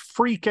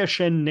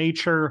freakish in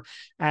nature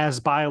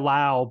as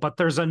Bilal, but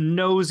there's a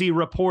nosy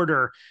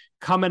reporter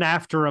coming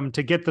after him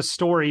to get the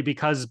story,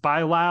 because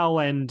Bilal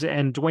and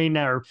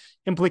Dwayne are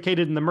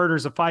implicated in the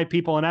murders of 5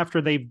 people, and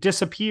after they've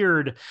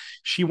disappeared,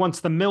 she wants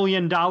the $1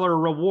 million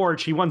reward.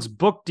 She wants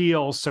book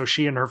deals, so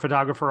she and her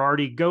photographer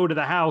Artie go to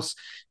the house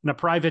in a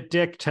private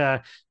dick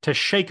to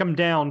shake them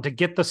down, to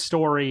get the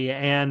story,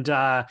 and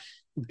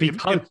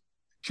because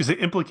she's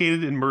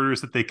implicated in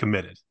murders that they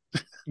committed.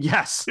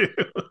 Yes.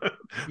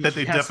 That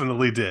they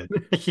definitely did.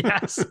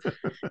 Yes.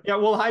 Yeah,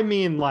 well, I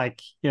mean,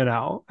 like,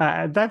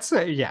 that's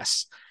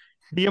yes.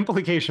 The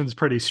implication's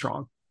pretty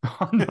strong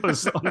on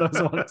those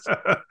ones.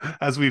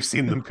 As we've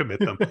seen them commit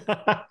them.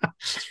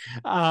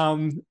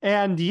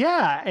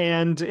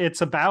 And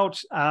it's about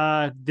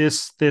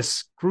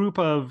this group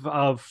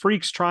of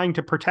freaks trying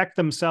to protect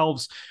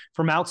themselves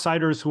from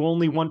outsiders who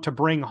only want to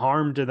bring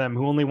harm to them,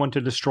 who only want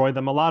to destroy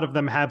them. A lot of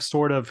them have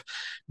sort of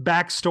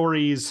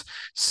backstories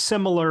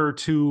similar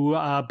to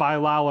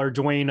Bilal or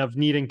Dwayne, of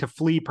needing to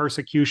flee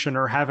persecution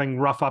or having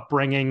rough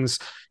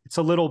upbringings. It's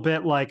a little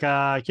bit like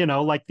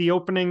like the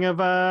opening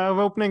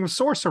of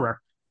Sorcerer.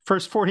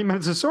 First 40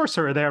 minutes of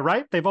Sorcerer there,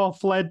 right? They've all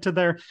fled to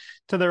their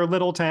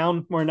little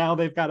town where now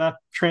they've got to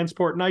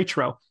transport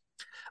nitro.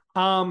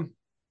 And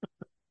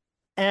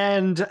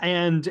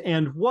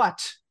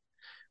what?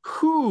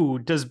 Who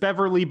does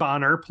Beverly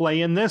Bonner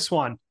play in this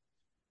one?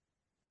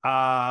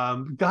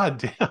 God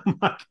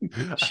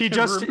damn. She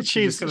just plays.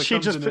 She's the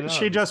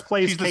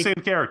same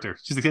character.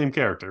 She's the same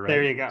character, right?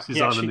 There you go.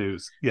 She's on the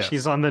news. Yeah,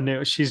 she's on the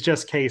news. She's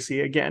just Casey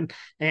again,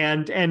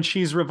 and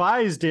she's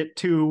revised it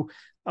to,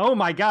 oh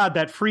my God,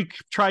 that freak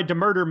tried to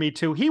murder me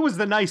too. He was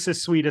the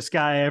nicest, sweetest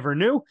guy I ever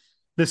knew.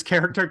 This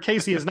character,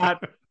 Casey, is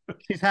not.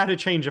 She's had a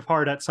change of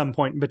heart at some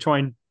point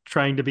between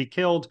trying to be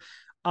killed.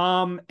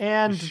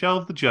 And she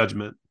shelved the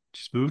judgment.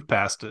 She's moved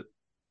past it.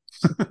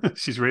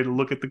 She's ready to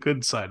look at the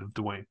good side of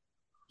Dwayne.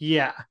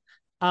 Yeah.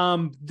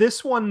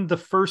 This one, the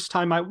first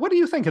time what do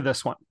you think of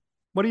this one?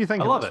 What do you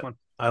think of this one?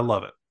 I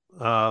love it.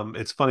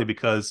 It's funny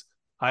because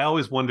I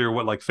always wonder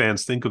what like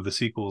fans think of the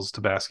sequels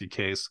to Basket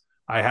Case.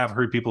 I have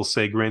heard people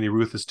say Granny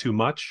Ruth is too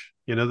much,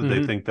 that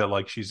they think that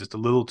like she's just a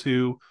little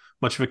too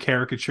much of a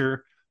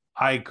caricature.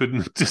 I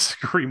couldn't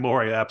disagree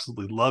more. I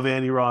absolutely love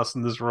Annie Ross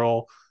in this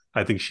role.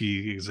 I think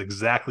she is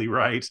exactly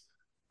right.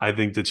 I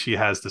think that she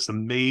has this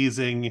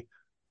amazing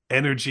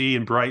energy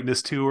and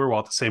brightness to her,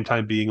 while at the same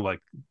time being like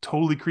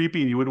totally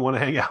creepy and you wouldn't want to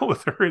hang out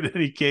with her in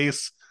any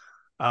case.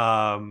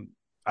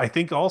 I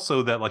think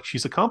also that like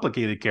she's a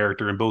complicated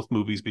character in both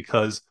movies,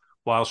 because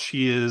while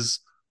she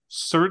is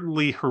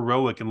certainly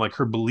heroic in like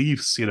her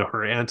beliefs,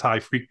 her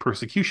anti-freak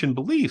persecution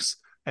beliefs,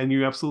 and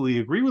you absolutely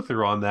agree with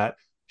her on that,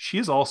 she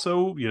is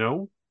also,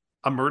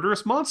 a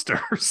murderous monster.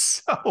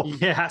 So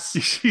yes,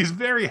 she's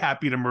very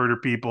happy to murder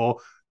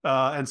people,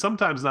 and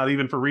sometimes not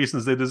even for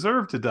reasons they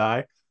deserve to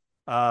die.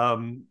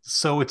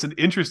 So it's an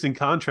interesting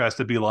contrast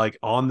to be like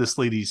on this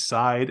lady's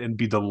side and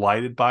be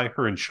delighted by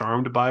her and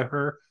charmed by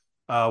her,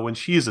 when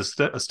she is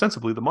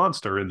ostensibly the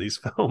monster in these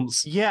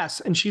films. Yes,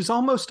 and she's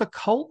almost a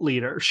cult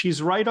leader.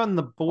 She's right on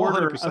the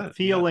border of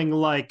feeling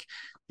like,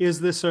 is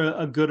this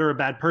a good or a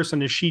bad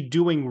person? Is she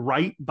doing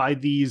right by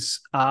these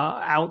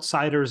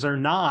outsiders or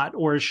not?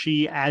 Or is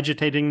she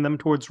agitating them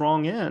towards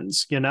wrong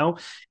ends?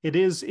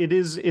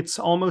 It's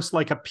almost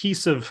like a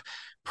piece of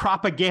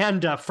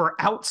propaganda for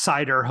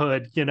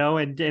outsiderhood,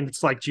 and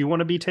it's like, do you want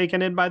to be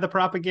taken in by the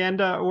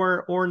propaganda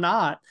or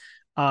not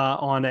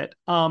on it?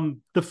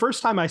 The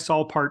first time I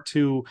saw part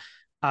 2,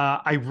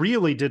 I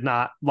really did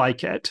not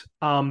like it,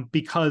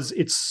 because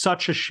it's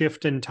such a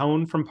shift in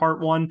tone from part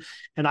 1.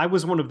 And I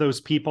was one of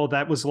those people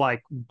that was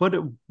like,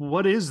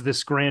 what is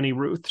this Granny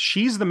Ruth?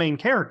 She's the main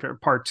character of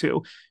part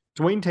 2.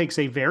 Dwayne takes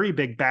a very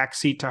big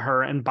backseat to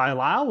her, and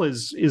Bilal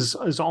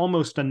is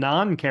almost a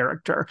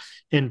non-character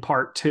in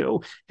part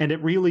 2, and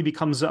it really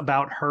becomes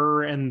about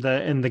her and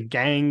the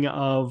gang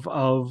of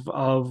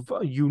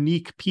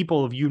unique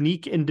people, of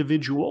unique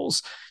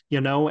individuals,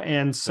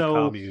 and so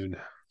the commune.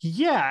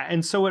 Yeah,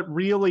 and so it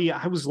really,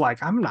 I was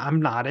like, I'm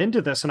not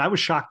into this, and I was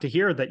shocked to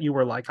hear that you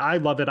were like, I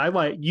love it. I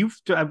like you've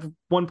at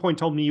one point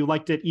told me you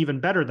liked it even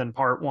better than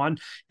part one,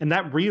 and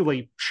that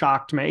really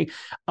shocked me.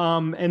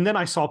 And then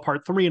I saw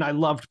part three, and I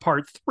loved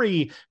part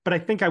three, but I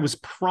think I was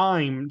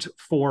primed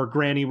for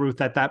Granny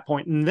Ruth at that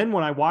point. And then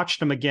when I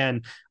watched them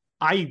again,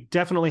 I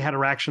definitely had a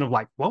reaction of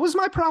like, what was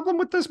my problem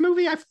with this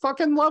movie? I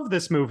fucking love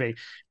this movie.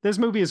 This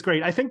movie is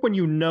great. I think when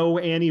you know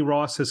Annie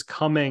Ross is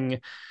coming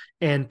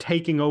and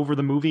taking over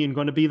the movie and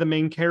going to be the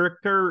main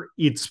character,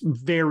 it's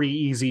very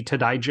easy to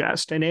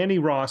digest. And Annie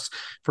Ross,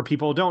 for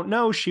people who don't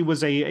know, she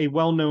was a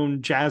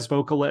well-known jazz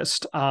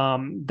vocalist.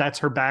 That's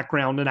her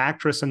background, an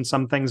actress in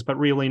some things, but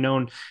really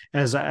known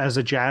as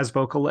a jazz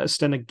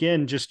vocalist. And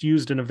again, just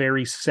used in a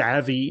very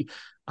savvy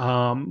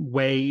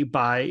way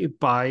by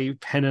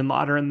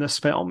Henenlotter in this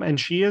film, and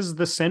she is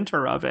the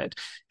center of it.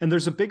 And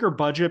there's a bigger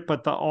budget,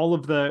 but all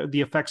of the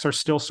effects are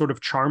still sort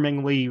of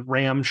charmingly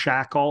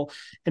ramshackle,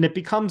 and it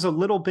becomes a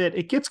little bit.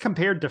 It gets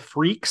compared to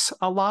Freaks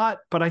a lot,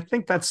 but I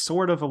think that's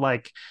sort of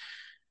like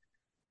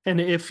an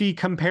iffy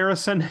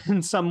comparison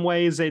in some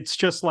ways. It's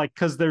just like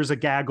because there's a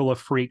gaggle of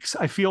freaks.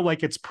 I feel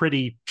like it's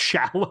pretty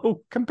shallow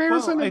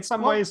comparison in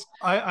some ways.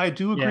 I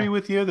do agree Yeah,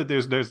 with you that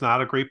there's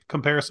not a great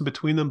comparison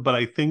between them, but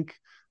I think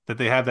that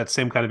they have that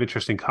same kind of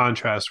interesting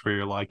contrast where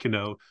you're like,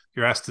 you're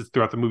asked to,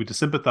 throughout the movie to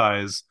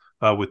sympathize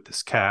with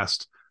this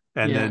cast.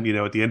 And yeah, then,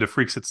 at the end of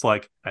Freaks, it's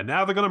like, and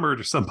now they're going to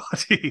murder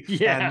somebody.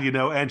 And,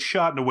 yeah, and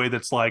shot in a way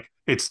that's like,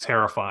 it's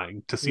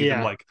terrifying to see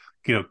them yeah,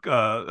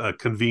 like,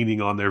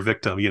 convening on their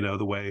victim,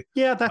 the way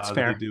yeah. That's that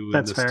they fair. do in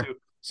That's this fair. too.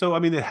 So, I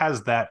mean, it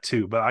has that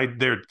too, but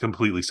they're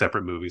completely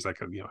separate movies. I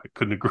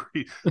couldn't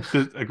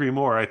agree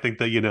more. I think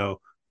that,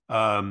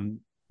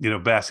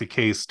 Basket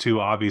Case too,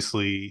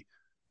 obviously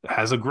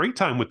has a great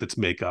time with its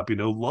makeup,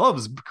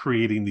 loves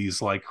creating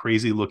these like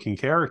crazy looking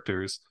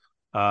characters.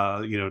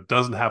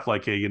 Doesn't have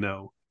like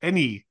a,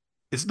 any,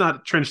 it's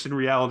not trenched in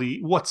reality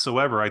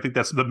whatsoever. I think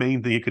that's the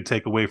main thing you could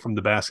take away from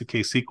the Basket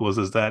Case sequels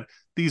is that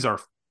these are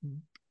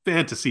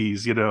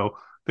fantasies, they're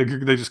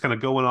just kind of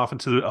going off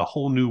into a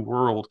whole new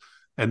world.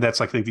 And that's,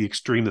 I think, the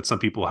extreme that some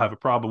people have a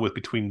problem with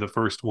between the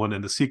first one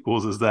and the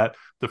sequels is that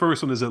the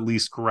first one is at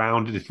least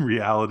grounded in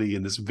reality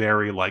in this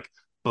very like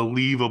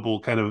believable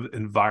kind of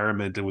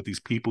environment and with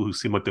these people who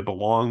seem like they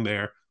belong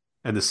there.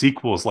 And the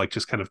sequels like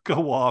just kind of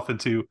go off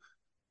into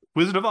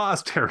Wizard of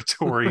Oz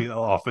territory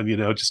often,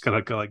 just kind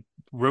of like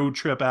road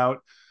trip out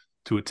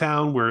to a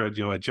town where,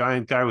 a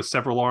giant guy with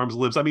several arms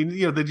lives. I mean,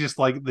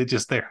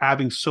 they're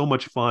having so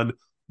much fun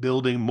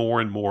building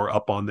more and more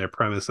up on their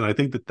premise. And I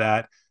think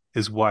that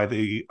is why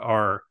they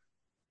are,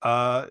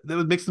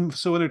 that makes them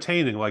so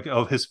entertaining. Like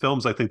of his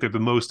films, I think they're the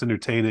most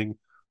entertaining,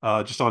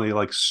 just on a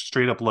like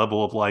straight up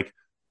level of like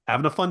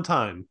having a fun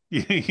time,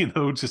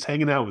 just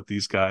hanging out with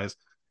these guys.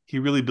 He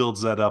really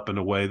builds that up in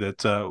a way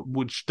that,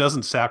 which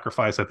doesn't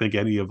sacrifice, I think,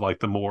 any of like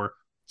the more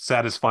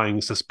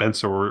satisfying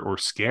suspense or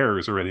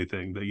scares or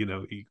anything that,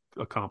 he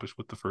accomplished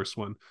with the first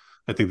one.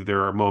 I think that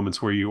there are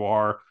moments where you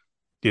are,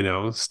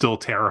 still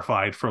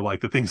terrified for like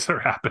the things that are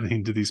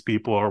happening to these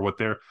people or what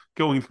they're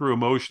going through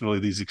emotionally,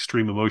 these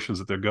extreme emotions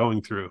that they're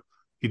going through.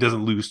 He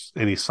doesn't lose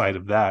any sight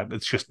of that.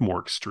 It's just more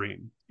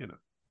extreme.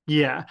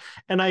 Yeah,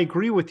 and I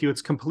agree with you.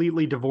 It's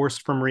completely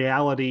divorced from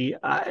reality.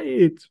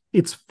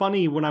 It's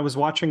funny when I was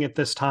watching it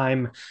this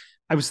time,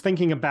 I was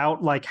thinking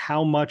about like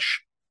how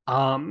much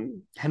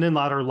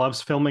Henenlotter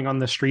loves filming on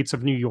the streets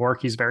of New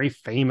York. He's very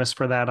famous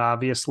for that,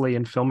 obviously,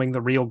 and filming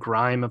the real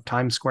grime of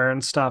Times Square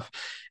and stuff.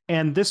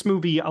 And this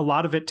movie, a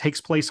lot of it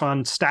takes place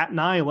on Staten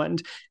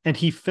Island, and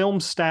he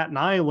films Staten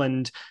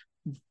Island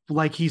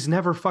like he's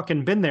never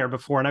fucking been there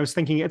before. And I was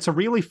thinking it's a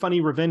really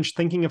funny revenge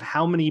thinking of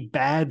how many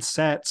bad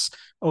sets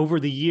over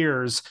the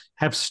years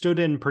have stood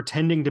in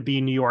pretending to be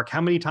New York.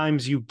 How many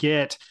times you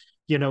get,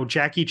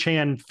 Jackie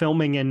Chan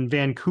filming in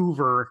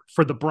Vancouver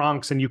for the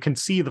Bronx and you can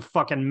see the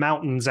fucking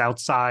mountains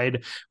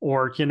outside,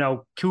 or,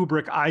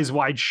 Kubrick Eyes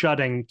Wide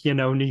Shutting,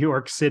 New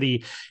York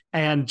City,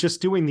 and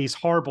just doing these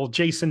horrible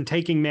Jason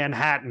Taking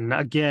Manhattan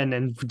again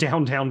in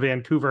downtown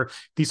Vancouver,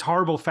 these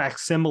horrible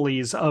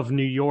facsimiles of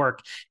New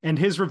York. And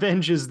his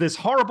revenge is this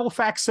horrible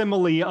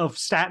facsimile of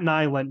Staten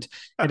Island.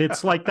 And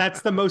it's like,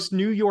 that's the most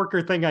New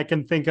Yorker thing I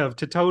can think of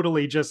to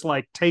totally just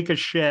like take a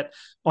shit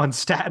on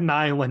Staten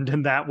Island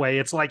in that way.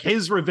 It's like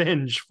his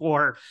revenge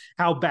for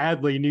how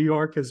badly New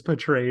York is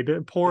portrayed,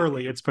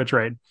 poorly it's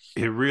portrayed.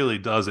 It really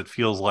does. It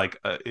feels like,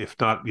 if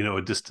not,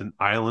 a distant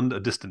island, a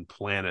distant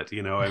planet.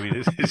 I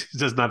mean, it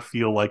does not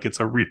feel like it's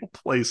a real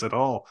place at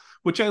all,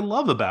 which I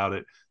love about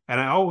it. And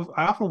I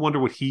often wonder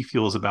what he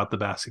feels about the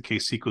Basket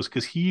Case sequels,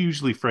 because he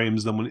usually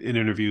frames them in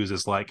interviews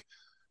as like,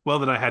 well,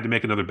 then I had to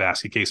make another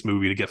Basket Case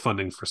movie to get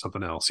funding for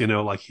something else.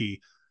 Like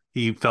he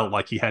felt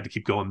like he had to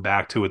keep going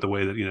back to it the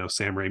way that,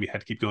 Sam Raimi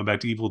had to keep going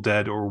back to Evil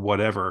Dead or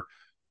whatever.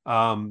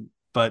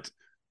 But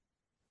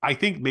I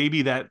think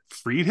maybe that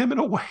freed him in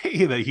a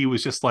way that he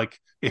was just like,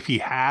 if he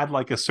had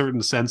like a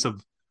certain sense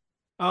of,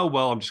 oh,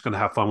 well, I'm just going to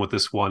have fun with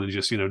this one and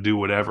just, do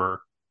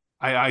whatever.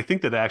 I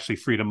think that actually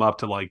freed him up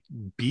to like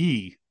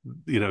be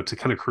to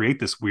kind of create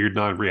this weird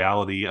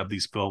non-reality of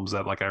these films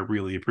that like I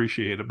really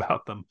appreciate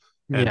about them,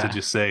 and to Yeah.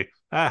 just say,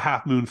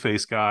 half moon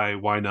face guy,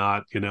 why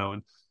not,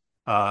 and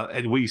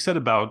what you said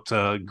about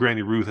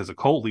Granny Ruth as a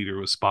cult leader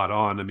was spot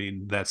on. I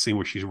mean, that scene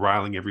where she's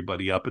riling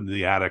everybody up in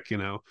the attic,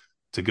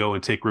 to go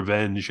and take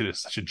revenge. It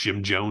is such a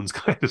Jim Jones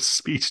kind of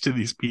speech to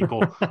these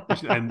people.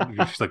 And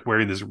she's like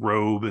wearing this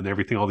robe and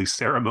everything, all these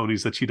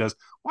ceremonies that she does.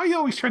 Why are you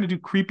always trying to do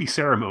creepy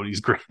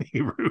ceremonies, Granny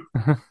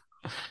Ruth?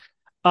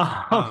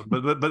 um,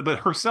 But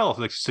herself,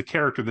 like, she's a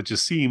character that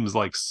just seems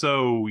like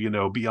so,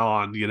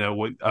 beyond,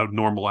 what a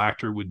normal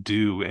actor would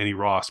do. Annie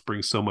Ross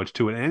brings so much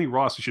to it. And Annie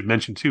Ross, we should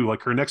mention too,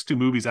 like her next two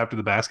movies after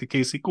the Basket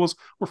Case sequels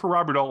were for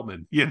Robert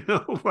Altman.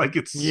 Like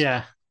it's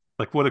yeah.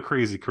 like what a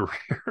crazy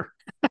career.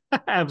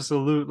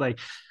 Absolutely.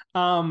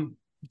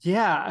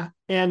 Yeah.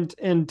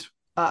 And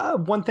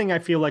one thing I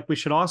feel like we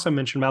should also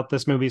mention about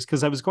this movie is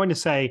because I was going to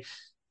say,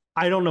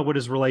 I don't know what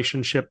his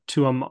relationship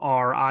to him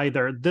are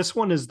either. This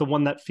one is the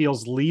one that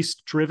feels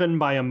least driven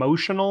by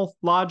emotional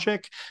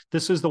logic.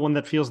 This is the one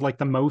that feels like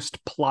the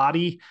most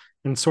plotty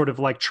and sort of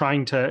like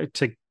trying to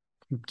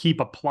keep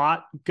a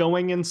plot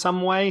going in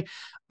some way.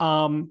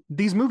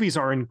 These movies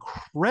are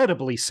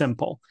incredibly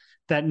simple.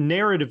 That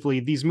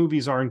narratively, these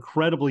movies are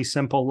incredibly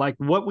simple. Like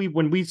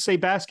when we say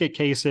Basket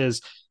Case is,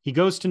 he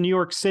goes to New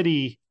York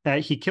City,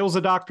 he kills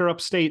a doctor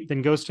upstate,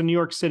 then goes to New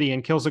York City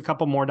and kills a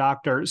couple more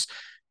doctors.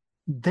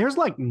 There's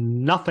like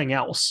nothing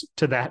else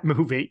to that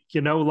movie,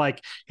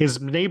 like his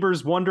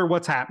neighbors wonder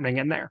what's happening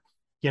in there.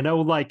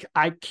 Like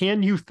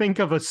can you think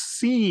of a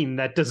scene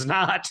that does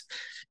not,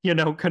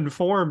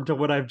 conform to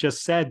what I've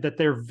just said, that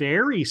they're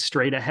very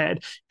straight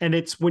ahead. And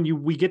it's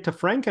when we get to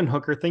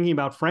Frankenhooker, thinking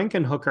about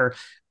Frankenhooker,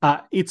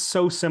 it's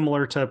so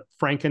similar to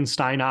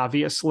Frankenstein,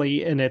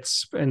 obviously, in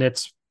its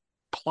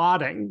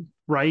plotting,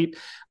 right?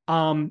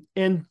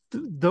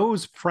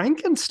 Those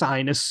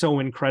Frankenstein is so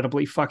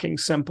incredibly fucking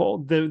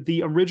simple.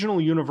 The original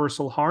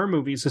Universal horror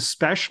movies,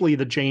 especially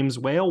the James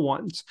Whale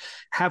ones,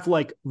 have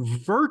like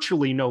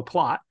virtually no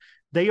plot.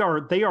 They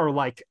are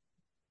like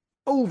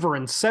over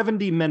in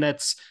 70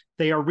 minutes.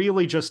 They are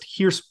really just,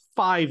 here's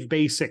 5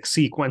 basic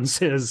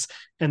sequences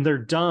and they're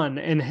done.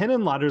 And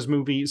Henenlotter's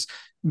movies,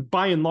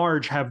 by and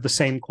large, have the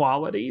same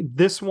quality.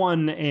 This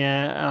one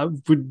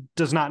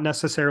does not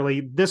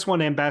necessarily, this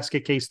one and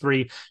Basket Case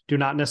 3 do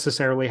not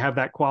necessarily have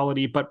that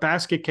quality, but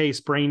Basket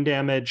Case, Brain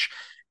Damage,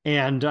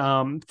 and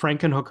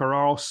Frankenhooker are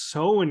all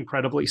so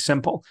incredibly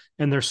simple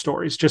in their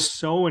stories, just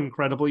so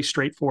incredibly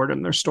straightforward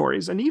in their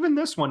stories. And even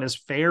this one is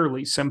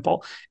fairly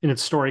simple in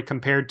its story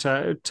compared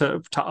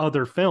to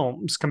other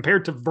films,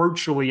 compared to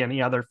virtually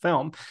any other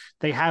film.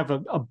 They have a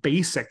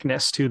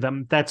basicness to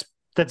them that's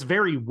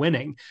very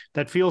winning,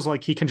 that feels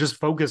like he can just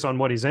focus on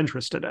what he's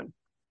interested in.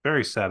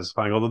 Very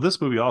satisfying. Although this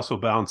movie also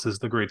balances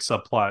the great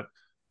subplot,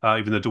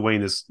 even though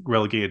Dwayne is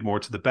relegated more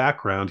to the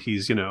background,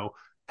 he's,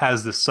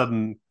 has this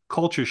sudden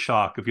culture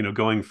shock of,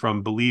 going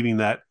from believing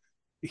that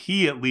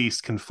he at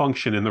least can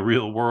function in the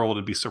real world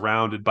and be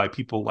surrounded by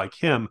people like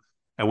him.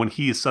 And when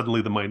he is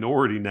suddenly the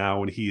minority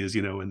now, and he is,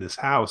 in this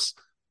house,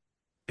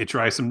 it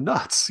drives him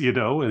nuts,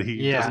 and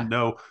he doesn't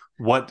know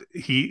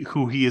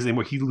who he is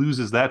anymore. He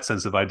loses that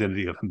sense of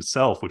identity of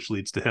himself, which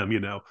leads to him,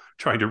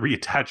 trying to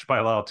reattach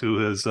Bilal to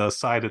his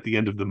side at the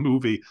end of the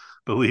movie,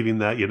 believing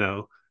that,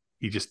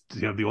 he just,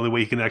 the only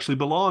way he can actually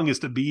belong is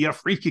to be a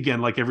freak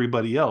again, like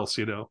everybody else,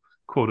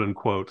 quote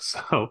unquote.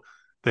 So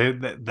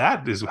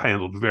that is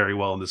handled very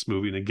well in this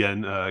movie. And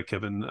again,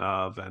 Kevin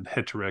Van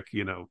Heterick,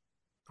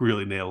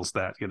 really nails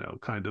that,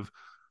 kind of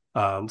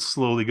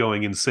slowly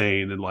going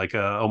insane, and like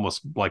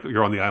almost like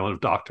you're on the island of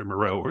Dr.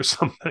 Moreau or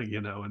something,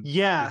 and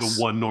Yes.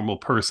 the one normal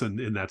person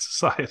in that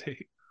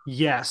society.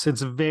 Yes,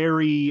 it's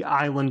very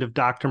Island of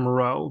Dr.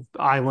 Moreau,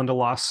 Island of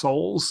Lost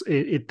Souls.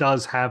 It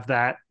does have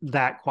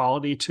that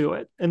quality to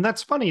it. And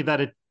that's funny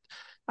that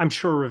I'm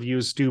sure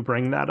reviews do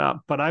bring that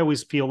up, but I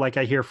always feel like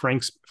I hear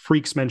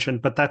Freaks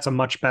mentioned, but that's a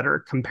much better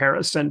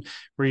comparison,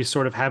 where you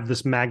sort of have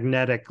this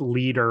magnetic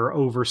leader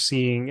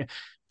overseeing,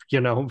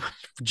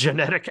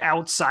 genetic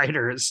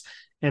outsiders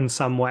in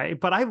some way.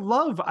 But I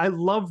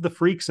love the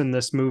Freaks in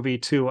this movie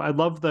too. I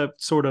love the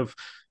sort of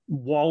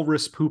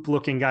walrus poop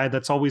looking guy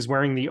that's always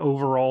wearing the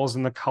overalls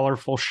and the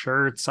colorful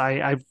shirts.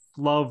 I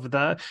love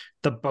the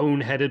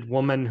boneheaded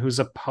woman who's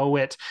a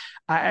poet.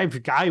 I have a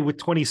guy with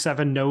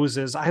 27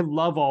 noses. I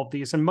love all of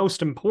these. And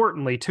most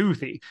importantly,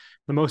 Toothy,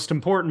 the most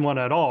important one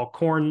at all,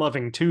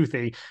 corn-loving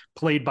Toothy,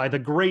 played by the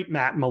great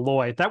Matt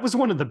Malloy. That was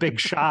one of the big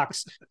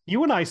shocks.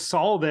 You and I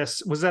saw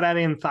this, was it at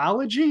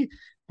Anthology?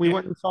 We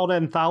went and saw the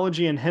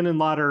Anthology, and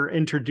Henenlotter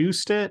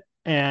introduced it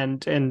and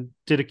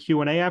did a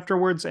Q&A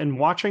afterwards, and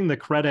watching the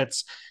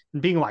credits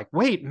and being like,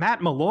 wait,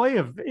 Matt Malloy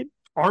of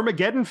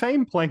Armageddon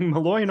fame, playing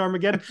Malloy in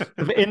Armageddon,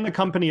 in the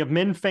company of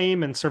men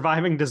fame and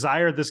Surviving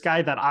Desire, this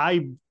guy that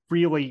I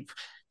really,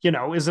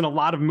 is in a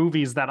lot of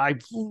movies that I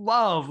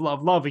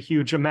love a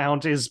huge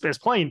amount, is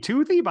playing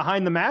Toothy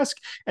behind the mask.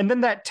 And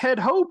then that Ted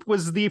Hope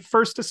was the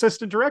first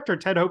assistant director.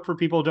 Ted Hope, for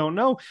people who don't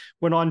know,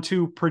 went on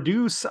to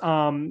produce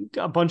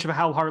a bunch of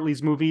Hal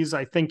Hartley's movies.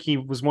 I think he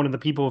was one of the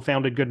people who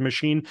founded Good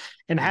Machine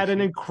and had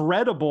an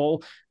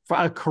incredible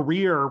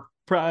career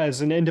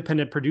as an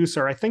independent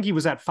producer. I think he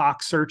was at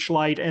Fox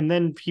Searchlight, and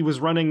then he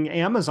was running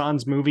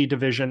Amazon's movie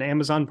division,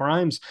 Amazon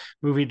Prime's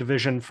movie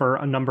division, for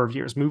a number of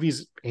years,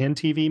 movies and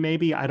TV.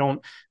 Maybe I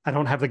don't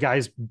have the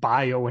guy's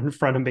bio in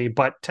front of me,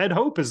 but Ted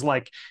Hope is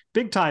like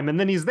big time. And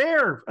then he's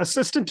there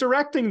assistant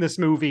directing this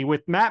movie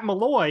with Matt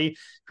Malloy,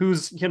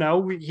 who's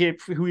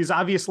who is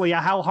obviously a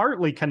Hal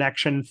Hartley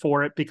connection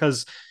for it,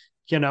 because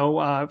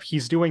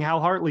he's doing Hal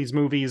Hartley's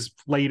movies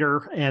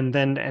later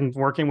and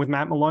working with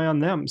Matt Malloy on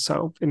them.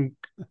 So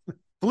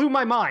blew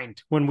my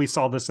mind when we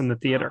saw this in the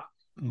theater.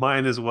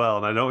 Mine as well.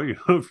 And I don't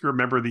know if you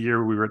remember the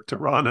year we were at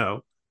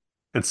Toronto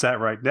and sat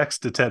right next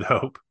to Ted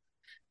Hope.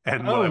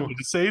 And what I wanted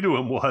to say to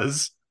him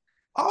was,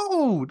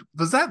 oh,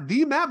 was that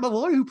the Matt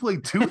Malloy who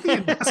played Toothy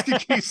in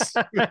Basket Case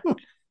 2?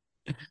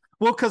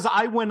 Well, because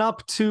I went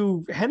up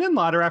to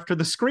Henenlotter after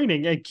the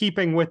screening, and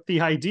keeping with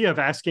the idea of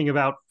asking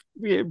about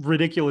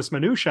ridiculous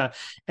minutia,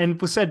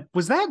 and said,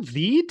 was that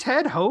the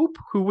Ted Hope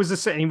who was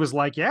this? And he was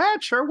like, yeah,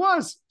 it sure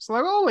was. It's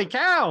like, holy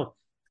cow,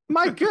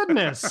 my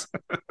goodness.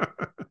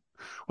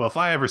 Well, if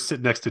I ever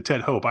sit next to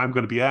Ted Hope, I'm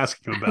going to be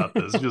asking him about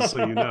this, just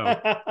so you know.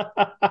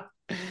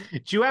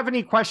 Do you have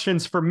any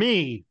questions for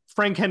me,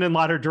 Frank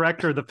Henenlotter,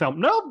 director of the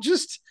film? Nope,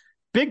 just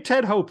big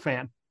Ted Hope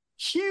fan.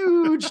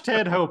 Huge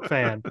Ted Hope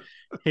fan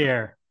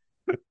here.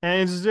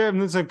 And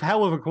it's a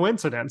hell of a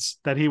coincidence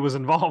that he was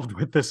involved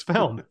with this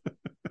film.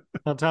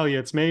 I'll tell you,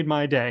 it's made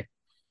my day.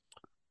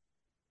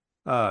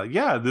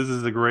 Yeah, this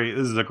is a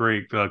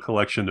great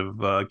collection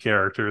of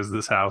characters.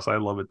 This house, I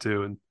love it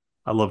too, and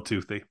I love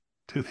Toothy.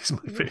 Toothy's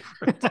my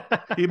favorite.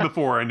 Even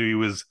before I knew he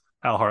was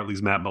Hal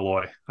Hartley's Matt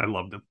Malloy, I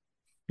loved him.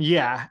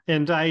 Yeah,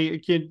 and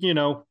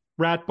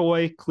Rat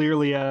Boy,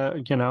 clearly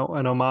an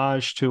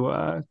homage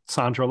to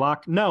Sandra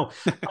Locke. No,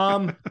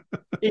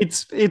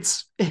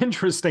 it's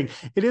interesting.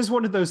 It is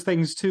one of those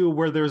things too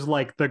where there's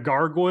like the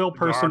gargoyle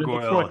person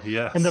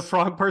yes, and the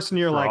frog person.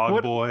 You're Frog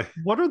like, boy.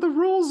 What are the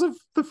rules of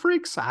the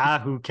freaks?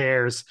 Who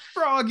cares?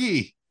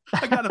 Froggy,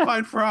 I gotta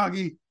find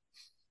Froggy.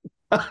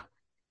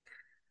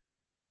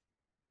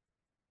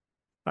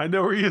 I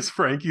know where he is,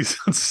 Frank. He's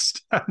on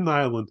Staten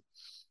Island.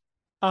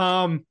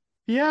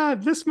 Yeah,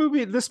 this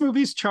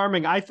movie's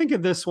charming. I think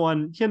of this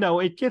one,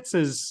 it gets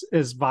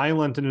as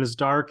violent and as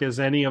dark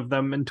as any of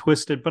them and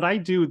twisted,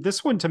 but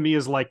this one to me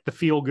is like the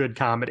feel good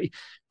comedy.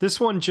 This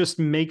one just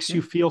makes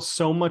you feel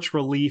so much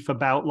relief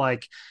about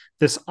like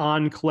this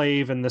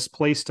enclave and this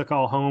place to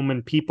call home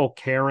and people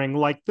caring.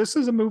 Like, this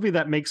is a movie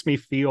that makes me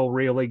feel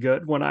really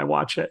good when I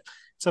watch it.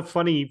 It's a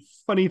funny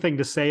thing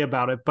to say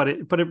about it, but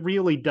it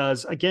really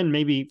does. Again,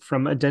 maybe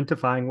from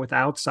identifying with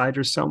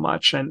outsiders so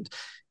much and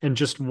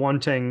just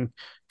wanting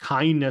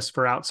kindness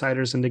for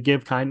outsiders and to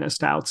give kindness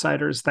to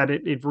outsiders, that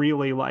it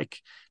really, like,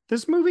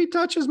 this movie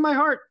touches my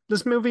heart.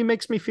 This movie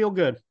makes me feel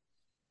good.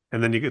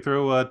 And then you could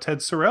throw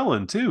Ted Sorel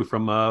in too,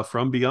 from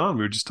Beyond.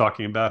 We were just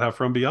talking about how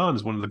From Beyond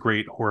is one of the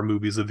great horror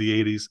movies of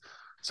the 80s.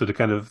 So to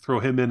kind of throw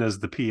him in as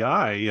the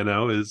PI,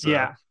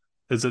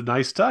 is a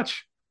nice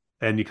touch.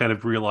 And you kind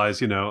of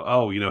realize,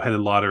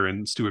 Henenlotter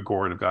and Stuart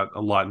Gordon have got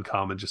a lot in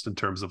common, just in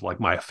terms of like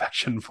my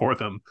affection for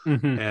them,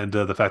 and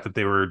the fact that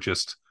they were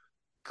just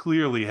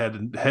clearly head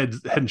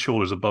and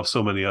shoulders above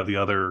so many of the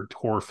other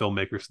horror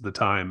filmmakers at the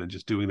time, and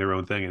just doing their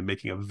own thing and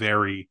making a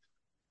very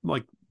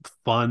like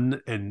fun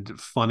and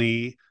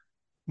funny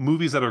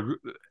movies that are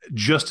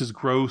just as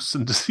gross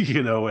and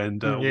willing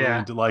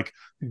to like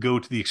go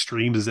to the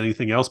extremes as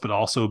anything else, but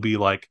also be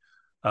like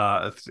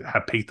have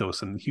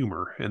pathos and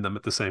humor in them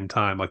at the same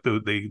time. Like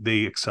they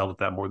excel at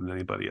that more than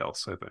anybody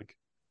else, I think.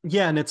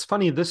 Yeah, and it's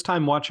funny, this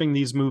time watching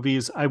these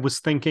movies, I was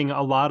thinking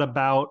a lot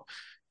about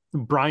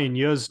Brian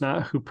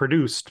Yuzna, who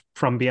produced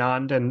From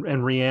Beyond and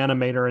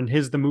Reanimator, and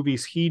the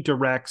movies he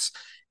directs,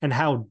 and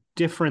how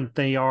different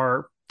they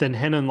are than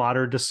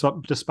Henenlotter,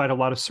 despite a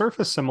lot of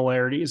surface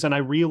similarities. And I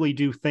really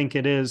do think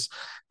it is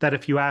that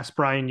if you ask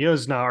Brian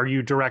Yuzna, are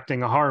you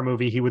directing a horror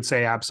movie? He would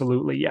say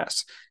absolutely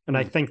yes. And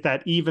I think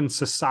that even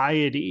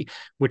Society,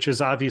 which is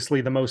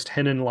obviously the most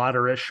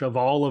Henenlotter-ish of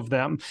all of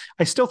them,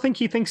 I still think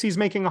he thinks he's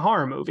making a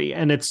horror movie.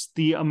 And it's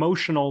the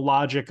emotional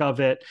logic of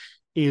it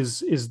is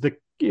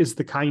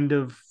the kind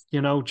of,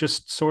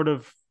 just sort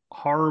of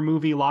horror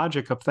movie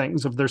logic of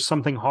things. If there's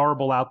something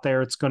horrible out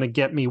there, it's going to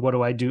get me. What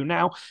do I do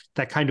now?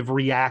 That kind of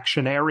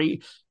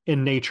reactionary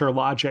in nature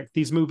logic.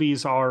 These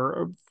movies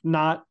are,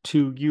 not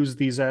to use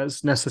these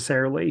as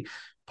necessarily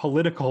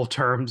political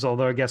terms,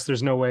 although I guess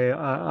there's no way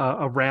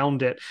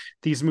around it.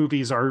 These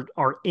movies are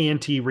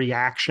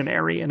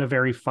anti-reactionary in a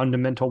very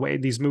fundamental way.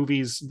 These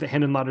movies, the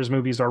Henenlotter's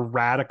movies, are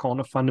radical in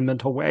a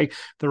fundamental way.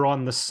 They're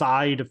on the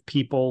side of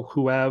people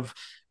who have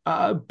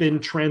been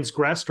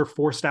transgressed or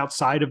forced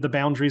outside of the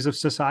boundaries of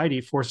society,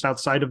 forced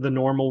outside of the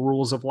normal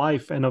rules of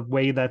life in a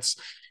way that's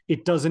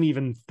it doesn't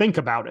even think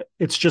about it.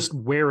 It's just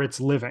where it's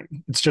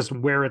living. It's just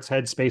where its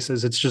headspace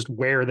is. It's just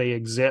where they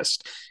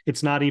exist.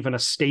 It's not even a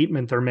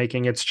statement they're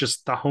making. It's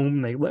just the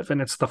home they live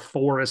in. It's the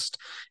forest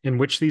in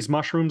which these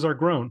mushrooms are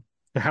grown.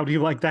 How do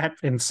you like that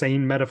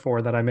insane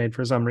metaphor that I made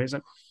for some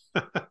reason?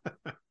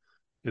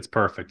 It's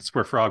perfect. It's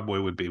where Frog Boy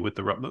would be with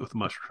the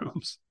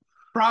mushrooms.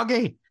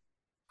 Froggy.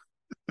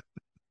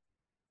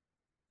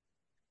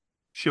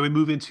 Shall we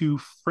move into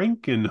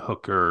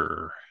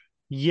Frankenhooker?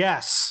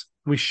 Yes,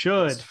 we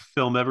should. Best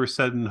film ever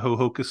set in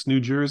Hohokus, New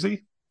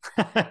Jersey.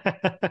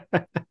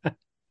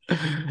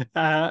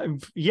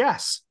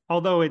 Yes,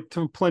 although it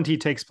plenty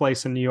takes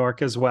place in New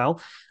York as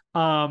well.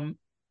 How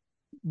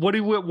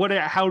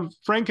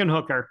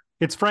Frankenhooker?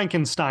 It's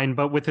Frankenstein,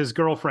 but with his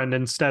girlfriend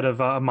instead of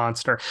a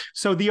monster.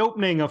 So the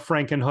opening of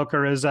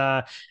Frankenhooker is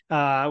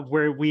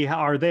where we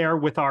are there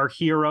with our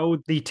hero,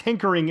 the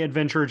tinkering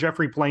adventurer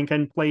Jeffrey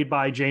Plankin, played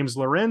by James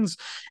Lorenz,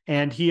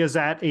 and he is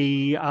at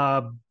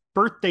a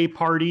birthday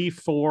party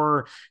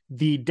for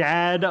the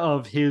dad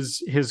of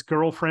his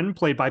girlfriend,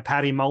 played by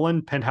Patty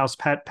Mullen, Penthouse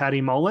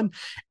Patty Mullen,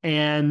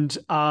 and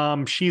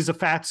she's a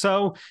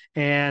fatso,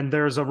 and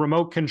there's a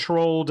remote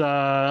controlled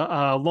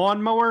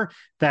lawnmower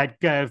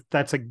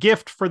that's a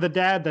gift for the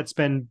dad that's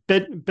been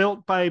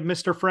built by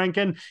Mr.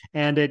 Franken,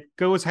 and it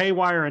goes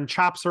haywire and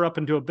chops her up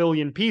into a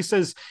billion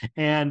pieces.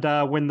 And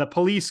when the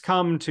police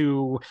come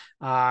to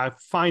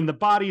find the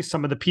body,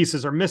 some of the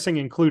pieces are missing,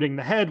 including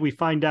the head. We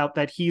find out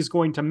that he's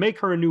going to make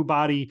her a new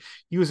body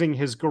using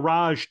his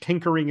garage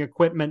tinkering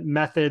equipment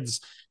methods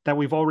that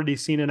we've already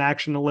seen in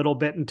action a little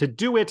bit. And to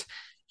do it,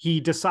 he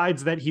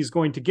decides that he's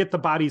going to get the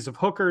bodies of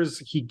hookers.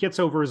 He gets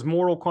over his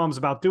moral qualms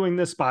about doing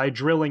this by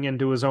drilling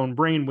into his own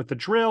brain with the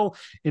drill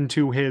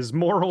into his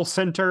moral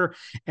center,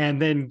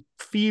 and then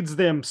feeds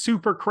them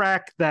super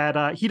crack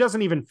that he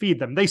doesn't even feed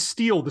them. They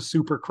steal the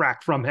super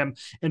crack from him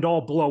and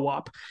all blow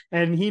up.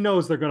 And he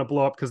knows they're going to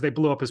blow up because they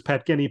blew up his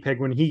pet guinea pig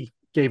when he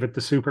gave it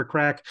the super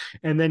crack.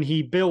 And then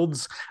he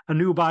builds a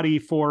new body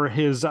for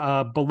his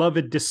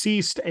beloved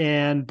deceased,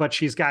 but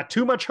she's got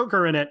too much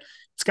hooker in it.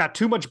 It's got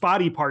too much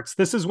body parts.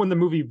 This is when the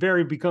movie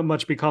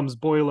much becomes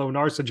Boylo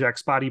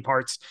Narcejek's body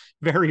parts,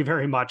 very,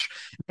 very much.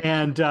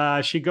 And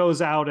she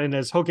goes out and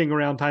is hooking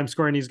around Times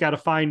Square, and he's got to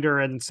find her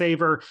and save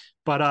her.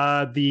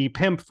 But the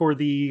pimp for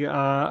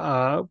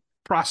the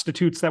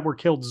prostitutes that were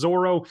killed,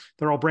 Zorro,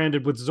 they're all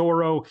branded with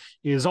Zorro,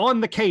 is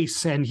on the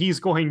case, and he's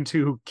going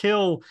to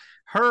kill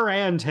her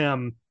and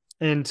him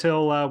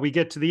until we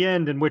get to the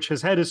end, in which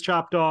his head is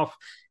chopped off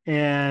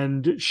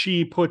and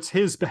she puts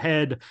his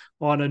head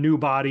on a new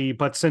body.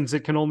 But since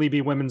it can only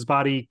be women's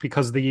body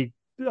because the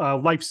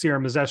life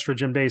serum is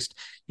estrogen based,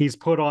 he's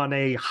put on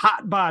a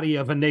hot body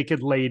of a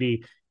naked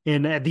lady.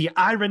 And the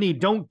irony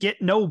don't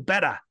get no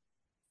better.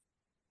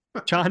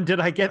 John, did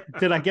I get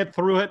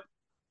through it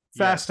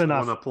fast enough?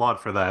 I want to applaud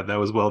for that. That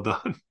was well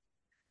done.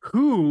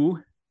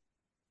 Who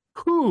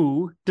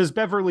does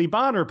Beverly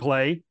Bonner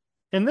play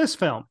in this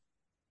film?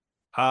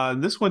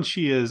 In this one,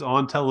 she is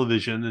on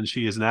television, and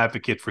she is an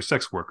advocate for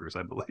sex workers,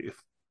 I believe.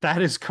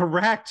 That is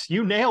correct.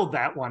 You nailed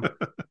that one.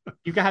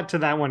 You got to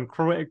that one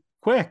quick.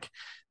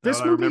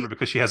 I remember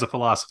because she has a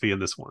philosophy in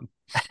this one.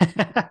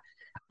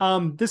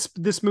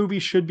 This movie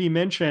should be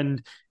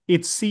mentioned.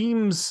 It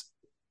seems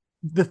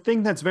the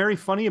thing that's very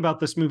funny about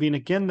this movie, and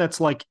again,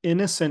 that's like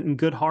innocent and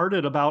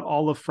good-hearted about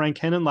all of Frank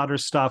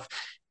Henenlotter's stuff,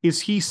 is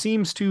he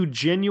seems to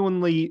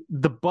genuinely,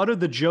 the butt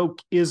of the joke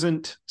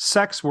isn't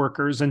sex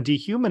workers and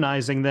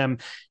dehumanizing them.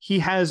 He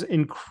has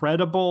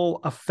incredible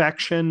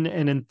affection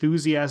and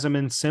enthusiasm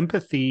and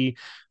sympathy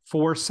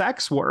for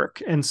sex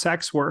work and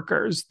sex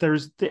workers.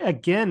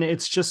 Again,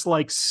 it's just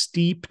like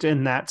steeped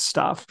in that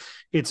stuff.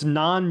 It's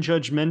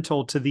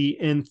non-judgmental to the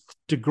nth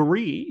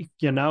degree,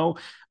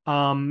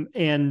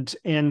 and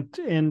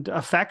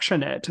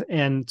affectionate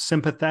and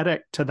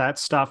sympathetic to that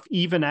stuff,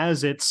 even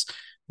as it's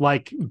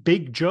like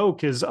big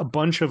joke is a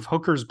bunch of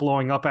hookers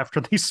blowing up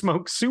after they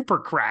smoke super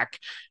crack.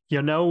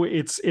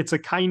 It's a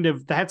kind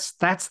of that's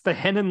the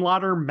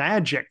Henenlotter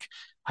magic,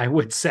 I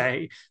would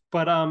say.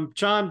 But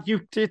John, you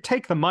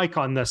take the mic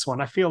on this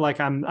one. I feel like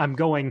I'm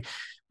going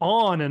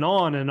on and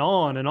on and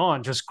on and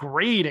on, just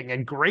grading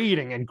and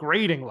grading and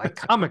grading like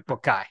comic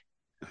book guy.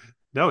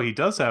 No, he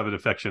does have an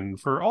affection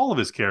for all of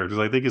his characters.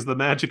 I think is the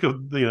magic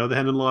of the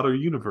Henenlotter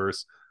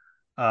universe.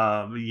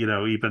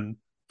 Even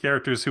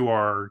characters who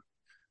are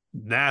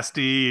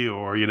nasty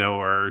or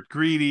are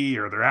greedy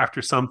or they're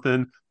after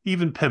something,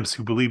 even pimps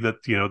who believe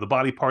that the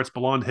body parts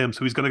belong to him,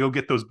 so he's going to go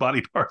get those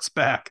body parts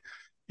back.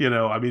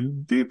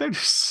 They're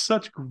just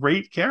such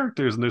great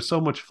characters and they're so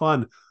much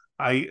fun.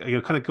 I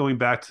kind of going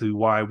back to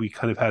why we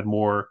kind of had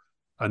more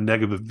a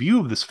negative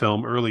view of this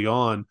film early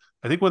on.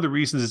 I think one of the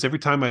reasons is every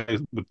time I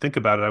would think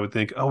about it, I would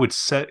think, oh,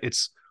 it's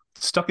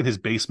stuck in his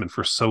basement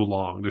for so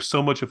long. There's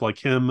so much of like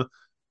him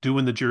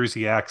doing the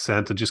Jersey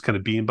accent and just kind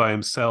of being by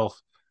himself.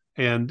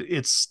 And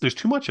there's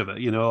too much of it,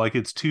 like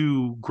it's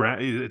too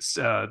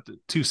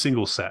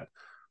single set.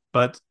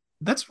 But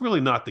that's really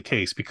not the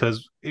case,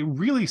 because it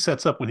really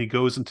sets up when he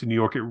goes into New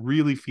York. It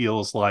really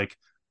feels like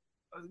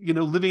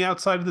living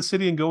outside of the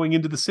city and going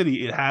into the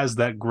city, it has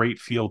that great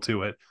feel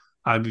to it.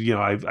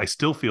 I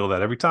still feel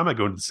that every time I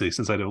go into the city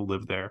since I don't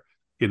live there.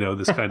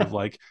 This kind of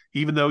like,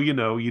 even though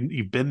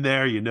you've been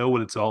there, you know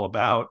what it's all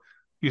about.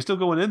 You're still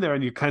going in there,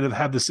 and you kind of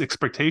have this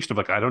expectation of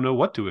like, I don't know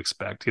what to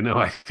expect.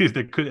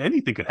 Anything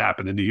could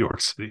happen in New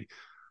York City,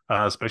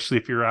 especially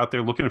if you're out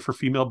there looking for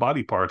female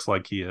body parts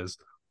like he is.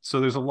 So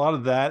there's a lot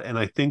of that, and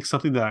I think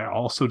something that I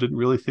also didn't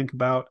really think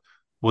about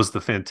was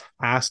the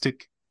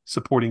fantastic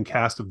supporting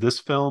cast of this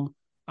film.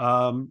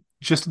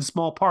 Just in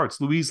small parts,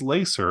 Louise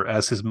Lacer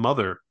as his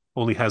mother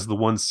only has the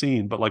one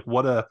scene, but like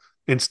what a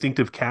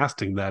instinctive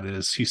casting that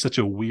is. She's such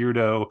a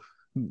weirdo.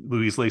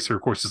 Louise Lacer,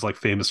 of course, is like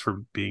famous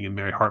for being in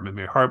Mary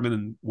Hartman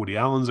and Woody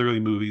Allen's early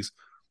movies,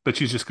 but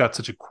she's just got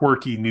such a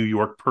quirky New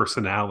York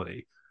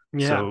personality.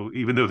 Yeah. So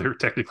even though they're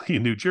technically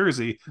in New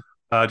Jersey,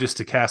 just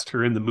to cast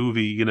her in the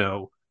movie,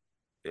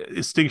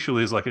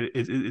 instinctually is like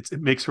it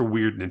makes her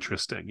weird and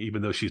interesting,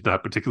 even though she's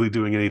not particularly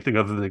doing anything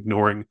other than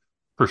ignoring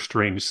her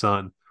strange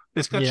son.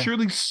 It's got Yeah.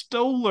 Shirley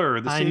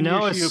Stoller, the I same know,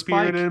 year a she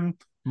appeared Spike. in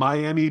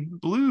Miami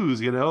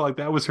Blues, like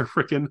that was her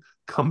freaking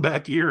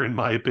comeback year, in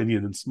my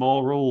opinion, in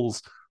small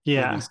roles in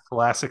Yeah. these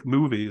classic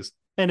movies.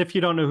 And if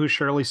you don't know who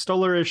Shirley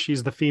Stoller is,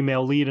 she's the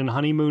female lead in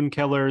Honeymoon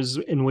Killers,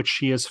 in which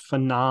she is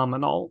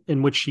phenomenal,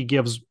 in which she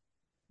gives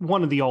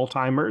one of the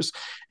all-timers.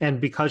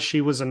 And because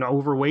she was an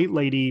overweight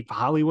lady,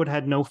 Hollywood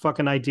had no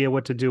fucking idea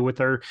what to do with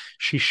her.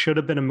 She should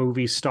have been a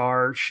movie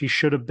star. She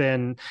should have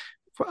been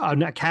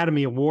an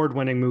Academy Award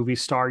winning movie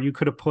star. You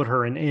could have put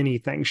her in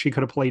anything. She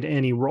could have played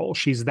any role.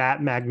 She's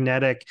that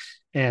magnetic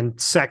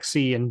and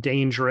sexy and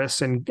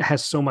dangerous and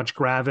has so much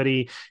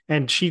gravity.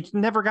 And she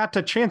never got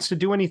the chance to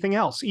do anything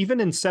else. Even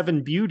in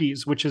Seven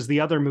Beauties, which is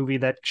the other movie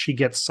that she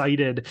gets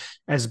cited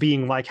as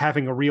being like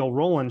having a real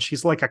role in,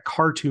 she's like a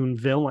cartoon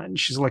villain.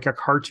 She's like a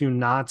cartoon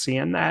Nazi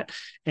in that.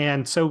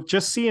 And so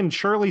just seeing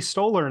Shirley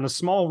Stoller in a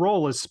small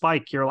role as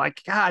Spike, you're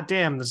like, God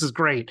damn, this is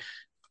great.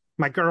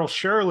 My girl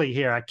Shirley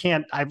here.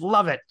 I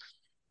love it.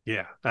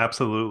 Yeah,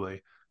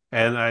 absolutely.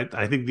 And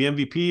I think the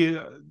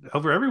MVP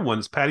over everyone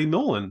is Patty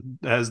Nolan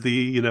as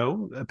the,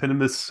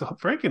 eponymous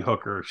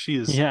Frankenhooker. She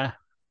is, Yeah.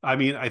 I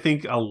mean, I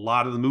think a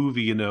lot of the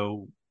movie,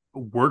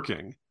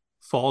 working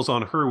falls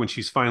on her when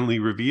she's finally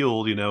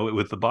revealed,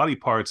 with the body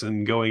parts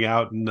and going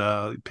out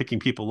and picking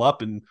people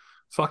up and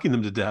fucking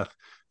them to death.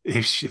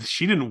 If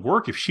she didn't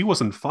work, if she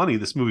wasn't funny,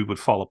 this movie would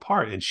fall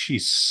apart. And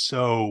she's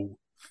so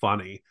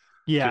funny.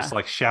 Just Yeah.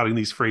 like shouting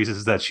these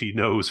phrases that she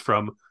knows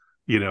from,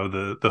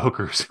 the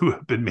hookers who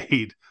have been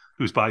made,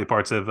 whose body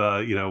parts have,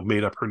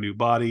 made up her new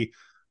body.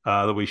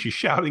 The way she's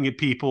shouting at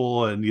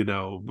people and,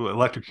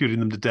 electrocuting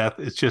them to death.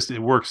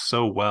 It works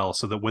so well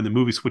so that when the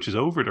movie switches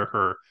over to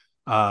her,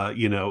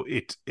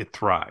 it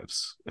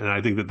thrives. And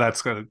I think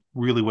that's kind of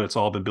really what it's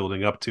all been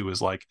building up to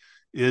is like,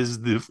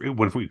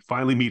 when we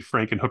finally meet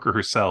Frankenhooker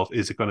herself,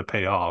 is it going to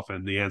pay off?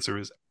 And the answer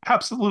is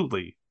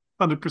absolutely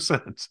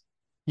 100%.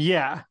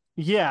 Yeah.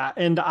 Yeah.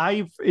 And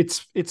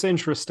it's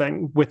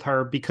interesting with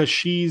her because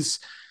she's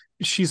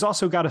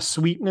also got a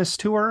sweetness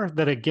to her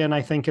that again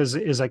I think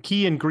is a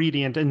key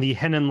ingredient in the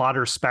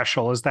Henenlotter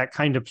special, is that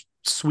kind of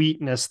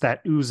sweetness that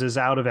oozes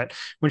out of it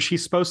when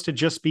she's supposed to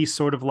just be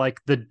sort of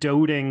like the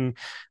doting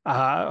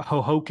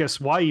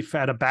Hohokus wife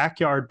at a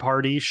backyard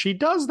party. She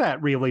does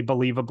that really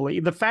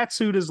believably. The fat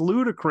suit is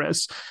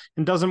ludicrous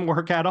and doesn't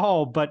work at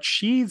all, but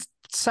she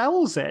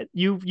sells it.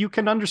 You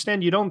can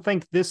understand. You don't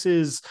think this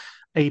is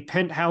a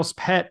penthouse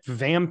pet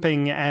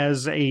vamping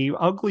as a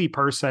ugly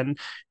person.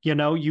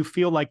 You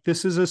feel like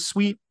this is a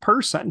sweet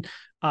person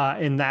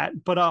in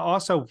that. But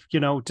also,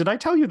 did I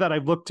tell you that I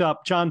looked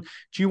up, John,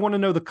 do you want to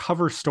know the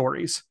cover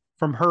stories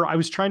from her? I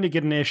was trying to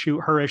get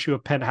her issue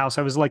of Penthouse.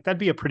 I was like, that'd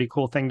be a pretty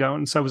cool thing to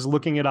own. So I was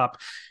looking it up.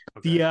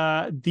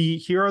 Okay.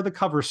 Here are the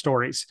cover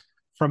stories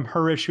from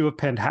her issue of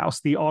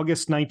Penthouse, the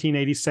August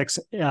 1986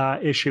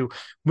 issue.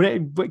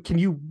 Can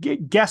you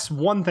guess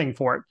one thing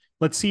for it?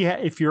 Let's see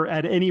if you're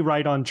at any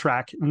right on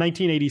track.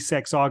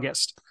 1986,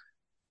 August.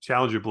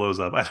 Challenger blows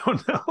up. I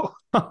don't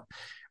know.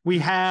 We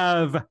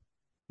have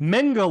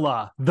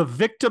Mengele, the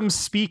victims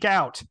speak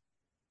out.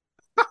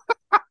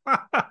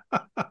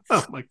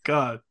 Oh my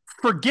God.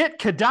 Forget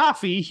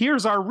Gaddafi.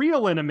 Here's our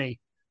real enemy.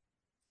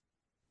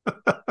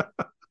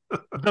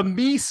 The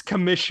Meese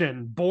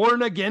Commission,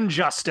 Born Again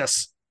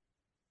Justice.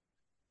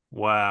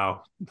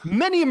 Wow.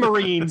 Many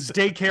Marines,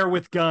 daycare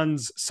with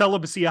guns,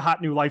 celibacy, a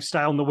hot new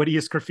lifestyle, and the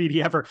wittiest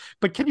graffiti ever.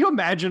 But can you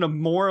imagine a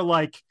more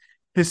like,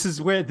 this is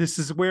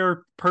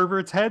where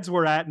perverts' heads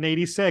were at in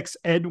 86,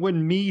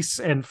 Edwin Meese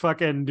and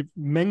fucking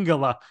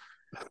Mengele.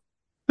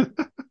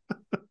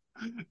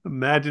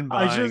 Imagine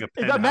buying a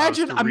penthouse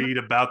to read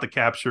about the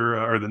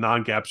capture or the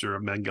non-capture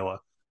of Mengele.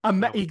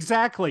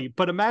 Exactly.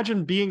 But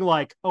imagine being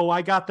like, oh,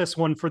 I got this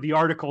one for the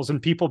articles, and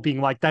people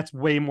being like, that's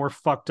way more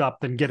fucked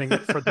up than getting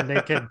it for the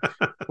naked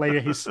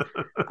ladies.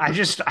 I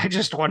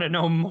just want to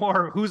know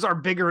more. Who's our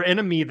bigger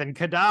enemy than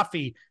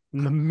Gaddafi?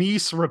 And the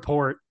Meese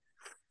report.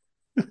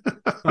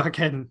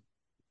 Fucking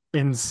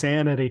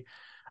insanity.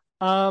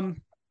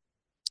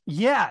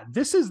 Yeah,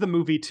 this is the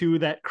movie too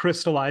that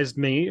crystallized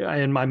me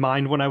in my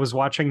mind when I was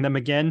watching them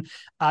again.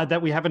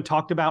 That we haven't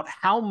talked about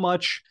how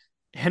much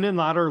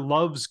Henenlotter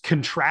loves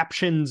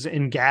contraptions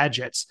and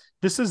gadgets.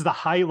 This is the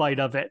highlight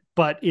of it,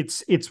 but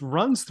it's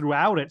runs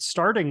throughout it,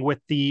 starting with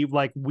the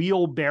like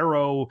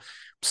wheelbarrow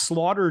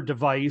slaughter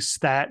device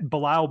that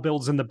Bilal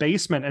builds in the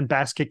basement in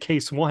Basket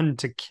Case One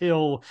to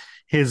kill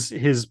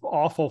his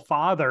awful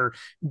father.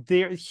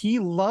 There, he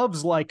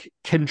loves like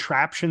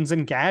contraptions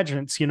and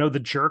gadgets. You know, the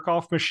jerk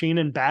off machine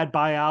in Bad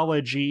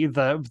Biology,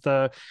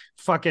 the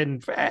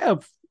fucking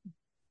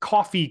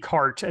coffee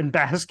cart and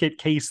Basket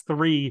Case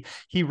 3.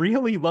 He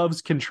really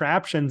loves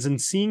contraptions,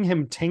 and seeing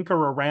him tinker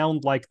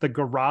around like the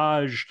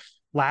garage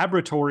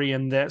laboratory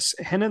in this,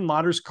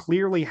 Henenlotter's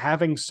clearly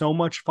having so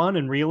much fun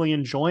and really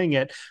enjoying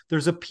it.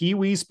 There's a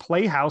Pee-wee's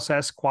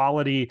Playhouse-esque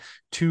quality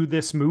to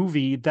this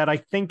movie that I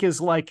think is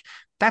like,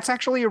 that's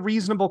actually a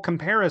reasonable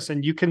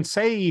comparison. You can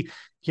say,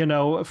 you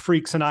know,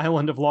 Freaks and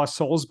Island of Lost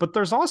Souls, but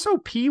there's also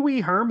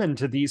Pee-wee Herman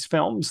to these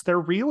films. There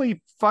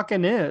really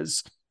fucking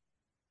is.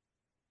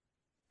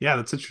 Yeah,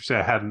 that's interesting.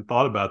 I hadn't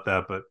thought about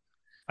that, but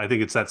I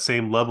think it's that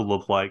same level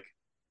of like,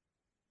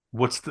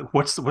 what's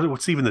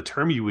even the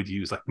term you would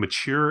use? Like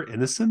mature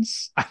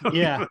innocence? I don't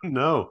Yeah. even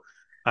know.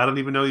 I don't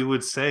even know you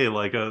would say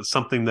like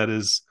something that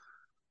is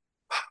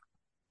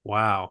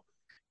wow.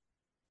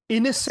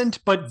 Innocent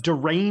but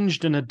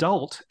deranged and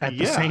adult at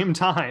the Yeah. same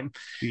time.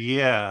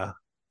 Yeah.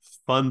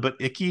 Fun but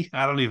icky?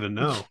 I don't even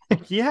know.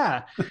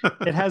 Yeah.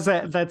 It has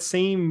that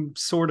same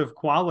sort of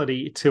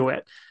quality to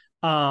it.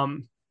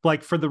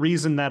 Like for the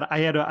reason that I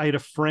had a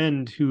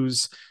friend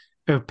whose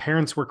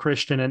parents were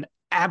Christian and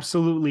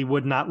absolutely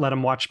would not let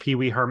him watch Pee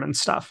Wee Herman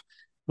stuff.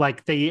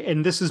 Like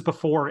and this is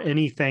before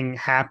anything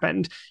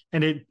happened.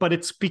 But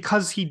it's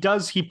because he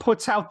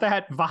puts out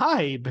that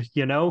vibe,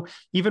 you know,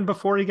 even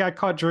before he got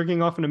caught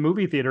jerking off in a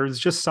movie theater. It's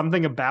just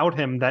something about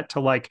him that to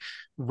like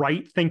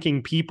right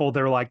thinking people,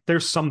 they're like,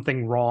 there's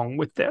something wrong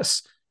with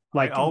this.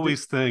 Like, I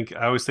always think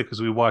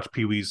because we watch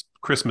Pee Wee's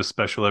Christmas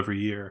special every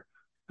year,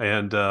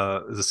 and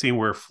there's a scene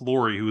where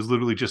Flory, who is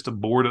literally just a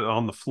board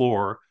on the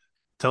floor,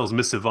 tells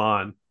Miss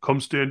Yvonne, "Come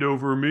stand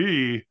over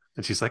me,"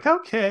 and she's like,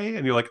 "Okay,"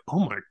 and you're like, "Oh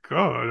my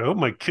god, I hope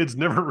my kids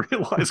never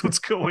realize what's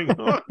going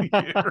on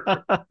here."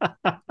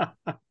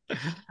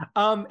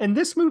 And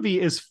this movie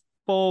is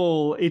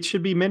full. It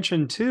should be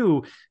mentioned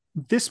too.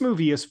 This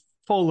movie is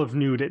full of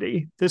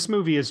nudity. This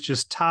movie is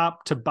just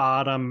top to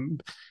bottom,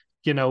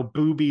 you know,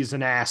 boobies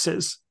and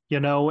asses. You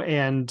know,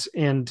 and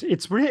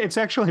it's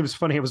actually, it was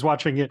funny. I was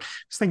watching it. I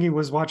was thinking, I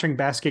was watching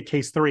Basket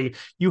Case 3.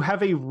 You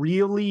have a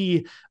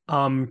really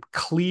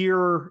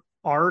clear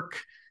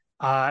arc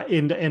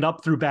and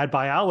up through Bad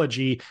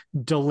Biology,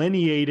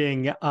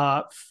 delineating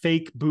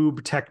fake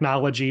boob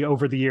technology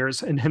over the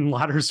years in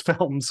Henlotter's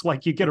films.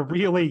 Like you get a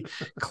really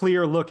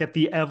clear look at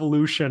the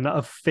evolution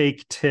of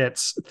fake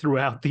tits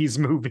throughout these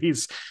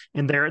movies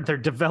and their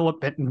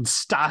development and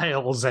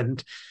styles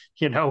and,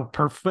 you know,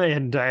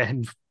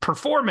 and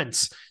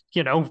performance,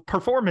 you know,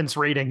 performance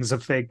ratings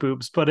of fake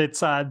boobs. But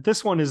it's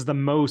this one is the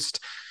most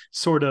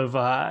sort of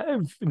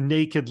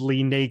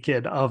nakedly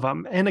naked of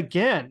them. And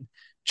again,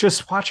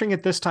 just watching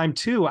it this time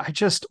too,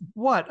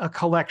 what a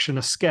collection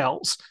of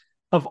skells.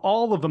 Of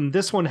all of them,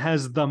 this one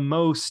has the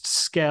most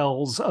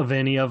skells of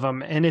any of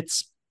them, and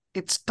it's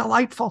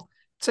delightful.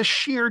 It's a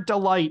sheer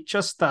delight.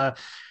 Just the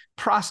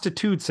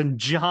prostitutes and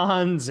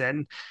johns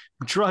and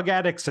drug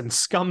addicts and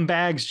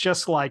scumbags.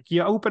 Just like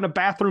you open a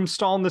bathroom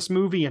stall in this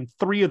movie, and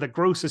three of the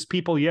grossest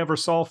people you ever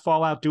saw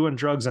fall out doing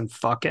drugs and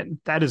fucking.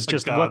 That is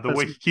just God, the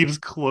way he keeps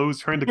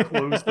trying to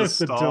close the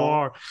stall.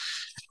 Door.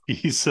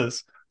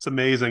 Jesus. It's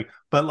amazing.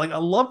 But like a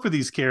love for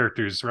these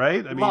characters,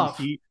 right? I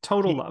mean,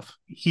 total love.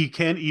 He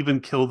can't even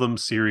kill them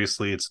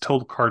seriously. It's a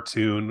total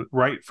cartoon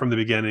right from the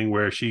beginning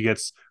where she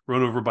gets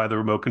run over by the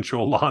remote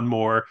control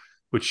lawnmower,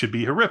 which should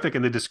be horrific,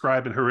 and they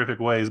describe in horrific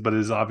ways, but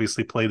it is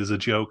obviously played as a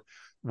joke.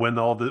 When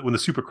the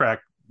super crack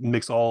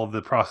makes all of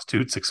the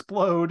prostitutes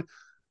explode,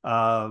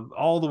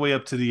 all the way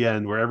up to the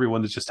end where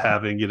everyone is just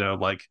having, you know,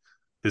 like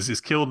is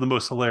killed in the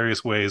most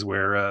hilarious ways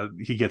where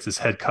he gets his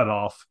head cut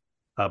off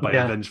by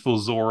a vengeful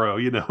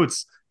Zorro. You know,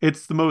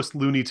 it's the most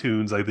Looney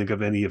Tunes I think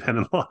of any of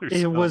Henenlotter's.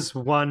 It was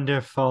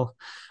wonderful.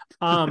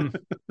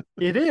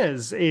 It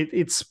is.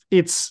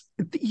 It's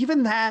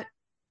even that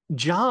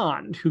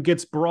John who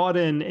gets brought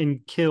in and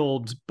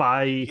killed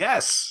by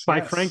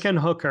Frank and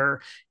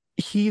Hooker.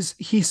 He's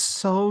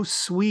so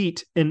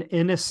sweet and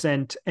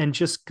innocent and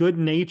just good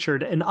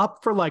natured and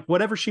up for like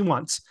whatever she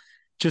wants.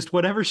 Just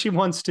whatever she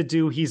wants to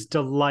do, he's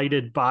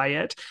delighted by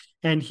it.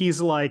 And he's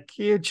like,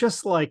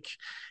 just like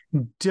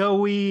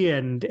doughy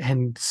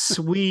and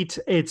sweet.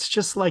 It's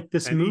just like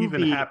this and movie.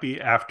 Even happy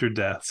after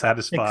death,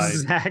 satisfied.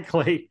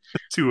 Exactly.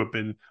 To have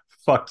been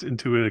fucked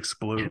into an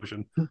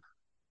explosion.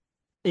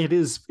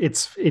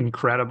 It's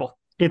incredible.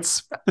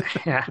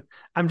 Yeah,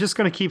 I'm just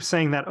going to keep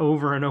saying that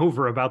over and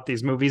over about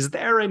these movies.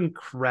 They're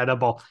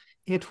incredible.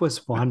 It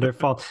was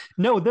wonderful.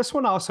 No, this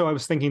one also, I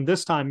was thinking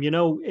this time, you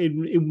know,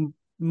 it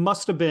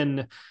must have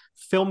been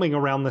filming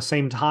around the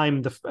same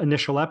time the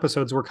initial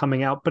episodes were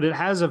coming out, but it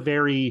has a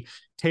very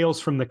Tales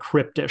from the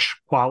Cryptish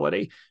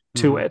quality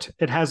to Mhm. it.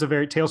 It has a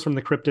very Tales from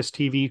the Cryptish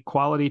TV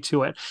quality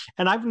to it.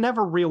 And I've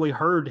never really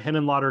heard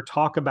Henenlotter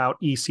talk about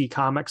EC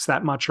Comics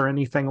that much or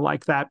anything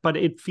like that, but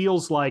it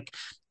feels like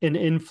an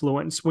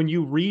influence. When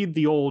you read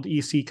the old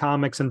EC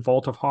Comics and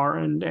Vault of Horror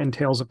and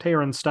Tales of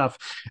Terror and stuff,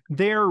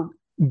 they're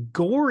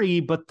gory,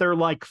 but they're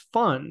like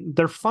fun.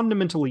 They're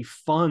fundamentally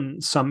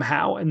fun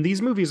somehow. And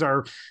these movies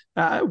are,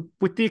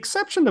 with the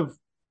exception of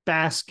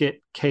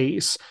Basket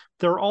Case,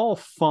 they're all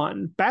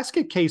fun.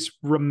 Basket Case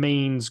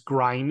remains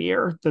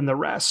grimier than the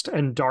rest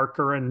and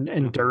darker and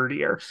Mhm.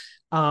 dirtier.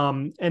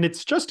 And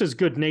it's just as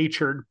good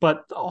natured,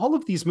 but all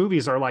of these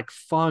movies are like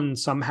fun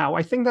somehow.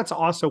 I think that's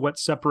also what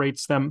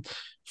separates them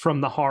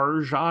from the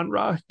horror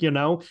genre, you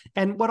know?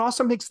 And what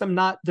also makes them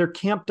not, their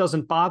camp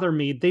doesn't bother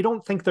me. They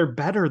don't think they're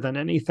better than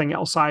anything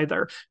else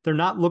either. They're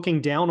not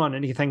looking down on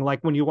anything. Like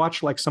when you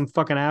watch like some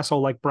fucking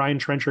asshole like Brian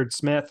Trenchard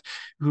Smith,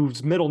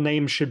 whose middle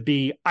name should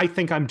be, I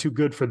think I'm too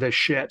good for this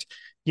shit.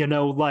 You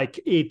know, like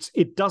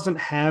it doesn't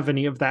have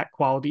any of that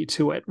quality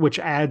to it, which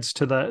adds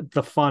to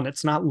the fun.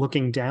 It's not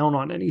looking down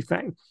on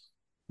anything.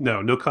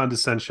 No, no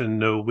condescension,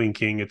 no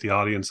winking at the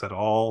audience at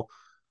all.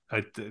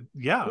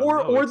 Yeah, no,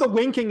 Or it's the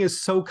winking is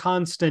so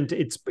constant,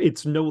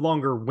 it's no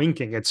longer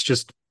winking. It's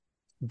just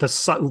the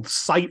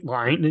sight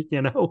line,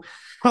 you know.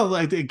 well.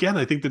 Again,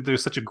 I think that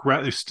there's such a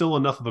there's still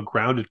enough of a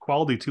grounded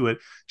quality to it.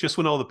 Just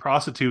when all the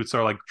prostitutes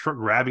are like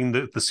grabbing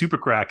the super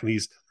crack, and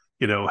he's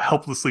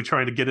helplessly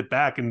trying to get it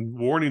back and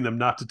warning them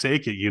not to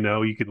take it. You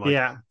can like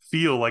Yeah.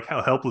 feel like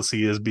how helpless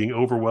he is being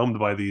overwhelmed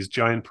by these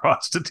giant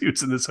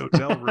prostitutes in this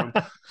hotel room.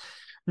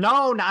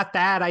 No, not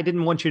that. I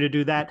didn't want you to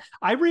do that.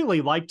 I really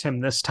liked him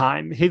this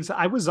time.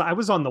 I was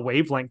on the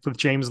wavelength with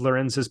James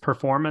Lorenz's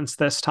performance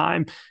this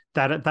time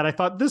that I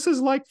thought this is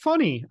like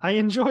funny. I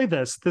enjoy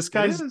this. This It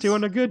guy's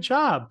doing is. a good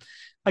job.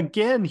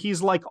 Again,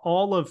 he's like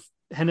all of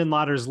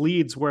Henenlotter's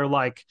leads where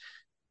like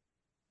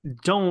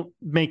don't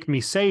make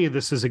me say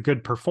this is a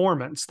good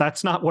performance.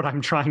 That's not what I'm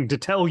trying to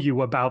tell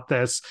you about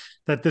this,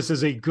 that this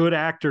is a good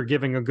actor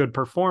giving a good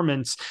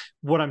performance.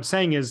 What I'm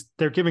saying is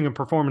they're giving a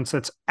performance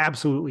that's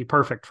absolutely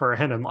perfect for a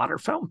Henenlotter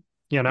film,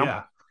 you know?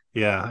 Yeah.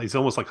 Yeah. He's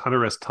almost like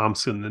Hunter S.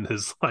 Thompson in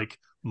his like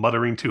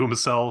muttering to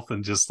himself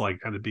and just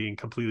like kind of being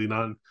completely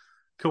non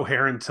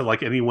coherent to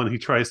like anyone he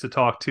tries to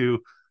talk to.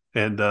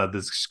 And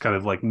this kind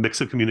of like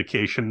mix of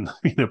communication,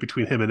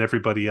 between him and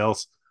everybody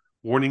else.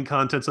 Warning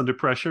contents under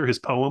pressure. His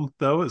poem,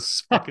 though,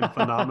 is fucking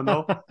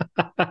phenomenal.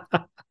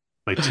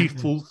 My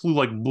teeth flew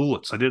like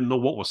bullets. I didn't know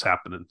what was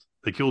happening.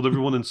 They killed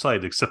everyone in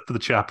sight except for the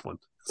chaplain.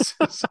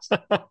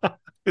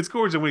 It's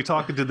gorgeous when he's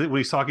talking to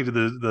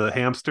the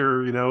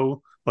hamster,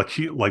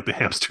 like the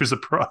hamster's a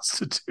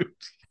prostitute.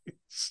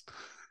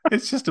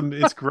 it's,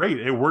 it's great.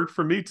 It worked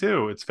for me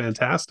too. It's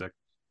fantastic.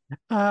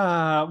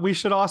 We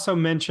should also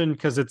mention,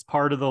 because it's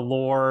part of the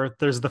lore,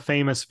 there's the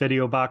famous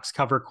video box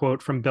cover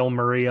quote from Bill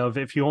Murray of,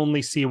 if you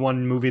only see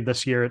one movie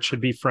this year, it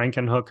should be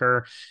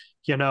Frankenhooker.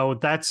 You know,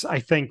 that's, I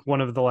think,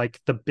 one of the like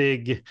the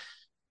big,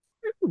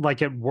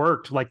 like it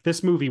worked. Like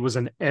this movie was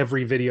in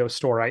every video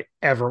store I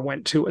ever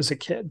went to as a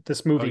kid.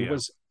 This Oh movie yeah.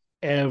 was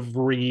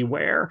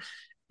everywhere.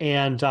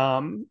 And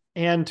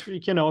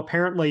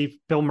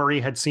apparently Bill Murray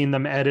had seen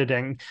them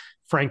editing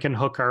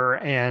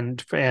Frankenhooker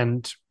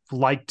and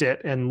liked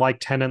it and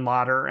liked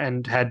Henenlotter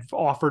and had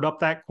offered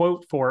up that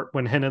quote for it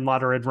when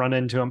Henenlotter had run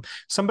into him.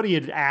 Somebody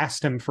had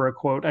asked him for a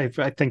quote. I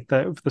think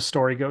the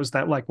story goes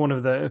that like one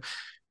of the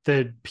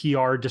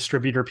PR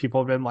distributor people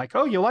have been like,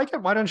 "Oh, you like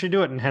it? Why don't you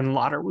do it?" And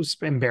Henenlotter was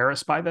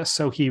embarrassed by this,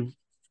 so he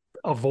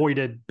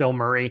avoided Bill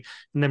Murray.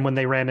 And then when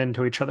they ran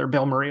into each other,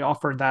 Bill Murray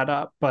offered that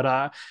up.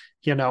 But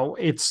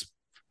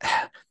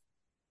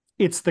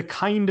it's the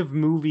kind of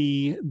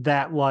movie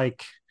that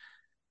like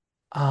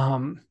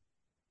um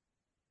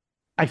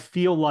I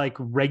feel like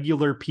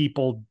regular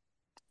people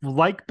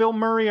like Bill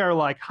Murray are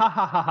like, ha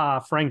ha ha ha,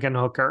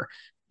 Frankenhooker,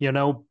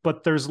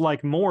 but there's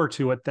like more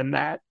to it than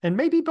that. And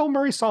maybe Bill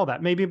Murray saw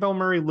that. Maybe Bill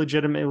Murray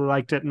legitimately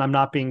liked it, and I'm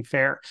not being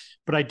fair.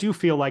 But I do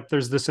feel like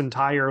there's this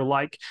entire,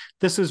 like,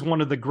 this is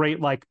one of the great,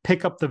 like,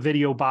 pick up the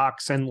video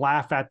box and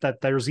laugh at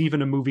that there's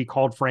even a movie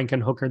called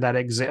Frankenhooker that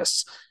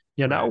exists,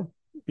 you Right. know?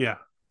 Yeah.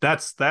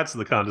 That's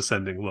the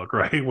condescending look,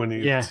 right? When you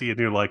Yeah. see it and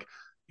you're like,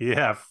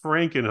 yeah,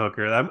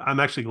 Frankenhooker. I'm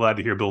actually glad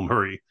to hear Bill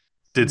Murray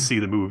did see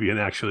the movie and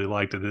actually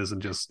liked it. It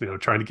isn't just,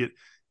 trying to get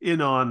in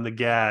on the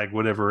gag,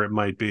 whatever it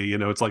might be.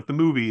 It's like the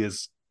movie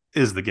is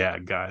the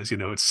gag, guys.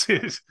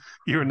 It's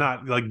you're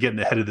not like getting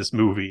ahead of this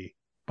movie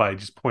by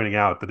just pointing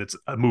out that it's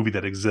a movie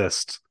that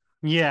exists. So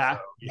Yeah.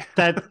 yeah.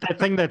 That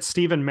thing that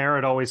Stephen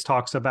Merritt always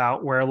talks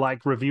about where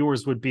like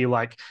reviewers would be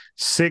like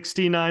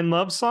 69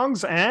 love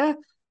songs,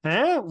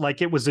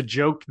 like it was a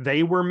joke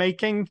they were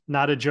making,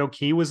 not a joke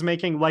he was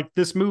making. Like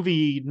this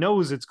movie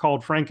knows it's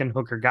called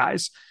Frankenhooker,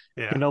 guys.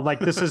 Yeah. Like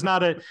this is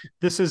not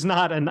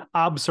an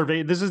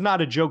observation. This is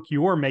not a joke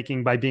you're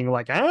making by being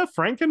like,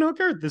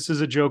 Frankenhooker. This is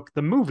a joke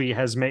the movie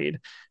has made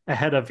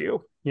ahead of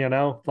you,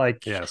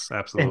 like, Yes, and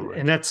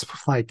absolutely. that's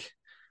like,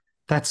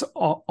 that's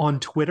on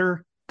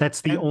Twitter. That's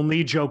the And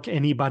only joke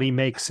anybody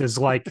makes, is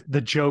like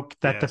the joke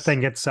that the yes,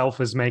 thing itself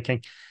is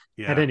making.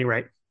 At yeah. any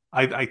rate,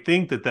 I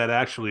think that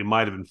actually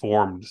might have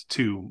informed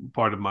too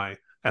part of my.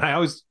 And I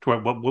always,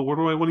 what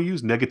do I want to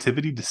use?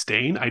 Negativity,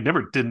 disdain. I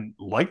never didn't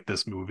like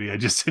this movie. I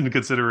just didn't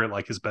consider it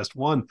like his best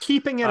one.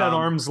 keeping it at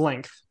arm's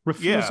length, Yeah,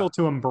 refusal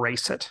to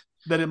embrace it.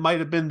 that it might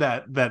have been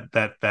that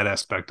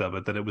aspect of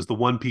it, that it was the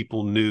one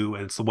people knew,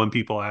 and it's the one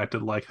people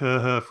acted like,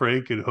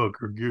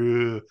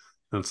 Frankenhooker.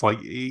 And it's like,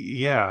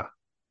 yeah,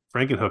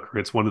 Frankenhooker.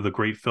 It's one of the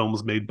great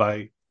films made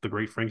by the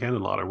great Frank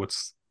Henenlotter.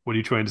 What are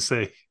you trying to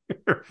say?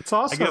 It's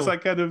I guess also I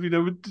kind of,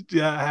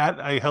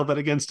 I held that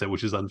against it,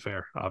 which is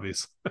unfair,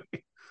 obviously.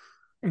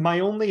 my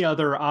only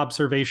other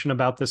observation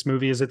about this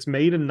movie is it's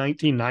made in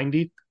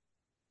 1990,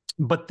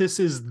 but this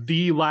is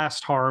the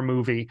last horror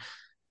movie,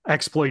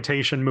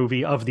 exploitation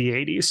movie of the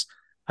 80s.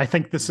 I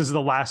think this is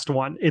the last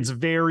one. It's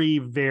very,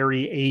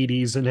 very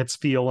 80s in its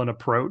feel and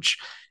approach.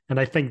 And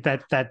I think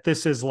that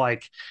this is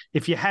like,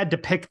 if you had to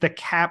pick the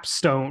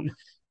capstone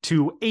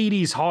to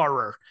 80s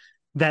horror,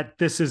 that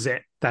this is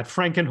it. That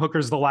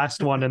Frankenhooker's the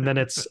last one, and then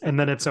it's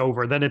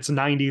over. Then it's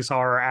 90s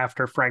horror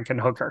after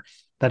Frankenhooker.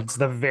 That's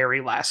the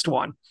very last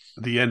one.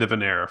 The end of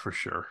an era for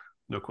sure.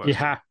 No question.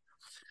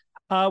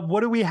 Yeah. What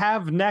do we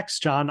have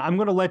next, John? I'm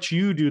going to let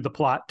you do the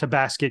plot to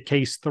Basket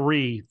Case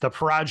 3, The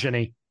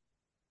Progeny.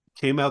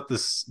 Came out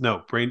this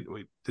no brain.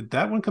 Wait, did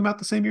that one come out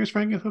the same year as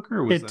Frankenhooker?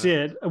 Or was It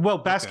did. Well,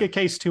 Basket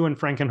okay? Case 2 and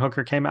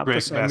Frankenhooker came out the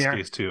same Basket year.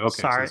 Case 2. Okay,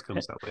 so Sorry. this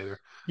comes out later.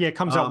 Yeah, it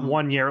comes out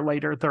 1 year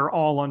later. They're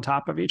all on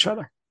top of each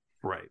other.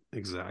 Right,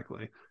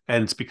 exactly.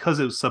 And it's because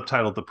it was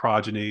subtitled The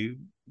Progeny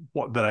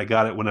that I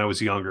got it when I was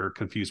younger,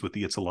 confused with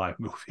the It's Alive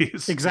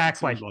movies.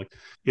 Exactly. Like,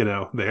 they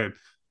had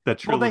that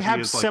trilogy. Well, they have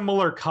is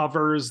similar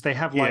covers. They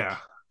have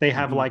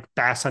like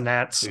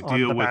bassinets they on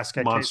deal the with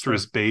Basket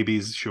monstrous Case.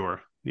 babies.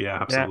 Sure. Yeah,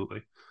 Yeah.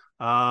 absolutely.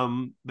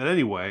 But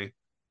anyway,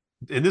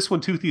 in this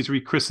one, Toothy is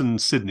rechristened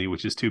Sydney,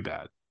 which is too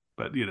bad.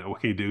 But what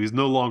can you do? He's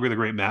no longer the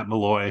great Matt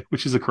Malloy,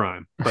 which is a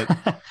crime.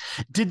 But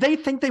did they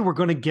think they were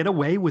going to get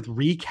away with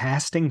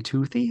recasting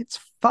Toothy? It's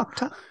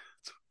fucked up.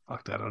 It's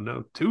fucked. I don't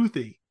know.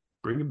 Toothy,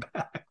 bring him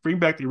back. Bring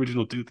back the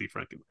original Toothy,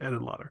 Frank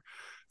Henenlotter.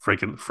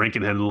 Franken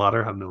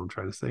Henenlotter. I don't know what I'm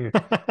trying to say here.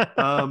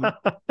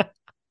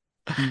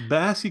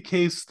 Basket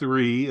Case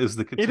 3 is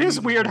the. It is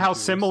weird how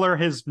similar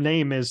his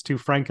name is to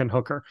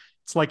Frankenhooker.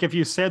 It's like if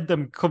you said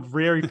them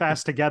very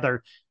fast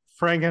together,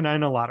 Frank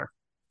Henenlotter.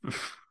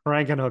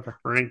 Frankenhooker.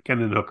 Frank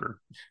Henenhooker.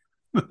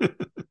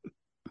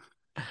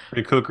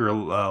 Frank Hooker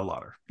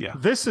Lotter. Yeah.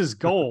 This is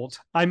gold.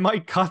 I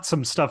might cut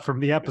some stuff from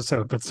the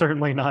episode, but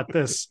certainly not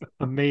this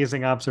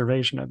amazing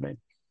observation I've made.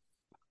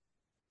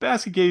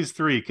 Basket Case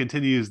 3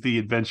 continues the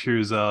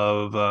adventures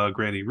of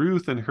Granny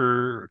Ruth and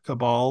her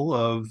cabal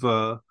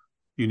of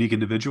unique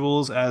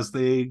individuals as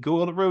they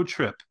go on a road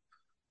trip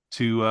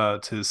to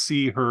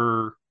see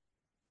her.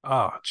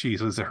 Oh,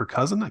 geez, is it her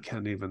cousin? I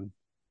can't even.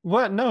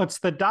 What? No, it's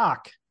the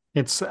doc.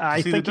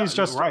 I think he's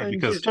just right,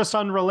 because he's just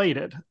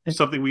unrelated.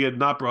 Something we had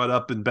not brought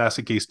up in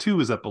Basket Case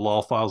 2 is that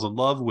Bilal falls in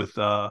love with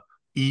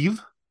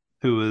Eve,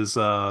 who is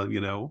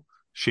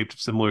shaped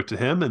similar to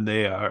him, and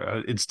they are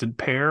an instant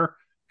pair,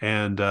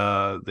 and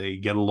they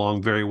get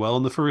along very well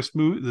in the first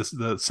movie,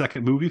 the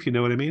second movie, if you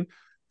know what I mean.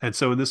 And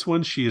so in this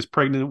one, she is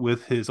pregnant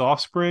with his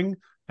offspring,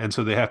 and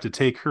so they have to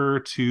take her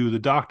to the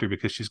doctor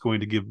because she's going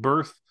to give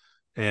birth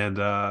and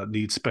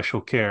needs special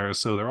care.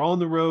 So they're all on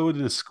the road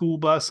in a school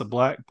bus, a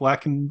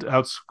blackened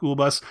out school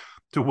bus.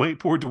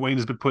 Poor Dwayne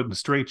has been put in a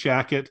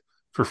straitjacket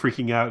for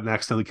freaking out and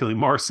accidentally killing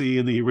Marcy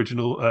in the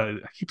original. I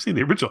keep saying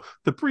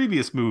the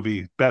previous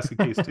movie, Basket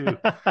Case 2.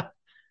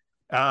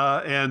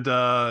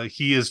 And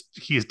he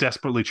is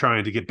desperately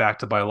trying to get back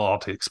to Bilal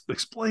to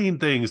explain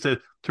things, to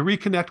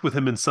reconnect with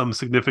him in some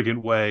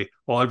significant way,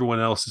 while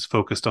everyone else is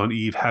focused on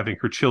Eve having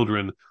her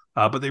children.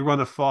 But they run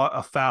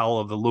afoul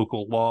of the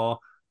local law,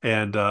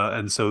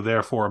 and so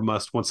therefore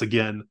must once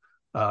again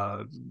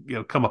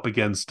come up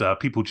against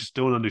people who just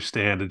don't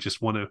understand and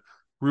just want to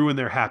ruin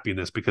their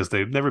happiness because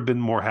they've never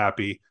been more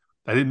happy.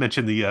 I didn't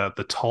mention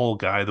the tall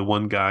guy, the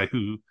one guy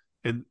who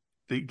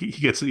he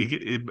gets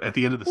at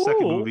the end of the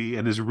second movie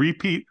and is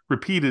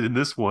repeated in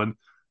this one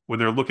when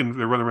they're running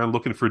around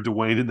looking for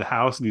Dwayne in the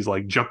house, and he's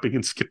like jumping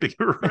and skipping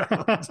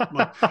around in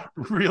like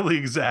really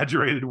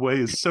exaggerated way.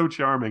 Is so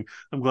charming.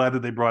 I'm glad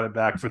that they brought it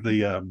back for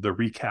the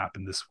recap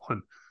in this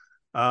one.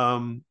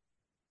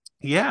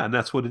 Yeah, and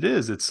that's what it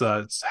is.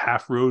 It's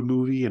half road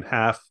movie and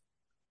half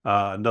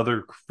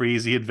another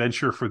crazy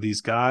adventure for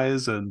these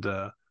guys. And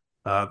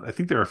I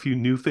think there are a few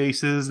new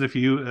faces and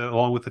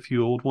along with a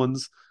few old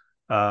ones.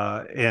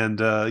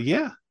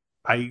 Yeah,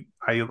 I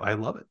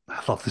love it.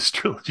 I love this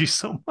trilogy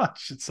so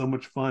much. It's so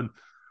much fun.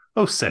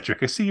 Oh,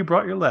 Cedric, I see you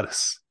brought your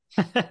lettuce.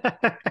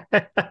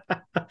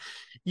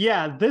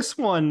 Yeah, this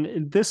one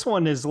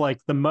is like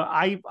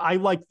I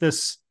like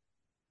this.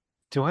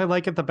 Do I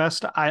like it the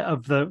best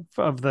of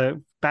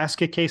the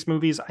Basket Case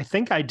movies? I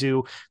think I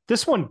do.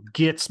 This one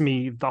gets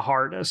me the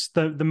hardest.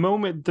 The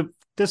moment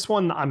this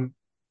one, I'm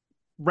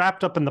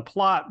wrapped up in the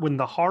plot when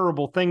the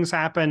horrible things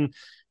happen.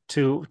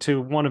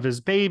 to one of his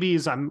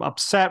babies. I'm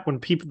upset when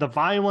the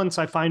violence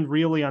I find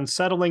really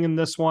unsettling in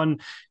this one.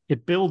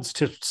 It builds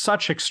to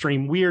such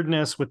extreme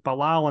weirdness with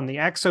Bilal and the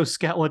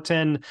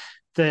exoskeleton.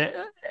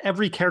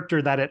 Every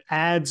character that it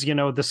adds, the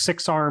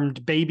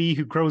 6-armed baby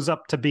who grows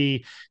up to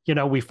be,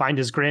 we find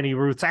his Granny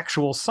Ruth's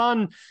actual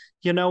son,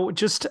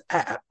 just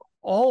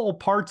all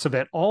parts of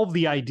it, all of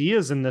the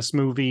ideas in this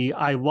movie,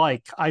 I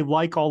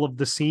like all of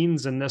the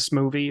scenes in this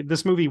movie.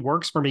 This movie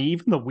works for me.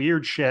 Even the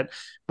weird shit,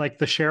 like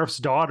the sheriff's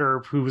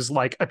daughter who's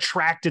like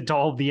attracted to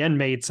all of the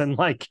inmates and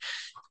like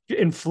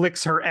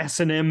inflicts her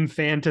S&M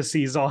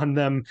fantasies on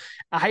them.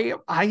 I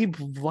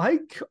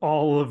like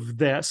all of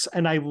this,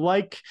 and I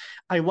like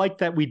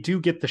that we do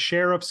get the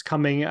sheriffs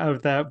coming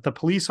of the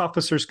police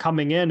officers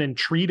coming in and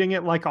treating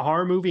it like a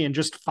horror movie and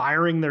just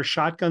firing their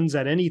shotguns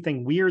at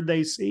anything weird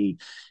they see.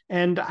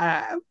 And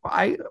I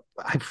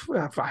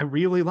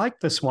really like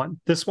this one.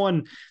 This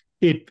one,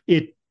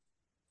 it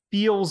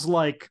feels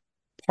like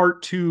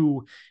part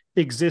 2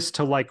 exists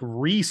to like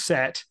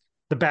reset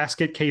the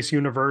Basket Case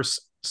universe,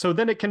 so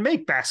then it can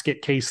make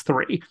Basket Case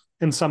 3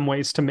 in some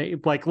ways to me.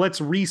 Like, let's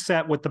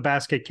reset what the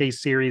Basket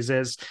Case series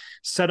is,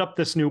 set up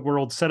this new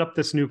world, set up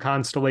this new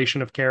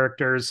constellation of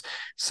characters,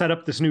 set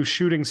up this new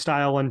shooting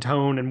style and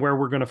tone and where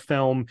we're going to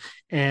film,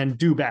 and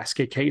do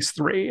Basket Case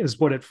 3 is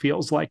what it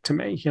feels like to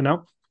me,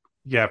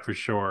 Yeah, for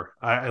sure.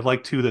 I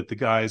like too that the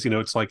guys,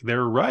 it's like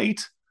they're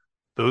right.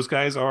 Those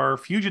guys are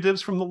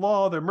fugitives from the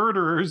law. They're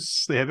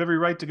murderers. They have every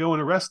right to go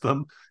and arrest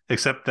them,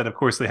 except that, of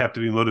course, they have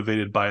to be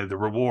motivated by the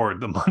reward,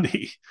 the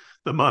money,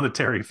 the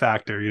monetary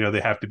factor.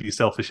 They have to be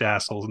selfish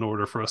assholes in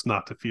order for us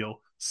not to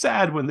feel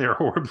sad when they're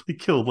horribly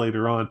killed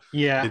later on.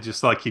 Yeah. It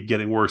just like keep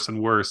getting worse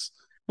and worse.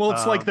 Well,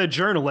 it's like the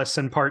journalists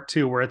in part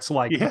 2, where it's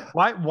like, yeah.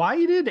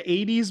 why did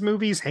 80s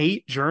movies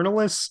hate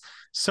journalists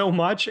so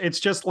much?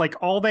 It's just like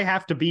all they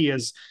have to be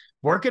is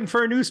working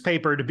for a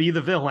newspaper to be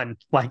the villain.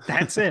 Like,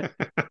 that's it.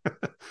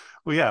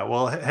 Well, yeah.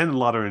 Well,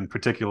 Henenlotter in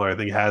particular, I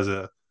think, has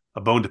a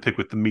bone to pick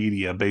with the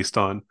media based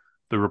on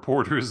the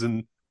reporters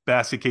in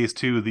Basket Case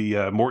 2,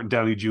 the Morton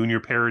Downey Jr.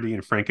 parody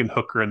in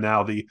Frankenhooker, and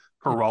now the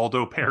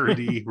Geraldo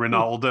parody,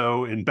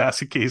 Ronaldo in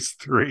Basket Case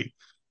 3.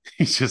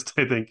 He's just,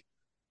 I think,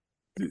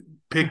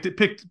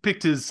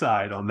 picked his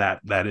side on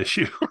that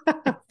issue.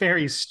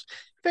 Very,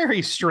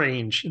 very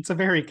strange. It's a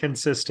very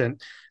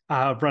consistent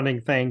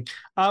running thing.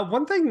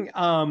 One thing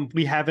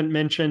we haven't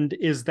mentioned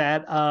is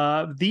that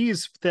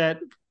that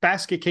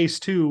Basket Case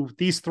 2,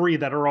 these 3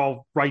 that are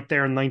all right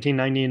there in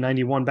 1990 and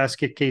 91,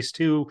 Basket Case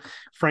 2,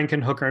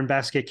 Frankenhooker, and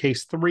Basket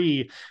Case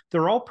 3,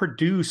 they're all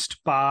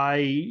produced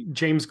by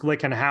James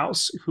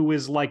Glickenhaus, who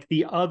is like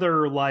the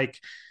other, like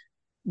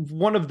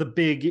one of the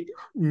big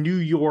New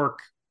York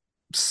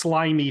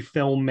slimy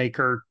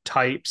filmmaker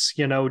types,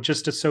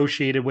 just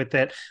associated with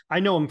it.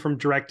 I know him from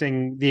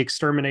directing The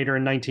Exterminator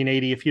in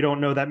 1980. If you don't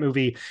know that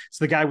movie, it's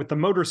the guy with the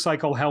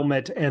motorcycle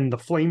helmet and the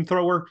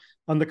flamethrower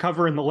on the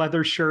cover and the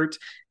leather shirt,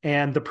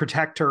 and The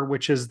Protector,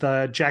 which is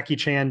the Jackie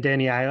Chan,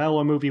 Danny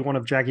Aiello movie, one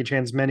of Jackie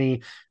Chan's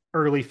many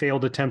early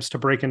failed attempts to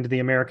break into the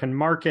American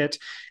market.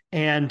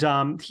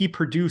 And he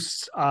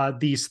produced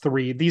these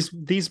 3.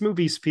 These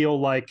movies feel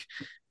like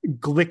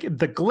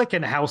the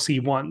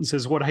Glickenhausy ones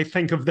is what I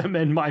think of them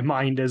in my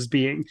mind as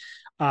being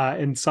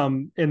in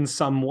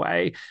some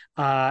way.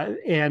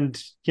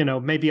 And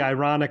maybe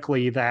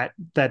ironically that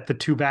the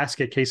 2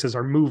 Basket Cases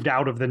are moved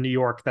out of the New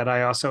York that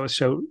I also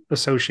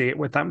associate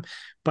with them,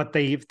 but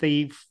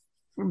they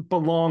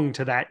belong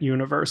to that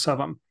universe of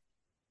them.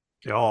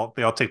 They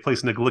all take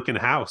place in the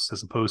Glickenhaus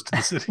as opposed to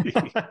the city.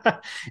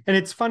 And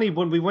it's funny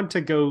when we went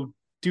to go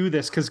do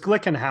this, because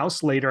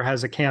Glickenhaus later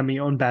has a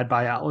cameo in Bad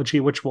Biology,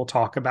 which we'll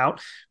talk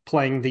about,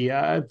 playing the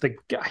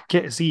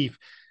is he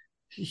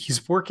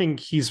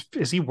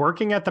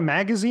working at the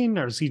magazine,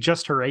 or is he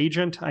just her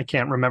agent? I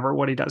can't remember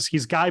what he does.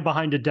 He's guy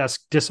behind a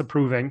desk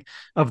disapproving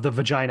of the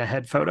vagina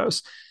head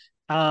photos.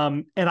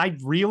 And I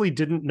really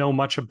didn't know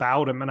much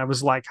about him, and I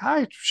was like,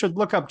 I should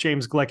look up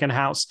James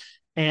Glickenhaus.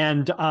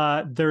 And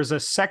there's a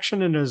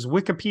section in his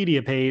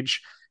Wikipedia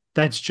page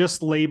that's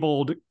just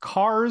labeled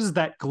cars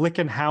that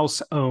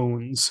Glickenhaus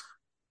owns.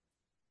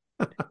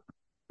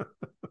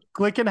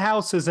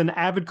 Glickenhaus is an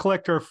avid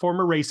collector of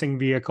former racing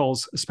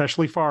vehicles,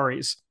 especially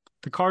Ferraris.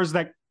 The cars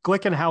that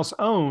Glickenhaus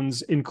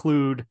owns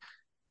include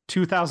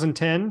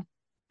 2010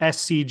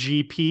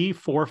 SCGP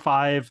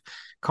 45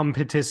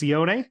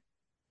 Competizione,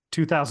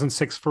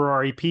 2006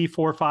 Ferrari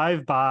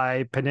P45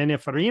 by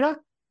Pininfarina,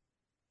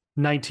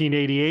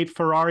 1988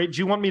 Ferrari. Do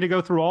you want me to go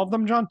through all of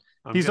them, John?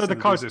 These are the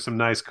cars. These are some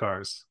nice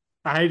cars.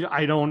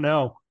 I don't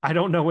know. I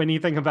don't know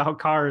anything about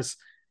cars.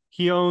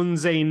 He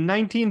owns a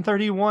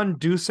 1931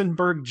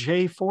 Duesenberg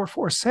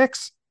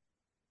J446.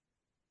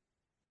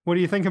 What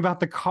do you think about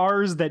the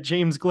cars that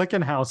James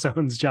Glickenhaus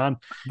owns, John?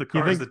 The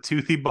cars that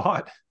Toothy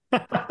bought?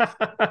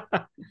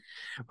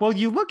 Well,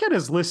 you look at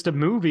his list of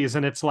movies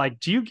and it's like,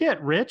 do you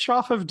get rich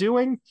off of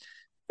doing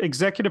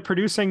executive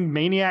producing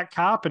Maniac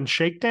Cop and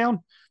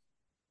Shakedown?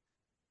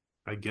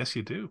 I guess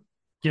you do.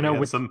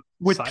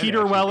 With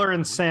Peter Weller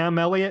and Sam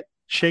Elliott.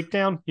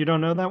 Shakedown? You don't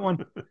know that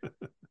one?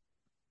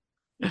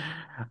 Of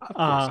course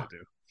I do.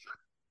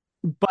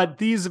 but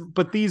these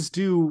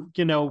do,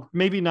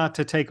 maybe not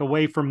to take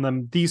away from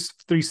them, these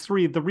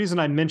three, the reason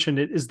I mentioned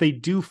it is they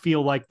do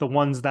feel like the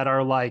ones that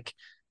are like,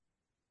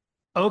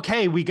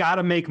 okay, we got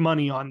to make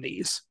money on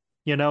these.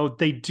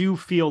 They do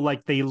feel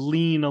like they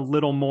lean a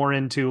little more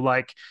into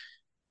like,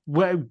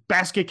 well,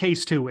 Basket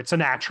Case 2, it's a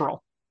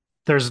natural.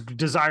 There's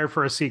desire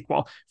for a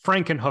sequel.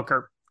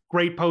 Frankenhooker,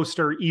 great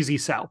poster, easy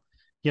sell.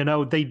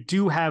 They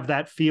do have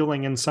that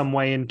feeling in some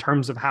way in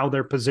terms of how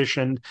they're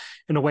positioned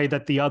in a way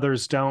that the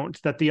others don't,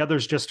 that the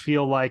others just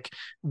feel like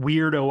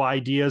weirdo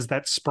ideas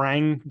that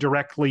sprang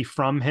directly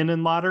from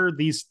Henenlotter.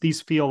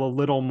 These feel a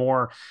little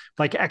more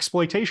like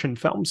exploitation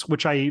films,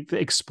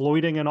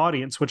 exploiting an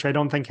audience, which I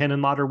don't think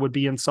Henenlotter would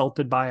be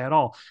insulted by at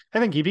all. I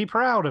think he'd be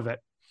proud of it.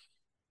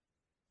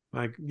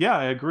 Like, yeah,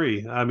 I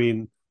agree. I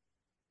mean,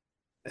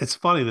 it's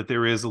funny that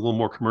there is a little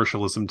more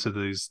commercialism to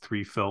these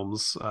three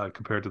films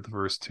compared to the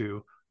first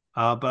two.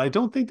 But I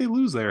don't think they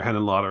lose their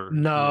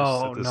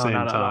Henenlotter-ness at No, the no, not same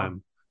at all.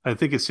 time. I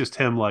think it's just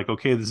him like,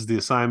 okay, this is the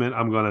assignment.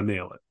 I'm going to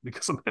nail it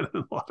because I'm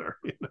Henenlotter.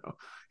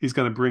 He's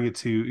going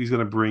to he's going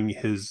to bring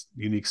his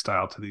unique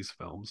style to these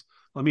films.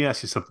 Let me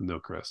ask you something though,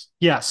 Chris.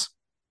 Yes.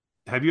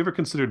 Have you ever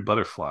considered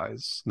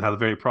butterflies and how the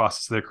very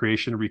process of their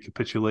creation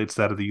recapitulates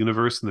that of the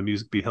universe and the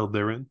music beheld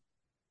therein?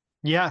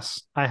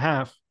 Yes, I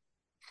have.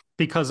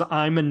 Because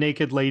I'm a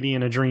naked lady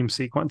in a dream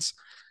sequence.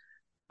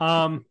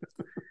 Um,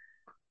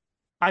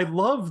 I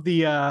love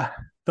the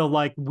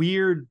like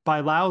weird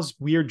Bilau's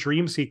weird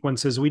dream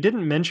sequences. We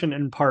didn't mention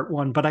in part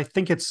one, but I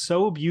think it's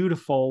so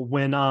beautiful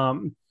when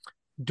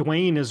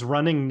Dwayne is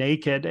running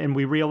naked and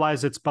we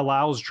realize it's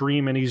Bilal's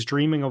dream and he's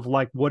dreaming of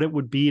like what it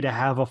would be to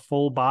have a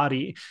full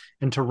body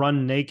and to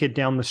run naked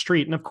down the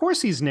street. And of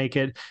course he's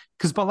naked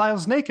because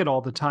Bilal's naked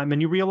all the time.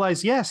 And you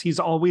realize, yes, he's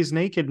always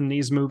naked in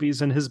these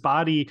movies and his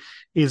body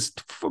is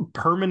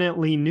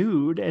permanently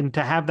nude. And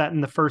to have that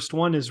in the first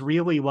one is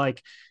really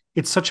like,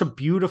 it's such a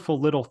beautiful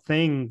little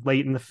thing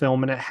late in the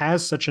film. And it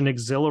has such an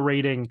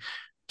exhilarating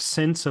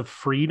sense of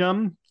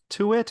freedom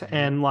to it.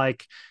 And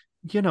like,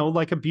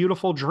 like a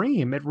beautiful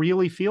dream. It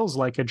really feels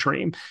like a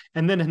dream.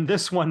 And then in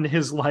this one,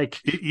 his like,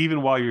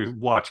 even while you're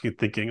watching it,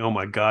 thinking, "Oh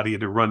my God, he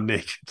had to run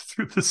naked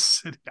through the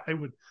city."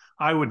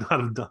 I would not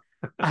have done.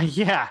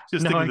 yeah,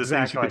 Just no, think of the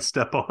things you exactly. could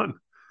step on.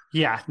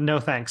 Yeah, no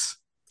thanks.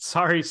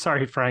 Sorry,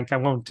 Frank, I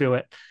won't do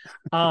it.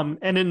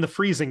 And in the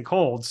freezing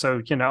cold,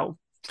 so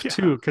Yeah,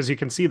 too, because you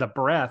can see the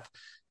breath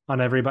on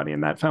everybody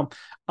in that film.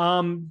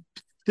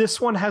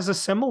 This one has a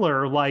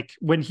similar, like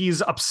when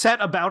he's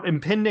upset about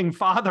impending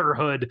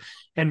fatherhood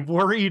and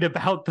worried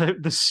about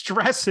the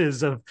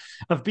stresses of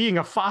being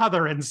a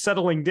father and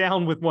settling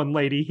down with one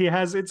lady.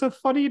 It's a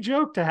funny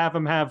joke to have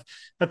him have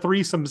a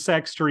threesome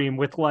sex dream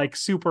with like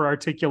super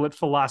articulate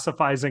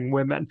philosophizing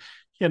women.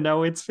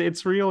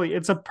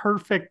 It's a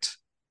perfect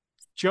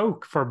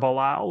joke for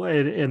Bilal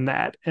in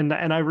that, and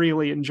I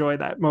really enjoy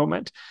that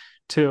moment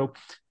too.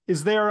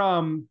 Is there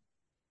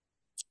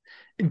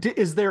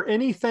is there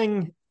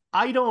anything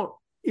I don't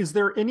is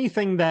there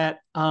anything that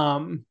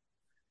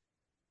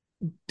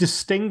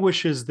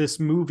distinguishes this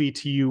movie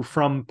to you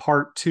from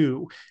part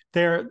two?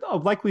 There,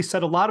 like we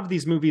said, a lot of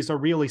these movies are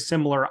really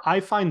similar.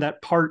 I find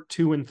that part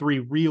two and three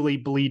really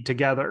bleed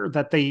together,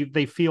 that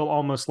they feel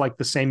almost like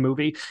the same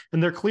movie,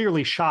 and they're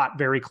clearly shot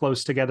very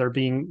close together,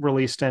 being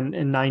released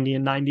in 90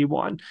 and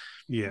 91.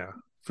 yeah,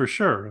 for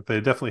sure. They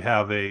definitely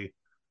have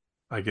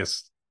I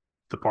guess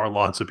the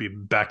parlance would be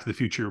Back to the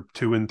Future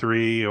 2 and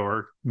 3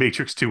 or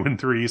Matrix 2 and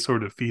 3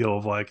 sort of feel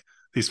of like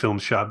these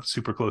films shot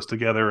super close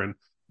together and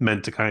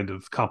meant to kind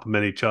of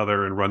complement each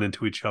other and run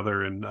into each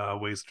other in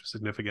ways that are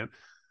significant.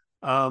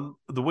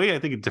 The way I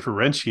think it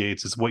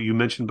differentiates is what you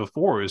mentioned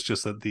before, is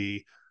just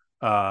that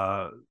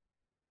uh,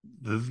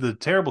 the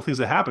terrible things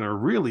that happen are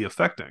really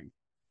affecting.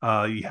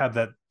 You have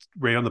that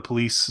right on the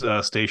police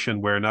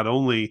station where not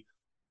only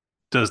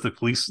does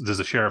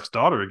the sheriff's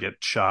daughter get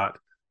shot,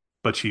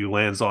 but she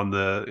lands on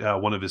the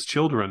one of his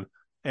children,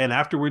 and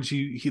afterwards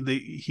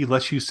he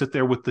lets you sit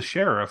there with the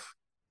sheriff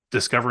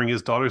discovering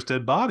his daughter's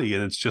dead body,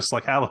 and it's just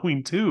like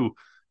Halloween 2,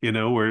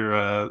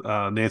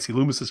 where Nancy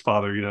Loomis's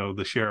father,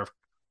 the sheriff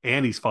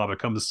Annie's father,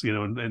 comes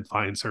and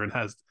finds her and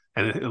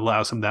it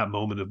allows him that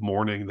moment of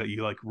mourning that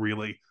you like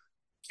really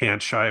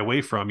can't shy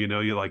away from.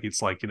 You like,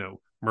 it's like,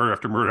 murder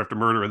after murder after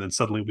murder, and then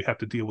suddenly we have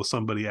to deal with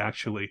somebody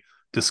actually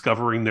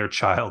discovering their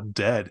child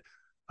dead,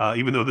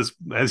 even though this,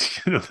 as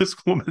this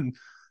woman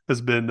has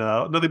been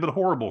nothing but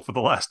horrible for the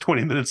last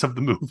 20 minutes of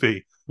the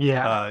movie.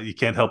 Yeah. You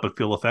can't help but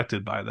feel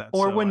affected by that.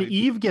 Or So when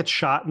Eve gets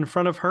shot in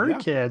front of her yeah,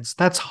 kids.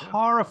 That's yeah,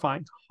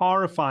 horrifying.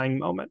 Horrifying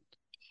moment.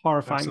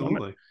 Horrifying moment.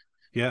 absolutely.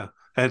 Yeah.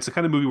 And it's the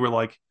kind of movie where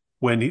like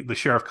when the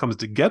sheriff comes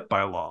to get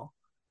by law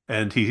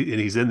and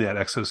he's in that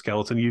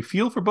exoskeleton, you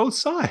feel for both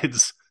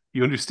sides.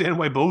 You understand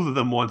why both of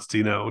them wants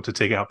to, to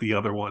take out the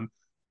other one.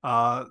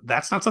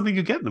 That's not something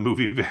you get in the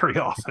movie very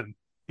often.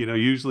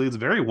 Usually it's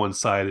very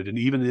one-sided. And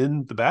even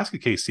in the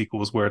Basket Case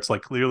sequels, where it's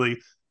like clearly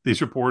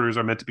these reporters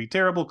are meant to be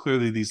terrible,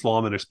 clearly these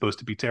lawmen are supposed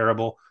to be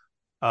terrible,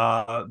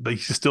 but you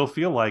still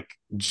feel like,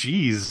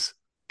 geez,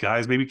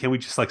 guys, maybe can we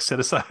just like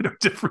set aside our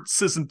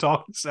differences and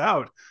talk this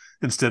out?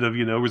 instead of,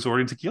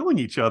 resorting to killing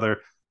each other.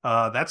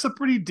 That's a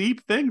pretty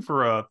deep thing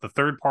for the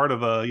third part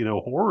of a,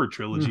 horror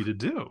trilogy to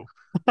do.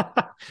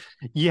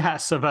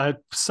 Yes, of a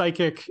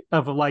psychic,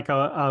 of like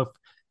a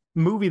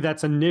movie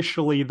that's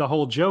initially the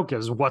whole joke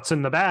is what's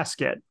in the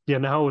basket,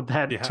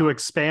 that to Yeah.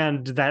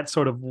 expand that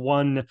sort of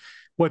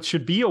what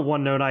should be a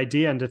one note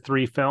idea into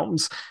three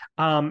films.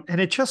 And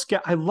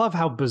I love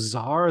how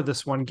bizarre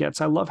this one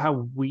gets. I love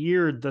how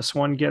weird this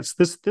one gets.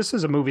 This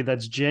is a movie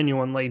that's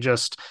genuinely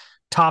just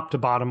top to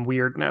bottom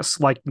weirdness.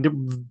 Like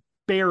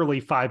barely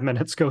 5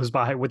 minutes goes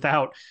by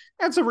without,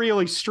 that's a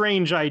really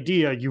strange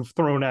idea you've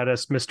thrown at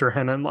us, Mr.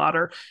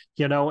 Henenlotter.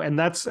 And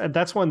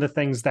that's one of the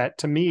things that,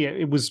 to me,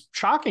 it was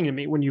shocking to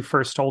me when you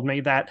first told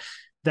me that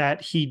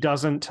he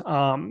doesn't,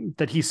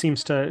 that he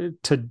seems to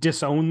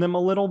disown them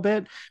a little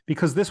bit,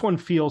 because this one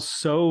feels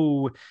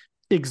so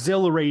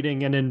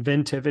exhilarating and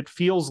inventive. It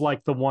feels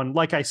like the one,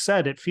 like I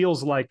said, it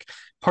feels like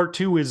part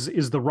two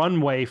is the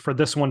runway for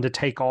this one to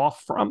take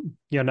off from.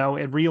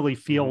 It really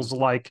feels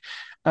like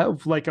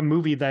a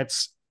movie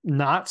that's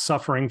not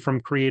suffering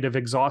from creative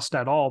exhaust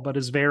at all, but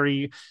is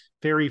very,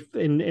 very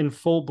in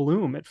full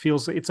bloom.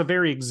 It's a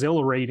very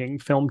exhilarating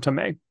film to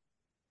me.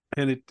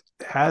 And it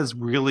has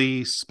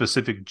really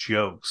specific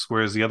jokes,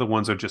 whereas the other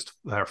ones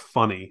are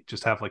funny,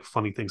 just have like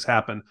funny things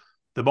happen.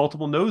 The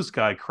multiple nose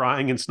guy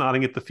crying and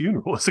snotting at the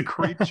funeral is a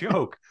great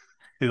joke.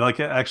 It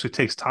actually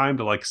takes time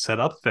to like set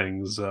up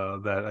things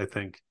that I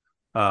think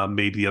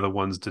maybe the other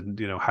ones didn't,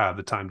 have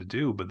the time to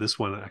do. But this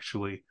one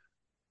actually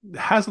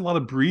has a lot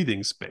of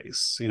breathing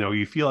space.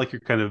 You feel like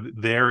you're kind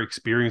of there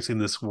experiencing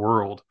this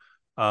world.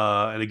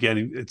 And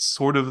again, it's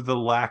sort of the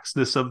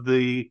laxness of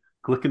the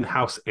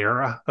Glickenhaus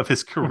era of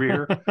his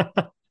career,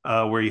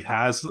 where he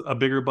has a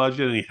bigger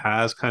budget and he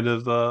has kind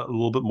of a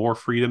little bit more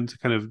freedom to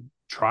kind of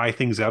try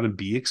things out and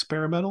be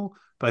experimental.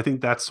 But I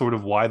think that's sort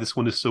of why this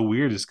one is so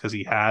weird, is because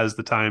he has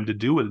the time to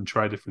do it and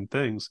try different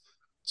things.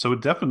 So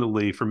it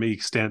definitely, for me,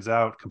 stands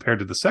out compared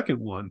to the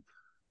second one,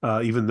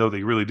 even though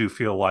they really do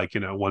feel like,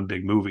 one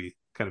big movie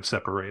kind of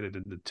separated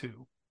into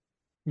two.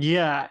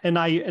 Yeah, and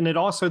it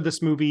also,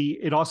 this movie,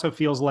 it also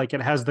feels like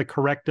it has the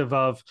corrective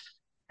of,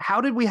 how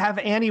did we have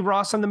Annie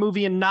Ross in the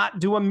movie and not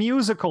do a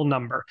musical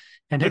number?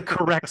 And it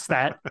corrects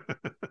that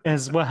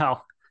as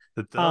well.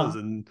 It does,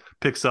 and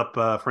picks up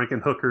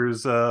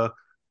Frankenhooker's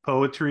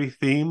poetry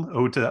theme,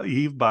 Ode to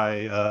Eve,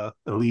 by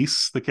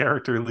Elise, the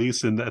character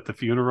Elise at the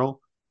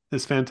funeral,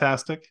 is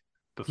fantastic.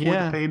 Before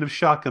the pain of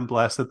shotgun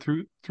blast that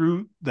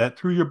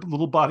through your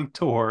little body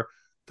tore,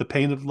 the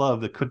pain of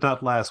love that could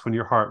not last when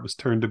your heart was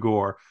turned to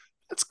gore.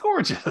 It's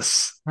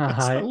gorgeous.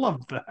 I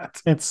love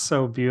that. It's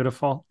so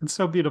beautiful. It's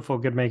so beautiful.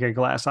 Could make a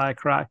glass eye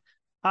cry.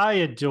 I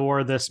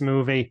adore this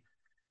movie.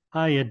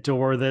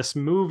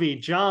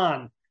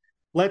 John,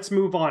 let's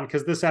move on,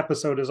 because this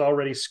episode is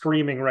already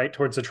screaming right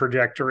towards a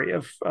trajectory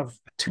of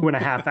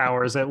 2.5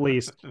 hours at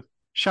least.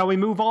 Shall we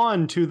move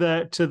on to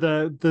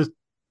the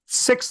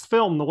sixth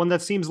film, the one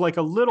that seems like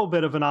a little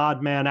bit of an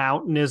odd man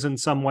out and is in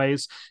some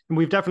ways, and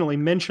we've definitely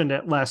mentioned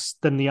it less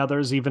than the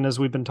others, even as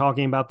we've been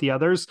talking about the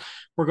others.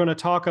 We're going to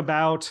talk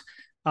about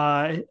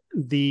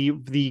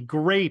the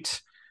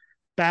great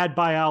Bad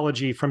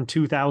Biology from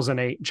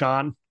 2008,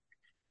 John.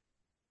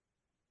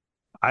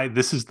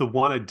 This is the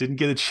one I didn't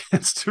get a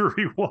chance to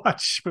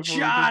rewatch before.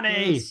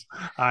 Johnny,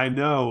 I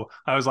know.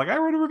 I was like, I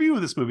wrote a review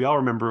of this movie. I'll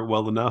remember it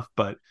well enough,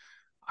 but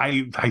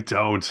I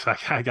don't.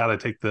 I gotta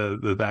take the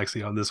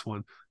backseat on this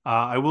one.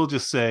 I will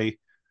just say,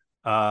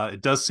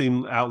 it does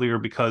seem outlier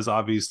because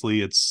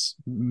obviously it's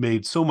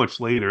made so much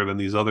later than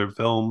these other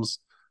films.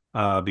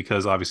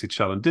 Because obviously it's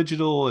shot on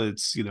digital.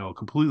 It's a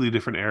completely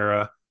different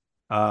era.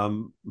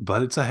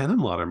 But it's a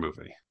Henenlotter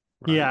movie.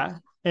 Right? Yeah,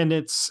 and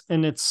it's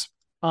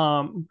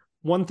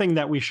one thing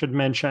that we should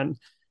mention.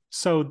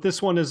 So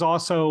this one is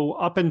also,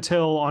 up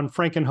until on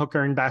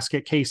Frankenhooker and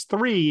Basket Case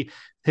 3,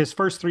 his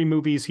first three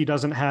movies, he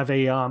doesn't have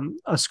a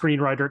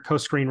screenwriter,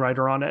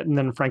 co-screenwriter on it. And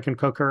then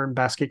Frankenhooker and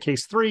Basket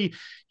Case 3,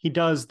 he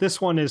does. This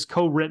one is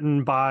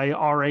co-written by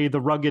R.A. the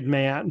Rugged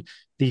Man,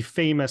 the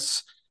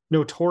famous,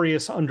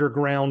 notorious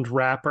underground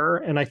rapper.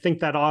 And I think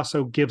that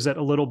also gives it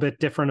a little bit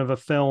different of a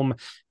film.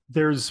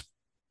 There's,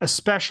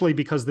 especially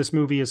because this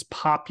movie is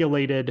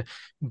populated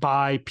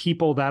by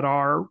people that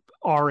are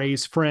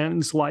RA's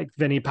friends, like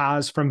Vinnie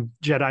Paz from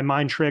Jedi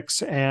Mind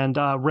Tricks, and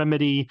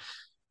Remedy,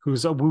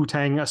 who's a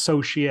Wu-Tang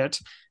associate,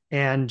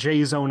 and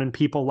J-Zone and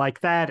people like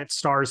that. It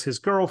stars his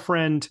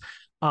girlfriend.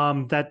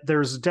 That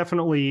there's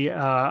definitely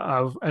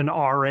an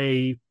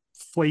RA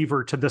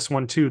flavor to this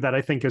one too, that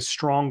I think is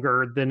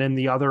stronger than in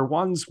the other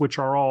ones, which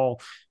are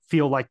all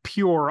feel like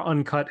pure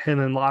uncut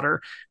Henenlotter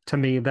to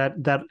me. That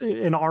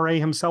an RA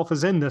himself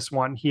is in this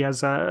one. He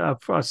has a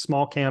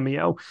small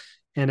cameo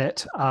in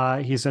it.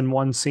 He's in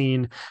one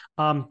scene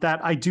that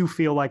I do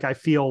feel like I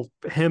feel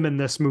him in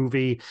this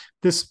movie.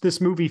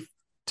 This movie,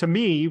 to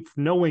me,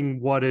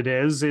 knowing what it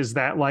is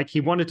that like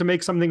he wanted to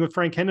make something with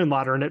Frank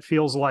Henenlotter, and it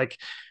feels like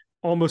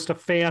almost a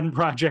fan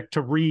project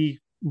to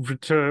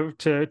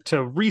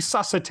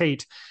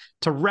resuscitate,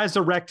 to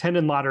resurrect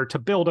Henenlotter, to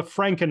build a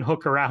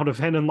Frankenhooker out of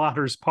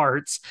Henenlotter's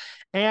parts.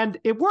 And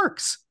it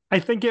works. I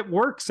think it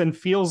works and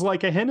feels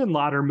like a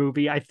Henenlotter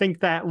movie. I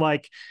think that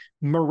like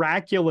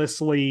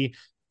miraculously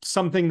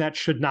something that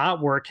should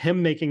not work,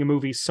 him making a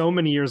movie so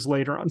many years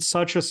later on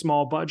such a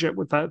small budget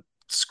with a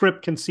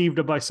script conceived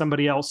of by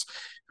somebody else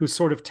who's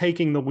sort of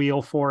taking the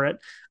wheel for it,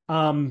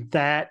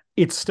 that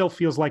it still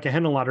feels like a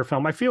Henenlotter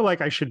film. I feel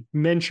like I should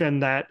mention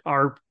that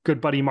our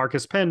good buddy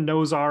Marcus Penn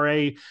knows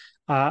RA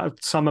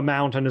some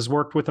amount and has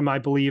worked with him, I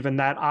believe, and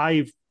that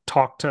I've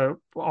talked to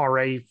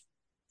RA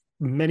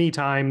many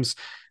times.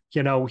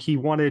 You know, he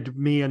wanted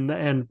me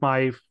and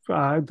my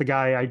the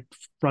guy I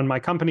run my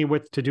company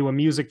with to do a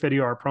music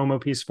video or a promo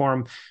piece for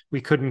him.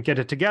 We couldn't get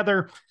it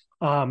together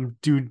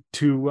due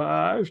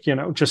to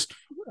just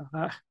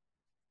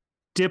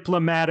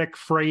diplomatic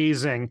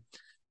phrasing.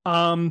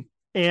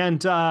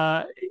 And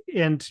so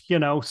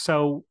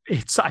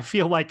it's, I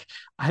feel like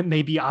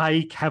maybe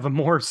I have a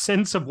more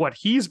sense of what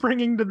he's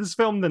bringing to this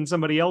film than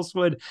somebody else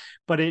would,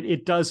 but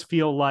it does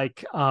feel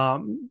like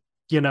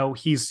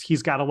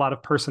he's got a lot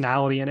of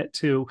personality in it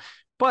too.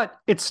 But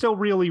it still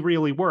really,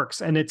 really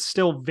works. And it's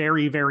still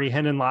very, very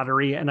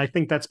Henenlottery. And I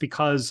think that's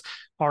because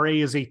RA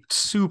is a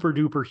super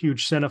duper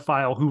huge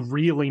cinephile who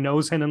really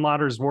knows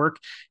Henenlotter's work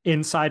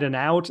inside and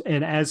out.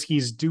 And as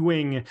he's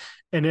doing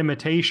an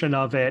imitation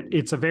of it,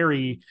 it's a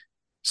very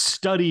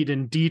studied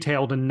and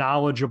detailed and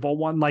knowledgeable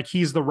one. Like,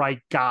 he's the right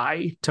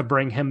guy to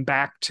bring him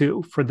back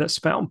to for this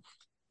film.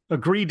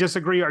 Agree,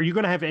 disagree? Are you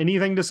going to have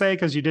anything to say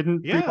because you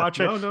didn't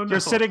rewatch it? No. You're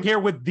sitting here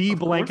with the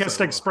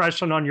blankest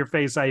expression on your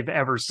face I've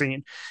ever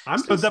seen.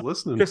 I'm just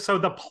listening. So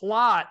the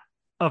plot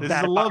of this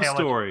is a love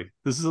story.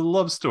 This is a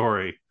love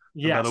story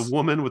about a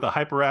woman with a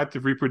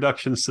hyperactive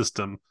reproduction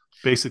system.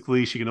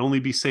 Basically, she can only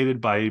be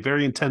sated by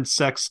very intense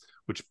sex,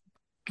 which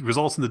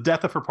results in the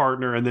death of her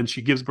partner, and then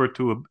she gives birth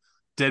to a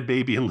dead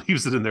baby and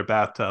leaves it in their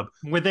bathtub.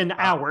 Within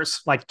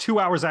hours, like 2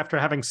 hours after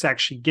having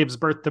sex, she gives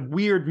birth to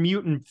weird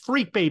mutant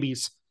freak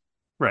babies.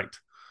 Right.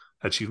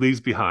 That she leaves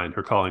behind,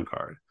 her calling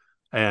card.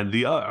 And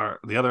the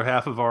other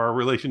half of our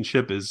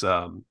relationship is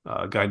a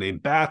guy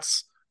named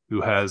Bats,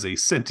 who has a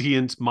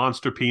sentient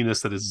monster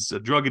penis that is a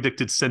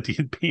drug-addicted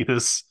sentient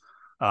penis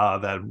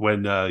that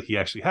when he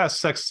actually has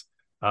sex,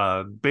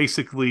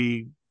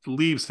 basically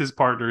leaves his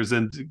partners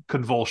in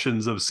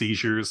convulsions of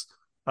seizures,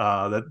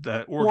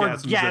 that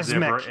orgasms that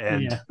never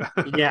end.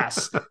 Yeah.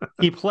 Yes.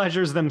 He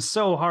pleasures them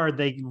so hard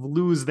they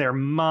lose their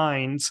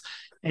minds.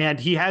 And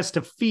he has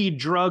to feed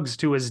drugs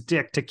to his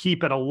dick to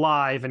keep it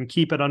alive and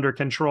keep it under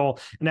control.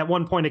 And at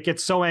one point, it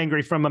gets so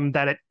angry from him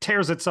that it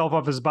tears itself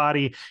off his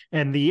body.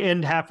 And the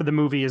end half of the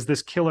movie is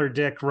this killer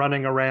dick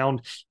running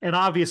around. And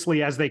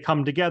obviously, as they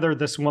come together,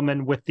 this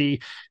woman with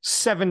the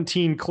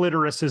 17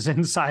 clitorises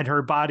inside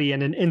her body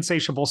and an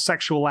insatiable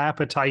sexual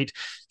appetite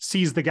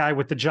sees the guy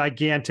with the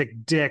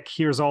gigantic dick,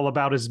 hears all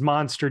about his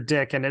monster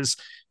dick, and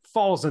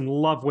falls in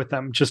love with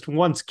him, just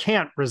once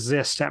can't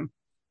resist him.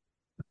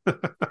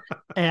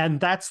 And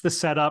that's the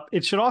setup.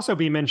 It should also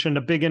be mentioned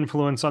a big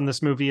influence on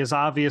this movie is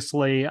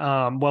obviously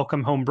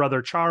Welcome Home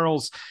Brother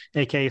Charles,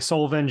 aka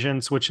Soul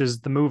Vengeance, which is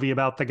the movie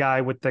about the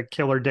guy with the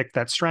killer dick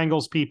that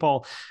strangles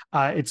people.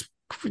 It's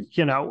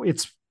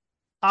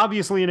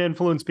obviously an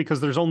influence because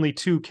there's only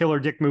 2 killer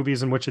dick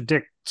movies in which a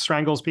dick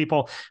strangles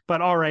people, but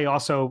RA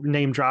also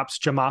name drops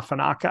Jama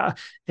Fanaka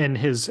in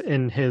his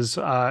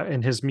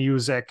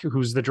music,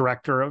 who's the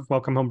director of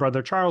Welcome Home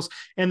Brother Charles,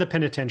 and the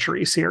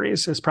Penitentiary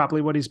series is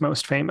probably what he's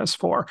most famous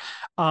for.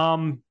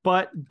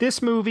 But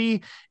this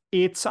movie,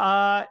 it's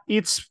I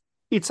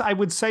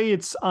would say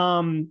it's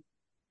a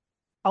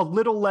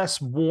little less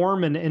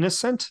warm and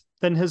innocent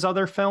than his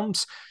other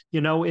films.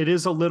 It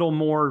is a little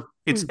more.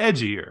 It's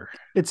edgier.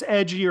 It's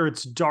edgier.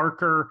 It's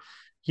darker.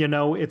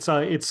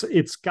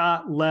 It's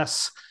got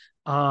less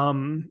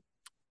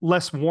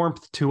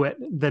warmth to it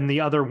than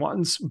the other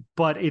ones,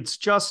 but it's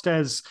just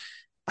as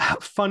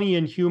funny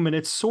and human.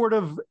 It's sort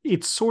of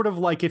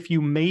like if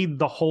you made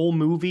the whole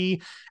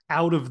movie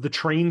out of the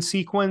train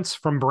sequence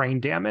from Brain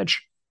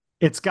Damage.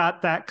 It's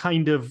got that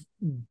kind of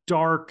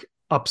dark,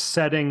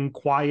 upsetting,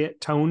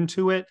 quiet tone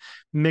to it,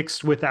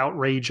 mixed with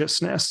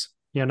outrageousness.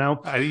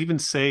 I'd even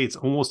say it's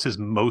almost his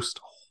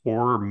most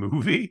horror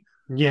movie.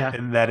 Yeah.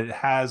 And that it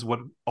has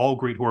what all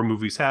great horror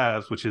movies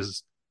have, which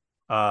is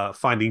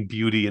finding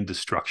beauty in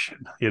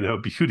destruction,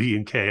 beauty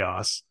in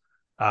chaos.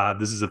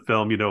 This is a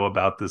film,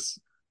 about these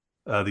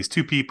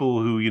 2 people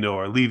who,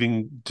 are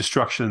leaving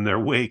destruction in their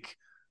wake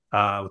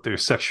with their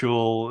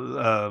sexual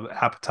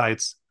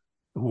appetites,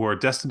 who are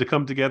destined to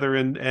come together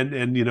and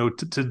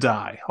to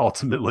die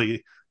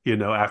ultimately,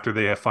 after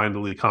they have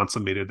finally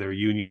consummated their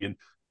union.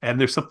 And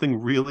there's something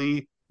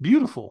really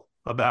beautiful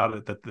about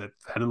it that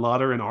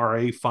Henenlotter and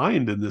RA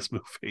find in this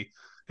movie.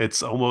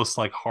 It's almost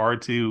like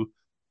hard to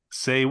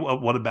say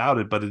what about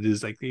it, but it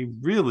is like a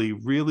really,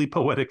 really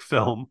poetic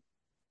film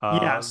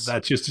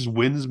that just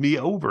wins me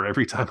over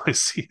every time I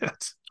see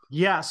it.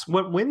 Yes,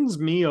 what wins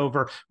me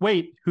over.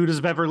 Wait, who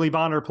does Beverly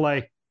Bonner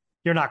play?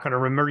 You're not going to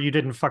remember. You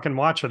didn't fucking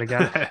watch it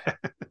again.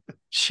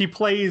 she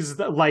plays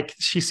like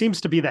she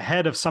seems to be the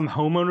head of some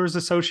homeowners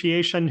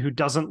association who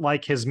doesn't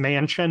like his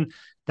mansion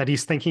that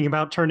he's thinking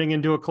about turning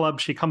into a club.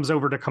 She comes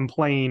over to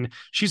complain.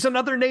 She's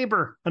another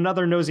neighbor,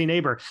 another nosy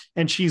neighbor,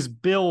 and she's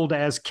billed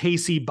as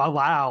Casey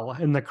Balal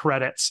in the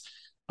credits,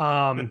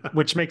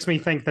 which makes me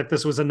think that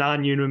this was a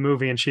non-union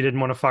movie and she didn't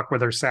want to fuck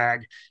with her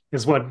SAG,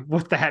 is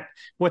what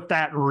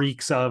that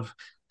reeks of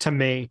to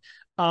me.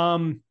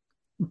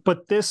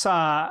 But this,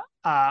 sorry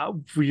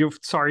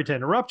to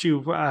interrupt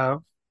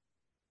you.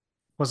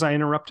 Was I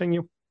interrupting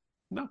you?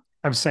 No.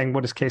 I'm saying,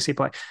 what does Casey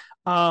play?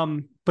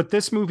 But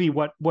this movie,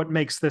 what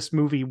makes this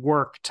movie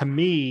work to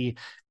me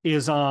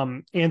is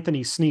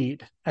Anthony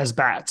Sneed as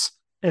Bats,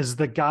 as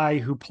the guy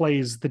who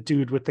plays the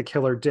dude with the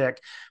killer dick.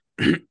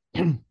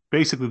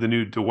 Basically the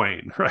new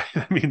Dwayne, right?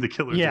 I mean, the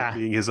killer dick Yeah.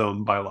 being his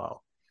own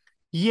Bilal.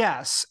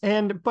 Yes,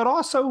 but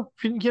also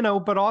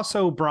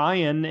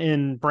Brian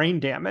in Brain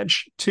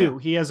Damage too.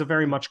 Yeah. He has a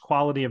very much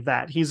quality of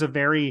that. He's a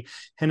very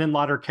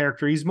Henenlotter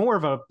character. He's more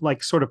of a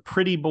like sort of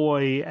pretty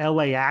boy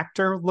LA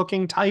actor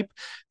looking type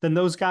than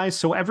those guys.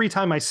 So every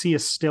time I see a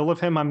still of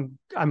him,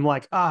 I'm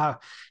like,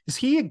 is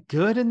he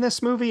good in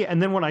this movie?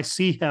 And then when I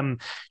see him,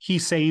 he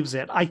saves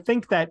it. I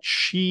think that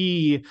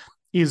she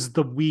is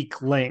the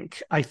weak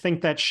link. I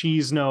think that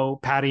she's no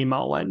Patty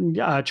Mullen,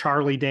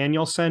 Charlie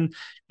Danielson,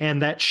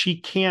 and that she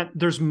can't.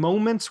 There's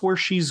moments where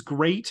she's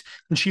great,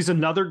 and she's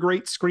another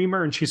great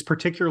screamer, and she's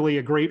particularly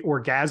a great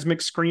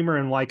orgasmic screamer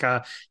and like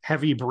a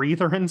heavy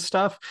breather and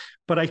stuff.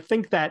 But I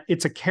think that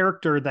it's a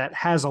character that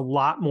has a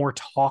lot more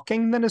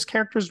talking than his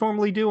characters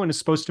normally do and is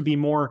supposed to be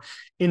more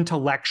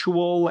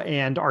intellectual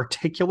and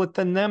articulate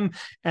than them.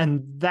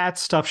 And that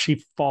stuff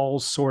she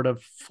falls sort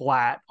of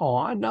flat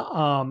on.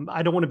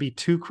 I don't want to be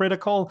too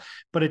critical,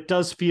 but it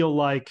does feel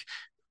like,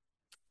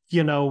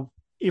 you know,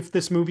 if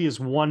this movie is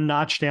one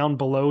notch down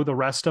below the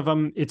rest of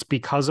them, it's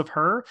because of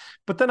her.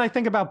 But then I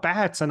think about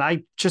Bats, and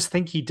I just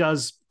think he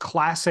does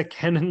classic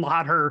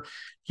Henenlotter,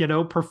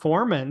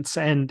 performance,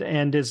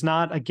 and is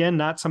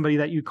not somebody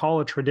that you call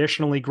a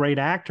traditionally great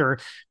actor,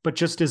 but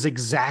just is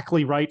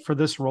exactly right for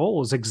this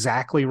role, is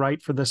exactly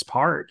right for this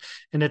part.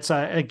 And it's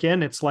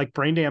it's like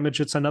Brain Damage.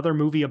 It's another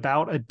movie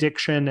about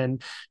addiction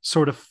and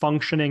sort of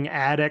functioning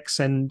addicts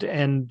and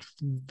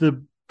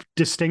the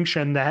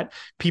distinction that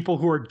people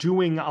who are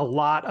doing a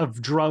lot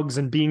of drugs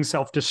and being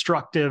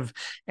self-destructive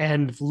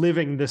and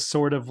living this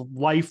sort of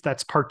life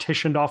that's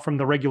partitioned off from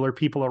the regular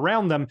people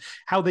around them,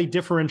 how they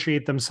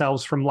differentiate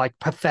themselves from like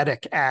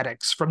pathetic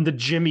addicts, from the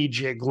Jimmy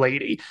Jig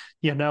lady,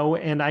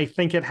 and I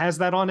think it has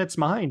that on its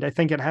mind. I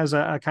think it has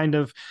a kind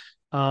of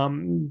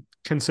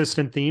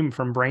consistent theme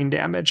from Brain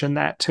Damage in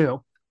that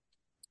too.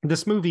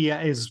 This movie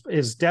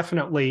is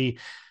definitely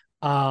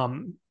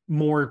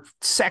more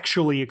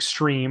sexually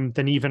extreme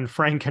than even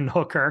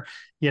Frankenhooker,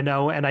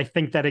 and I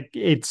think that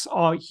it's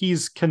all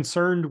he's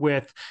concerned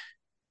with.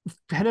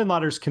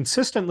 Henenlotter's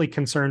consistently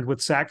concerned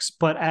with sex,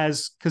 but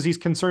because he's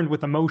concerned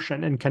with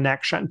emotion and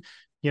connection,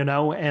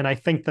 and I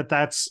think that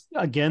that's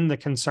again the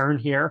concern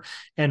here.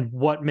 And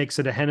what makes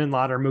it a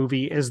Henenlotter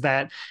movie is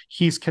that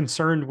he's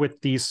concerned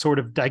with these sort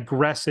of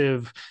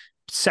digressive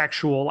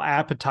sexual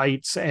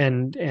appetites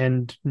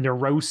and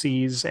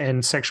neuroses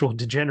and sexual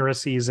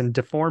degeneracies and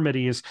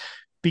deformities,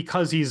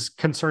 because he's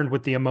concerned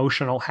with the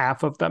emotional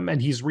half of them.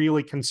 And he's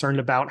really concerned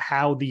about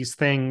how these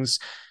things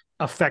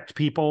affect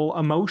people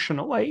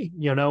emotionally,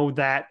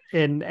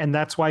 and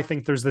that's why I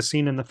think there's the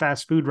scene in the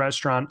fast food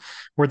restaurant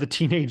where the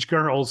teenage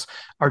girls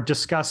are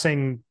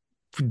discussing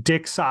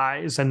dick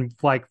size and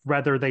like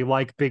whether they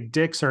like big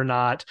dicks or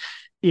not.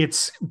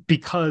 It's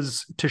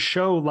because to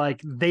show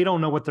like they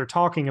don't know what they're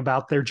talking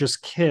about. They're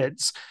just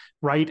kids,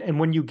 right? And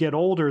when you get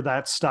older,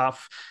 that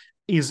stuff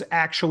is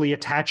actually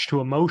attached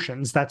to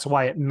emotions. That's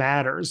why it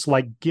matters.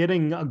 Like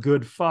getting a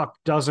good fuck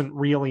doesn't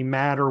really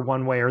matter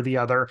one way or the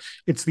other.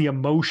 It's the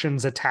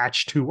emotions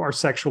attached to our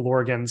sexual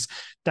organs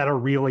that are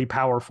really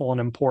powerful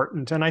and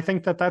important. And I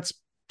think that that's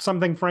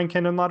something Frank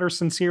Henenlotter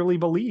sincerely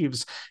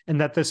believes,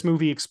 and that this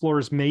movie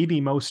explores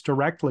maybe most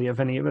directly of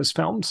any of his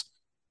films.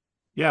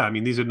 Yeah, I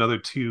mean, these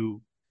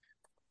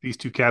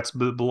two cats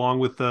belong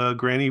with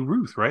Granny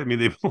Ruth, right? I mean,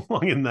 they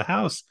belong in the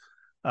house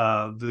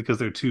because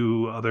they're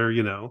two other,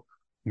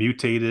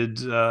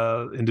 mutated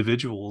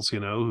individuals,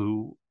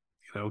 who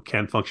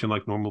can function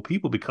like normal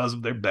people because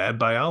of their bad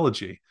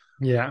biology.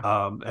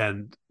 Yeah.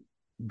 And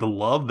the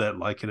love that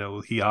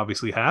he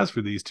obviously has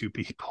for these two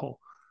people,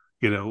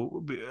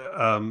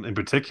 in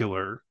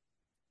particular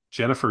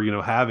Jennifer,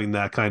 having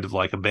that kind of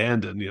like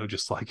abandon,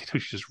 just like she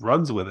just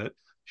runs with it.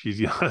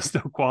 She has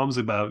no qualms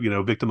about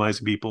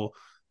victimizing people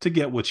to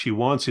get what she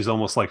wants. She's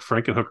almost like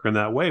Frankenhooker in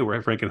that way,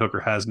 where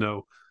Frankenhooker has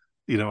no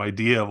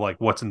idea of like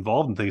what's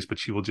involved in things, but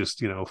she will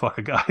just fuck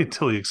a guy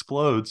until he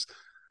explodes.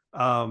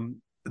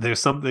 There's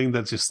something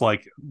that's just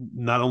like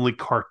not only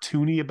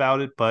cartoony about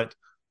it, but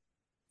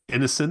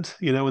innocent,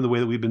 in the way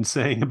that we've been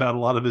saying about a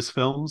lot of his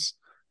films,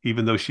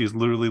 even though she's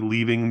literally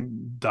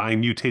leaving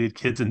dying mutated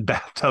kids in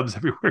bathtubs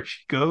everywhere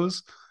she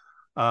goes.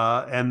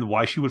 And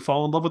why she would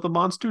fall in love with a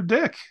monster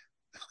dick.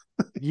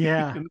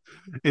 Yeah.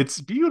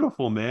 It's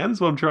beautiful, man, is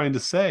what I'm trying to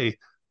say.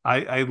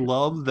 I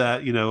love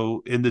that,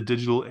 in the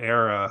digital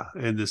era,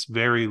 in this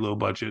very low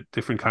budget,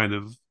 different kind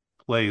of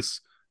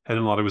place,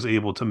 Henenlotter was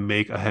able to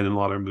make a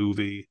Henenlotter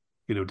movie,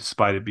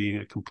 despite it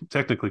being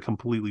technically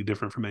completely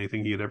different from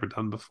anything he had ever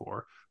done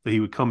before. That he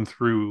would come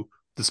through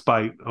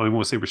despite, I don't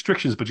want to say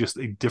restrictions, but just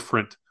a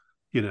different,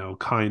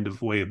 kind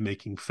of way of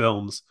making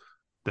films.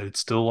 That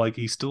it's still like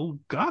he still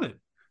got it.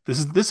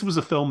 This was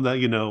a film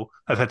that,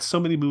 I've had so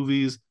many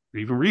movies.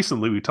 Even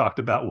recently, we talked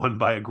about one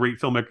by a great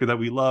filmmaker that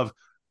we love,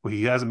 where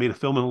he hasn't made a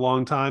film in a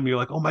long time. You're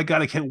like, oh my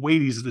God, I can't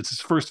wait. It's his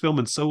first film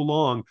in so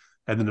long.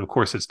 And then, of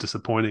course, it's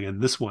disappointing.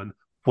 And this one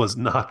was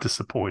not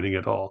disappointing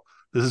at all.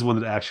 This is one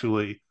that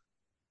actually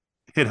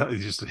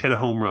just hit a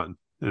home run,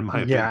 in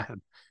my Yeah.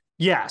 opinion.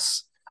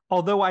 Yes.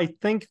 Although I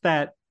think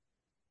that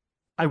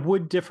I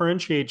would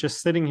differentiate,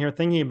 just sitting here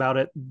thinking about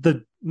it.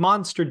 The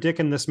monster dick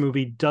in this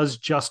movie does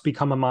just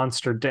become a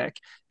monster dick.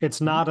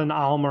 It's not an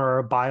Alma or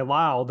a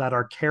Bilal that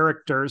are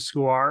characters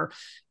who are,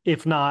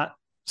 if not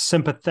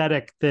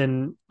sympathetic,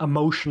 then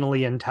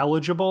emotionally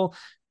intelligible.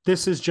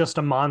 This is just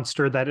a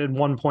monster that at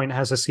one point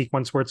has a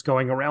sequence where it's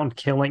going around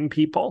killing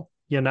people,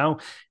 and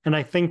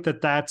I think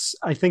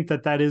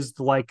that is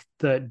like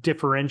the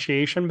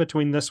differentiation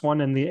between this one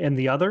and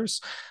the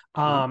others.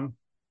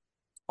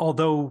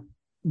 Although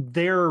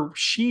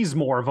she's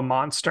more of a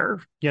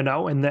monster,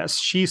 in this.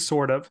 She's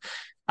sort of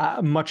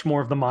much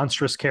more of the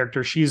monstrous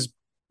character. She's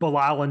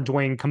Bilal and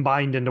Dwayne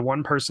combined into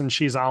one person.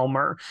 She's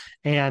Almer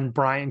and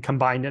Brian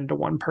combined into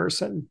one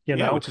person,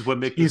 which is what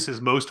makes this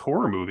his most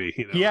horror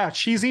movie. Yeah,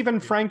 she's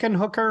even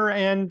Frankenhooker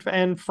and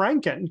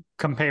Franken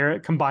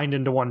combined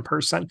into one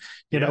person,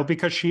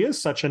 because she is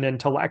such an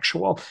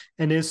intellectual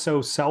and is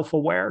so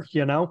self-aware,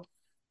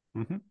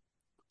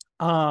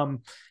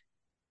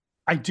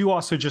 I do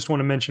also just want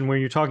to mention,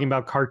 when you're talking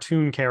about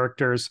cartoon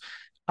characters,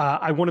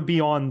 I want to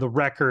be on the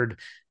record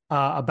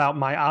about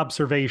my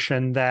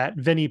observation that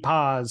Vinnie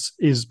Paz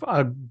is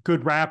a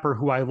good rapper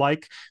who I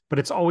like, but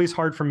it's always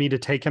hard for me to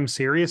take him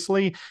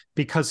seriously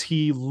because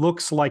he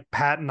looks like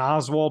Patton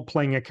Oswalt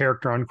playing a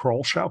character on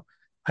Kroll Show.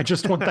 I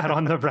just want that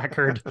on the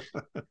record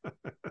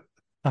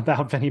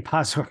about Vinnie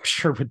Paz, who I'm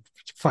sure would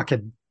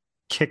fucking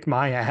kick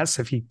my ass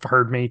if he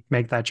heard me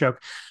make that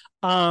joke.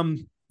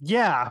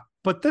 Yeah,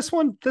 but this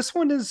one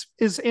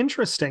is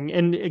interesting.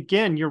 And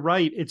again, you're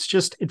right.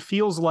 It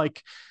feels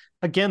like,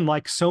 again,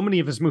 like so many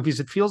of his movies,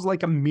 it feels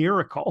like a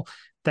miracle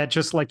that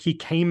just like he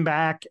came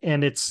back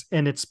and it's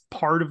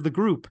part of the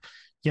group,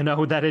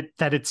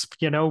 that it's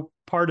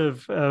part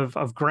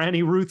of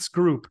Granny Ruth's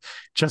group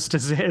just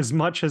as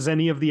much as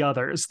any of the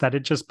others, that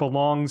it just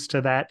belongs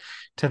to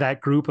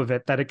that group of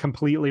it, that it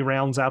completely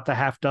rounds out the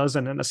half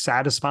dozen in a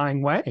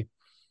satisfying way.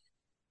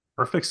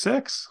 Perfect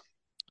six.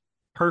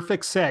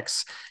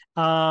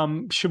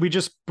 Should we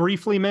just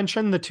briefly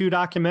mention the two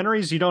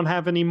documentaries? You don't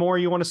have any more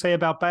you want to say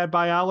about Bad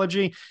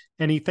Biology?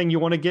 Anything you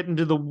want to get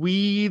into the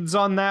weeds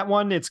on that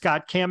one? It's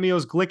got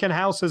cameos.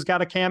 Glickenhaus has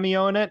got a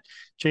cameo in it.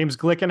 James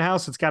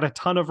Glickenhaus. It's got a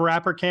ton of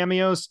rapper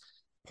cameos.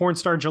 Porn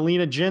star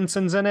Jelena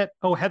Jensen's in it.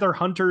 Oh, Heather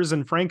Hunter's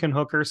and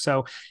Frankenhooker.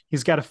 So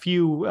he's got a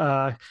few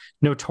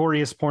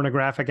notorious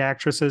pornographic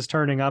actresses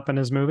turning up in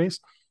his movies.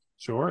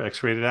 Sure,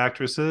 X-rated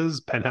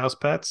actresses, penthouse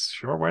pets.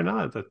 Sure, why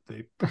not? That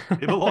they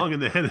belong in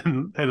the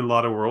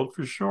Henenlotter world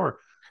for sure.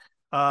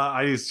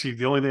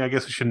 The only thing I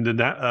guess we shouldn't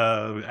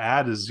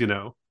add is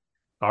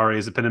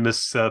RA's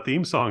eponymous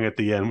theme song at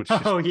the end, which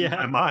just blew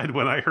my mind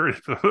when I heard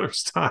it for the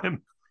first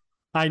time.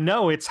 I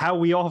know, it's how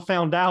we all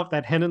found out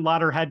that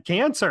Henenlotter had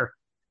cancer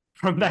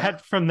from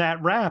that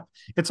rap.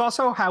 It's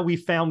also how we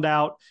found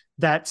out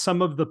that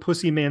some of the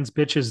Pussy Man's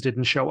bitches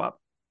didn't show up.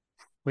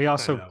 We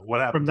also,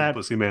 what happened to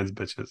Pussy Man's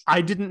bitches?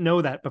 I didn't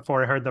know that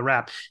before I heard the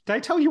rap. Did I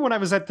tell you when I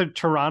was at the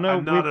Toronto?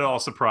 I'm not at all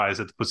surprised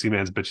that the Pussy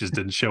Man's bitches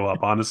didn't show up.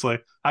 Honestly,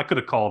 I could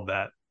have called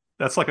that.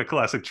 That's like a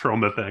classic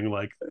trauma thing.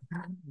 Like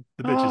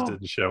the bitches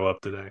didn't show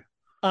up today.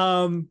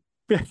 And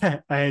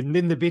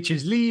then the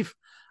bitches leave.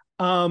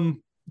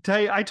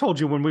 I told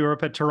you when we were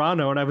up at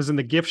Toronto and I was in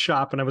the gift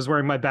shop and I was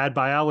wearing my Bad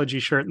Biology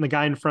shirt and the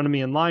guy in front of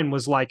me in line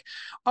was like,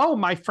 "Oh,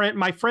 my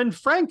friend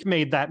Frank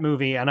made that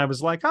movie." And I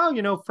was like,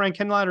 "Oh, Frank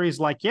Henenlotter."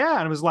 He's like, "Yeah."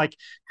 And I was like,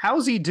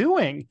 "How's he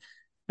doing?"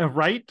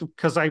 Right?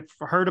 Because I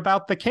heard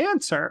about the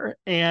cancer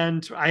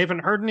and I haven't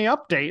heard any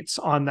updates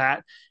on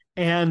that.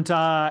 And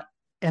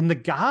the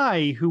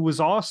guy who was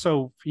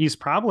also, he's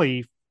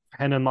probably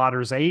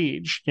Henenlotter's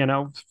age,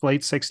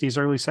 late 60s,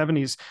 early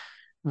 70s,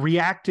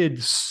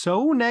 reacted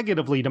so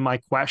negatively to my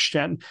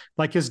question.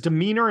 Like his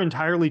demeanor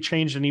entirely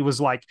changed. And he was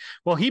like,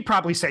 "Well, he'd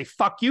probably say,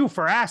 'Fuck you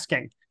for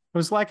asking.'" I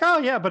was like, "Oh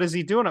yeah, but is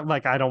he doing it?"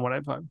 Like, I don't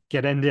want to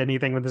get into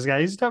anything with this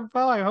guy.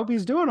 Well, I hope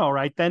he's doing all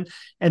right then.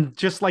 And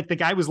just like the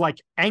guy was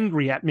like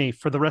angry at me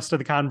for the rest of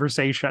the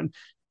conversation,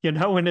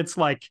 and it's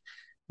like,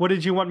 what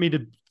did you want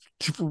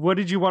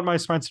my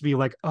response to be?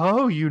 Like,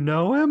 "Oh, you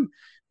know him?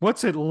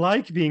 What's it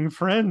like being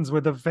friends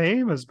with a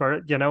famous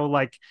person?"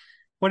 Like,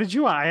 what did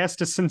you want? I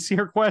asked a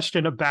sincere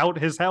question about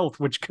his health,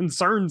 which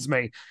concerns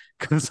me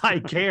because I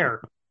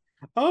care.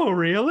 "Oh,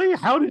 really?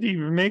 How did he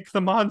make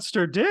the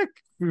monster dick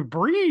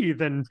breathe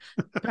and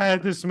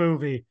pad this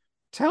movie?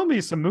 Tell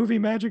me some movie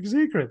magic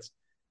secrets."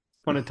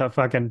 Wanted to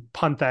fucking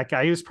punt that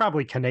guy. He was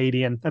probably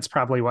Canadian. That's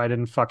probably why I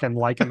didn't fucking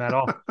like him at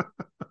all.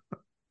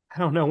 I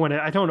don't know when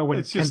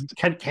It's just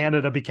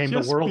Canada became the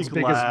just be world's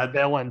biggest glad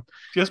villain.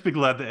 just be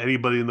glad that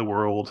anybody in the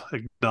world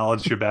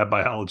acknowledged your bad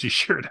biology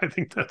shirt. I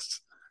think that's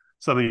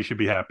something you should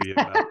be happy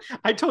about.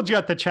 I told you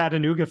at the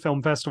Chattanooga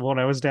Film Festival when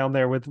I was down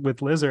there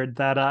with Lizard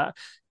that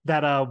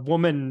a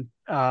woman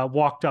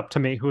walked up to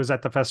me who was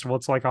at the festival.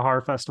 It's like a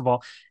horror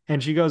festival,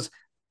 and she goes,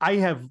 "I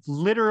have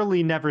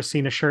literally never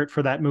seen a shirt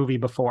for that movie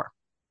before."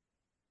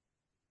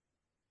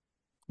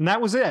 And that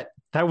was it.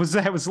 That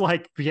was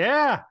like,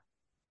 yeah,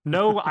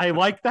 no, I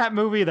like that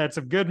movie. That's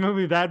a good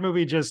movie. That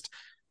movie, just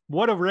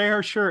what a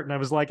rare shirt. And I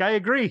was like, I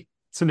agree.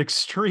 It's an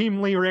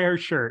extremely rare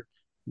shirt.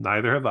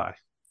 Neither have I.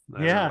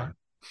 Neither Yeah.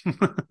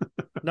 have I.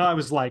 No, I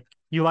was like,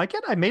 you like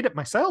it? I made it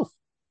myself.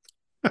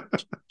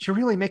 Did you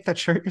really make that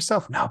shirt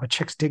yourself? No, but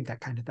chicks dig that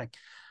kind of thing.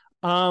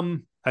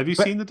 Have you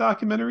But seen the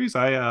documentaries?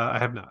 I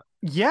have not.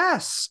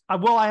 yes.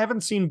 Well, I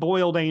haven't seen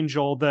Boiled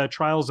Angel, The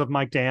Trials of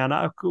Mike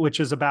Diana, which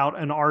is about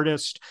an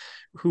artist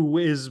who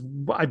is,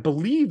 I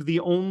believe,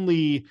 the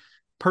only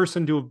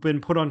person to have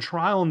been put on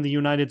trial in the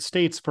United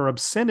States for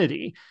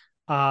obscenity.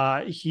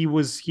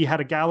 He had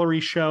a gallery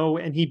show,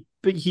 and he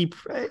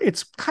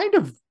it's kind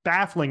of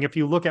baffling if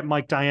you look at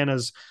Mike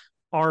Diana's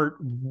art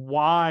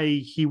why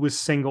he was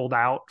singled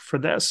out for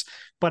this.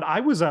 But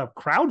I was a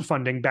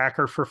crowdfunding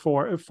backer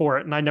for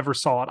it, and I never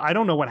saw it. I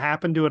don't know what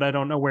happened to it. I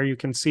don't know where you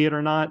can see it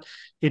or not.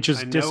 It I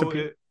just know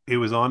disappeared. it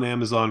was on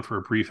Amazon for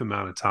a brief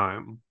amount of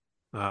time.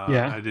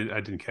 Yeah. I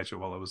didn't catch it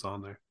while it was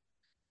on there.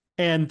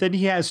 And then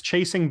he has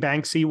Chasing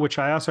Banksy, which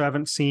I also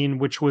haven't seen,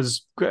 which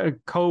was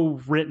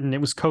co-written.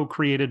 It was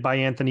co-created by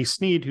Anthony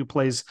Sneed, who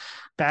plays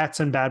Bats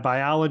in Bad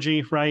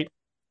Biology, right?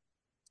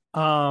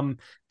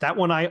 That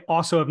one I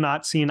also have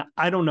not seen.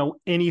 I don't know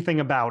anything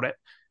about it.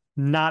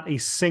 Not a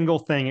single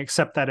thing,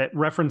 except that it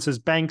references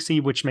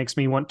Banksy, which makes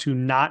me want to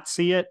not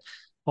see it.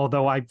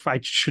 Although I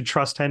should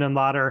trust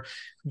Henenlotter.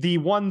 The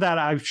one that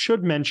I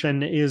should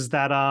mention is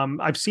that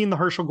I've seen the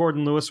Herschel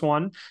Gordon Lewis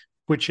one,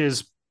 which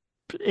is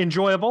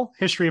enjoyable.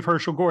 History of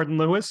Herschel Gordon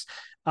Lewis.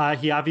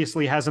 He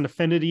obviously has an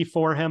affinity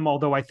for him,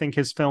 although I think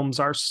his films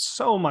are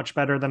so much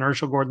better than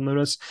Herschel Gordon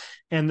Lewis.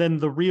 And then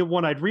the real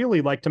one I'd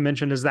really like to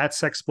mention is That's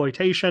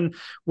Sexploitation,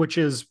 which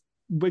is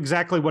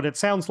exactly what it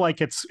sounds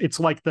like. It's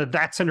like the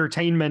That's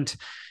Entertainment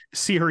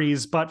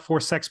series, but for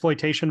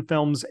sexploitation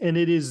films, and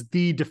it is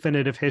the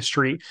definitive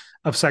history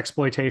of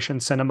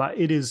sexploitation cinema.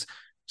 It is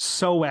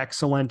so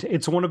excellent.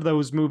 It's one of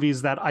those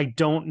movies that I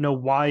don't know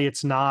why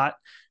it's not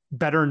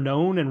better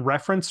known and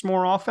referenced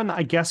more often.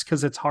 I guess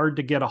because it's hard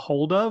to get a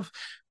hold of,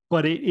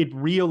 but it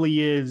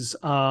really is.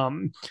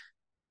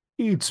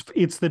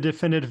 It's the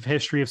definitive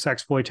history of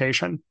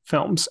sexploitation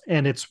films,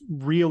 and it's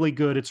really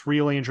good. It's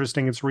really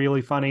interesting. It's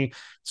really funny.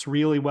 It's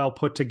really well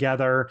put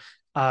together.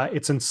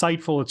 It's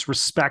insightful. It's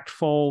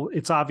respectful.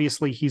 It's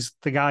obviously he's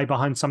the guy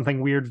behind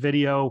Something Weird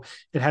Video.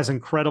 It has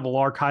incredible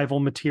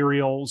archival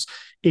materials.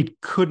 It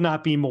could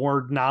not be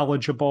more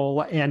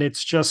knowledgeable, and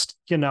it's just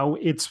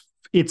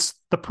it's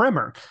the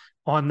primer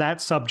on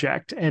that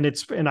subject, and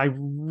I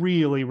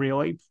really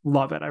really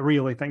love it. I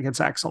really think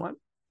it's excellent.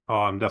 Oh,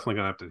 I'm definitely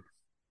gonna have to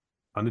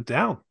hunt it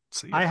down.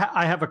 See it.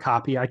 I have a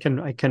copy. I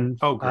can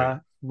Oh, great.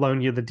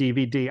 loan you the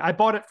DVD. I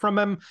bought it from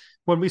him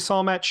when we saw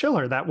him at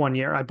Chiller that one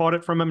year. I bought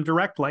it from him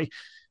directly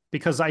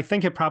because I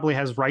think it probably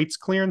has rights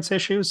clearance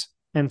issues,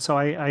 and so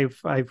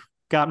I've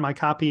got my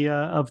copy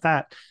of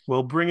that.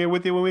 We'll bring it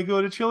with you when we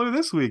go to Chiller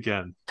this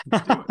weekend.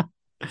 Let's do it.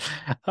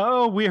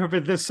 Oh,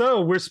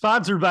 we're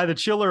sponsored by the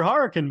Chiller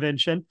Horror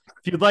Convention.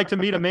 If you'd like to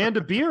meet Amanda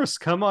Bierce,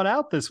 come on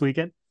out this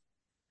weekend.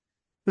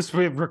 This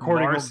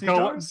recording Marcy will go.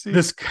 Darcy.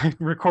 This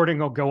recording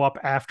will go up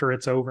after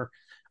it's over.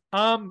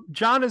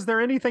 John, is there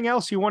anything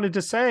else you wanted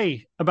to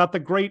say about the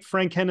great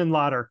Frank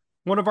Henenlotter,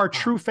 one of our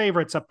true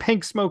favorites, a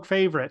Pink Smoke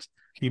favorite?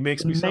 He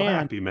makes me so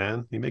happy,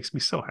 man. He makes me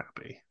so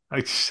happy.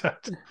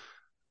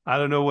 I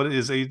don't know what it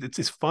is.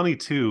 It's funny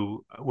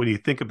too when you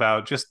think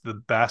about just the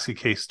Basket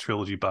Case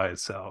trilogy by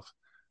itself,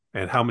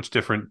 and how much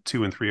different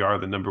 2 and 3 are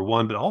than number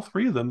 1. But all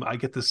 3 of them, I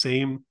get the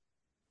same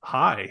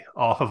high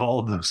off of all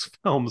of those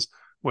films.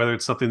 Whether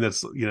it's something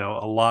that's a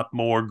lot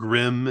more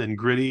grim and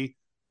gritty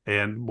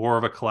and more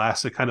of a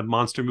classic kind of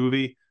monster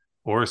movie,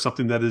 or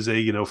something that is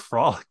a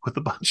frolic with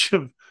a bunch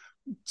of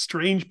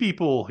strange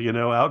people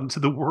out into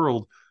the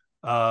world.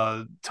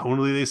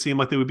 Tonally they seem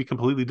like they would be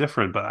completely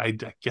different, but I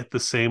get the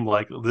same,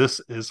 like,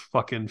 this is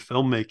fucking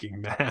filmmaking,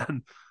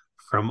 man.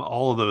 From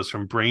all of those,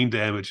 from Brain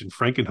Damage and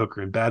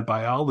Frankenhooker and Bad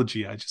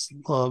Biology, I just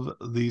love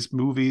these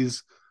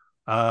movies.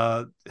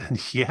 And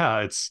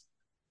yeah,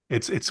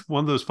 it's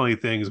one of those funny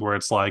things where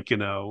it's like,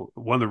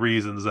 one of the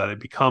reasons that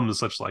it becomes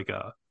such like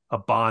a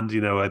bond,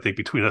 I think,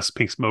 between us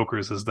pink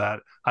smokers, is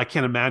that I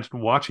can't imagine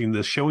watching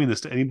this, showing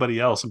this to anybody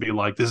else and being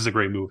like, this is a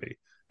great movie,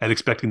 and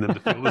expecting them to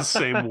feel the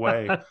same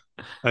way.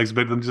 I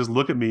expect them to just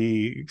look at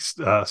me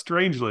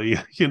strangely.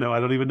 I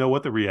don't even know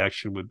what the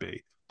reaction would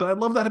be. But I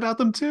love that about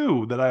them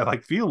too, that I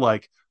feel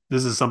like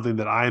this is something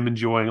that I am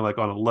enjoying, like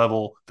on a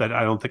level that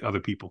I don't think other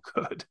people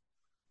could.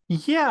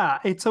 Yeah,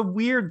 it's a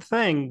weird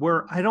thing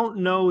where I don't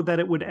know that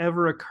it would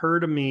ever occur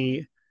to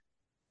me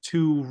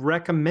to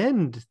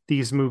recommend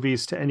these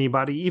movies to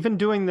anybody. Even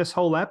doing this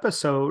whole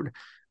episode,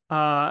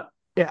 I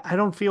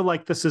don't feel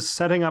like this is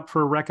setting up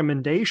for a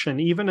recommendation,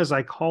 even as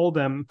I call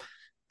them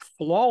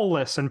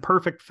flawless and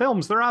perfect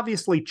films. They're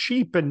obviously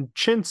cheap and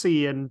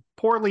chintzy and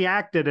poorly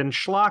acted and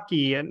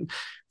schlocky and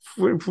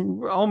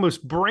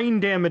almost brain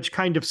damage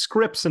kind of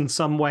scripts in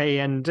some way,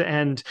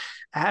 and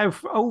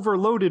have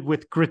overloaded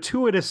with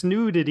gratuitous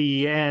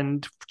nudity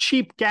and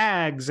cheap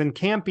gags and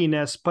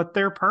campiness, but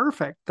they're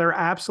perfect. They're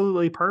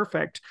absolutely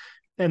perfect.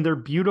 And they're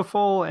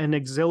beautiful and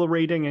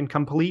exhilarating and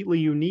completely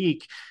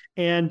unique.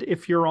 And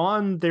if you're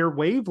on their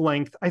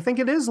wavelength, I think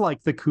it is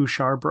like the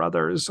Kushar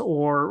brothers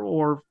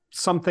or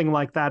something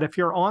like that. If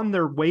you're on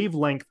their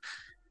wavelength,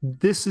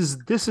 this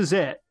is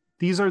it.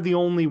 These are the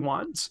only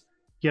ones,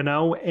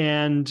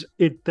 and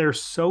they're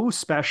so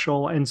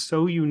special and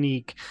so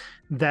unique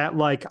that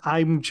like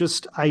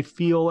I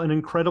feel an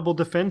incredible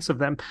defense of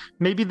them.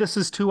 Maybe this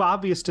is too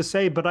obvious to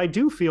say, but I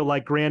do feel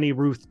like Granny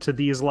Ruth to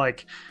these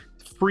like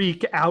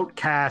freak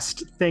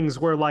outcast things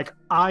where like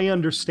I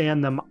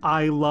understand them,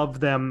 I love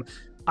them.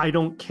 I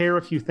don't care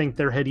if you think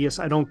they're hideous.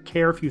 I don't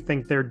care if you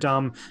think they're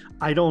dumb.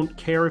 I don't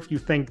care if you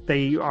think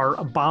they are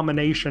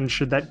abominations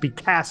should that be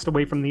cast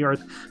away from the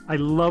earth. I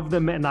love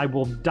them and I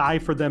will die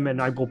for them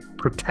and I will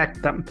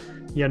protect them.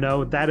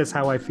 That is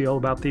how I feel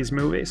about these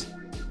movies.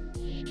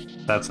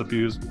 That's a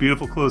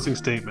beautiful closing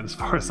statement as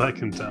far as I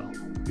can tell.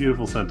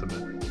 Beautiful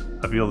sentiment.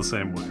 I feel the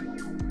same way.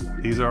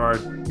 These are our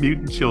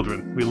mutant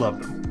children. We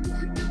love them.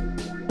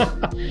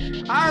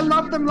 I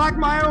love them like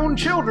my own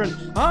children.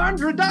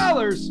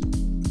 $100.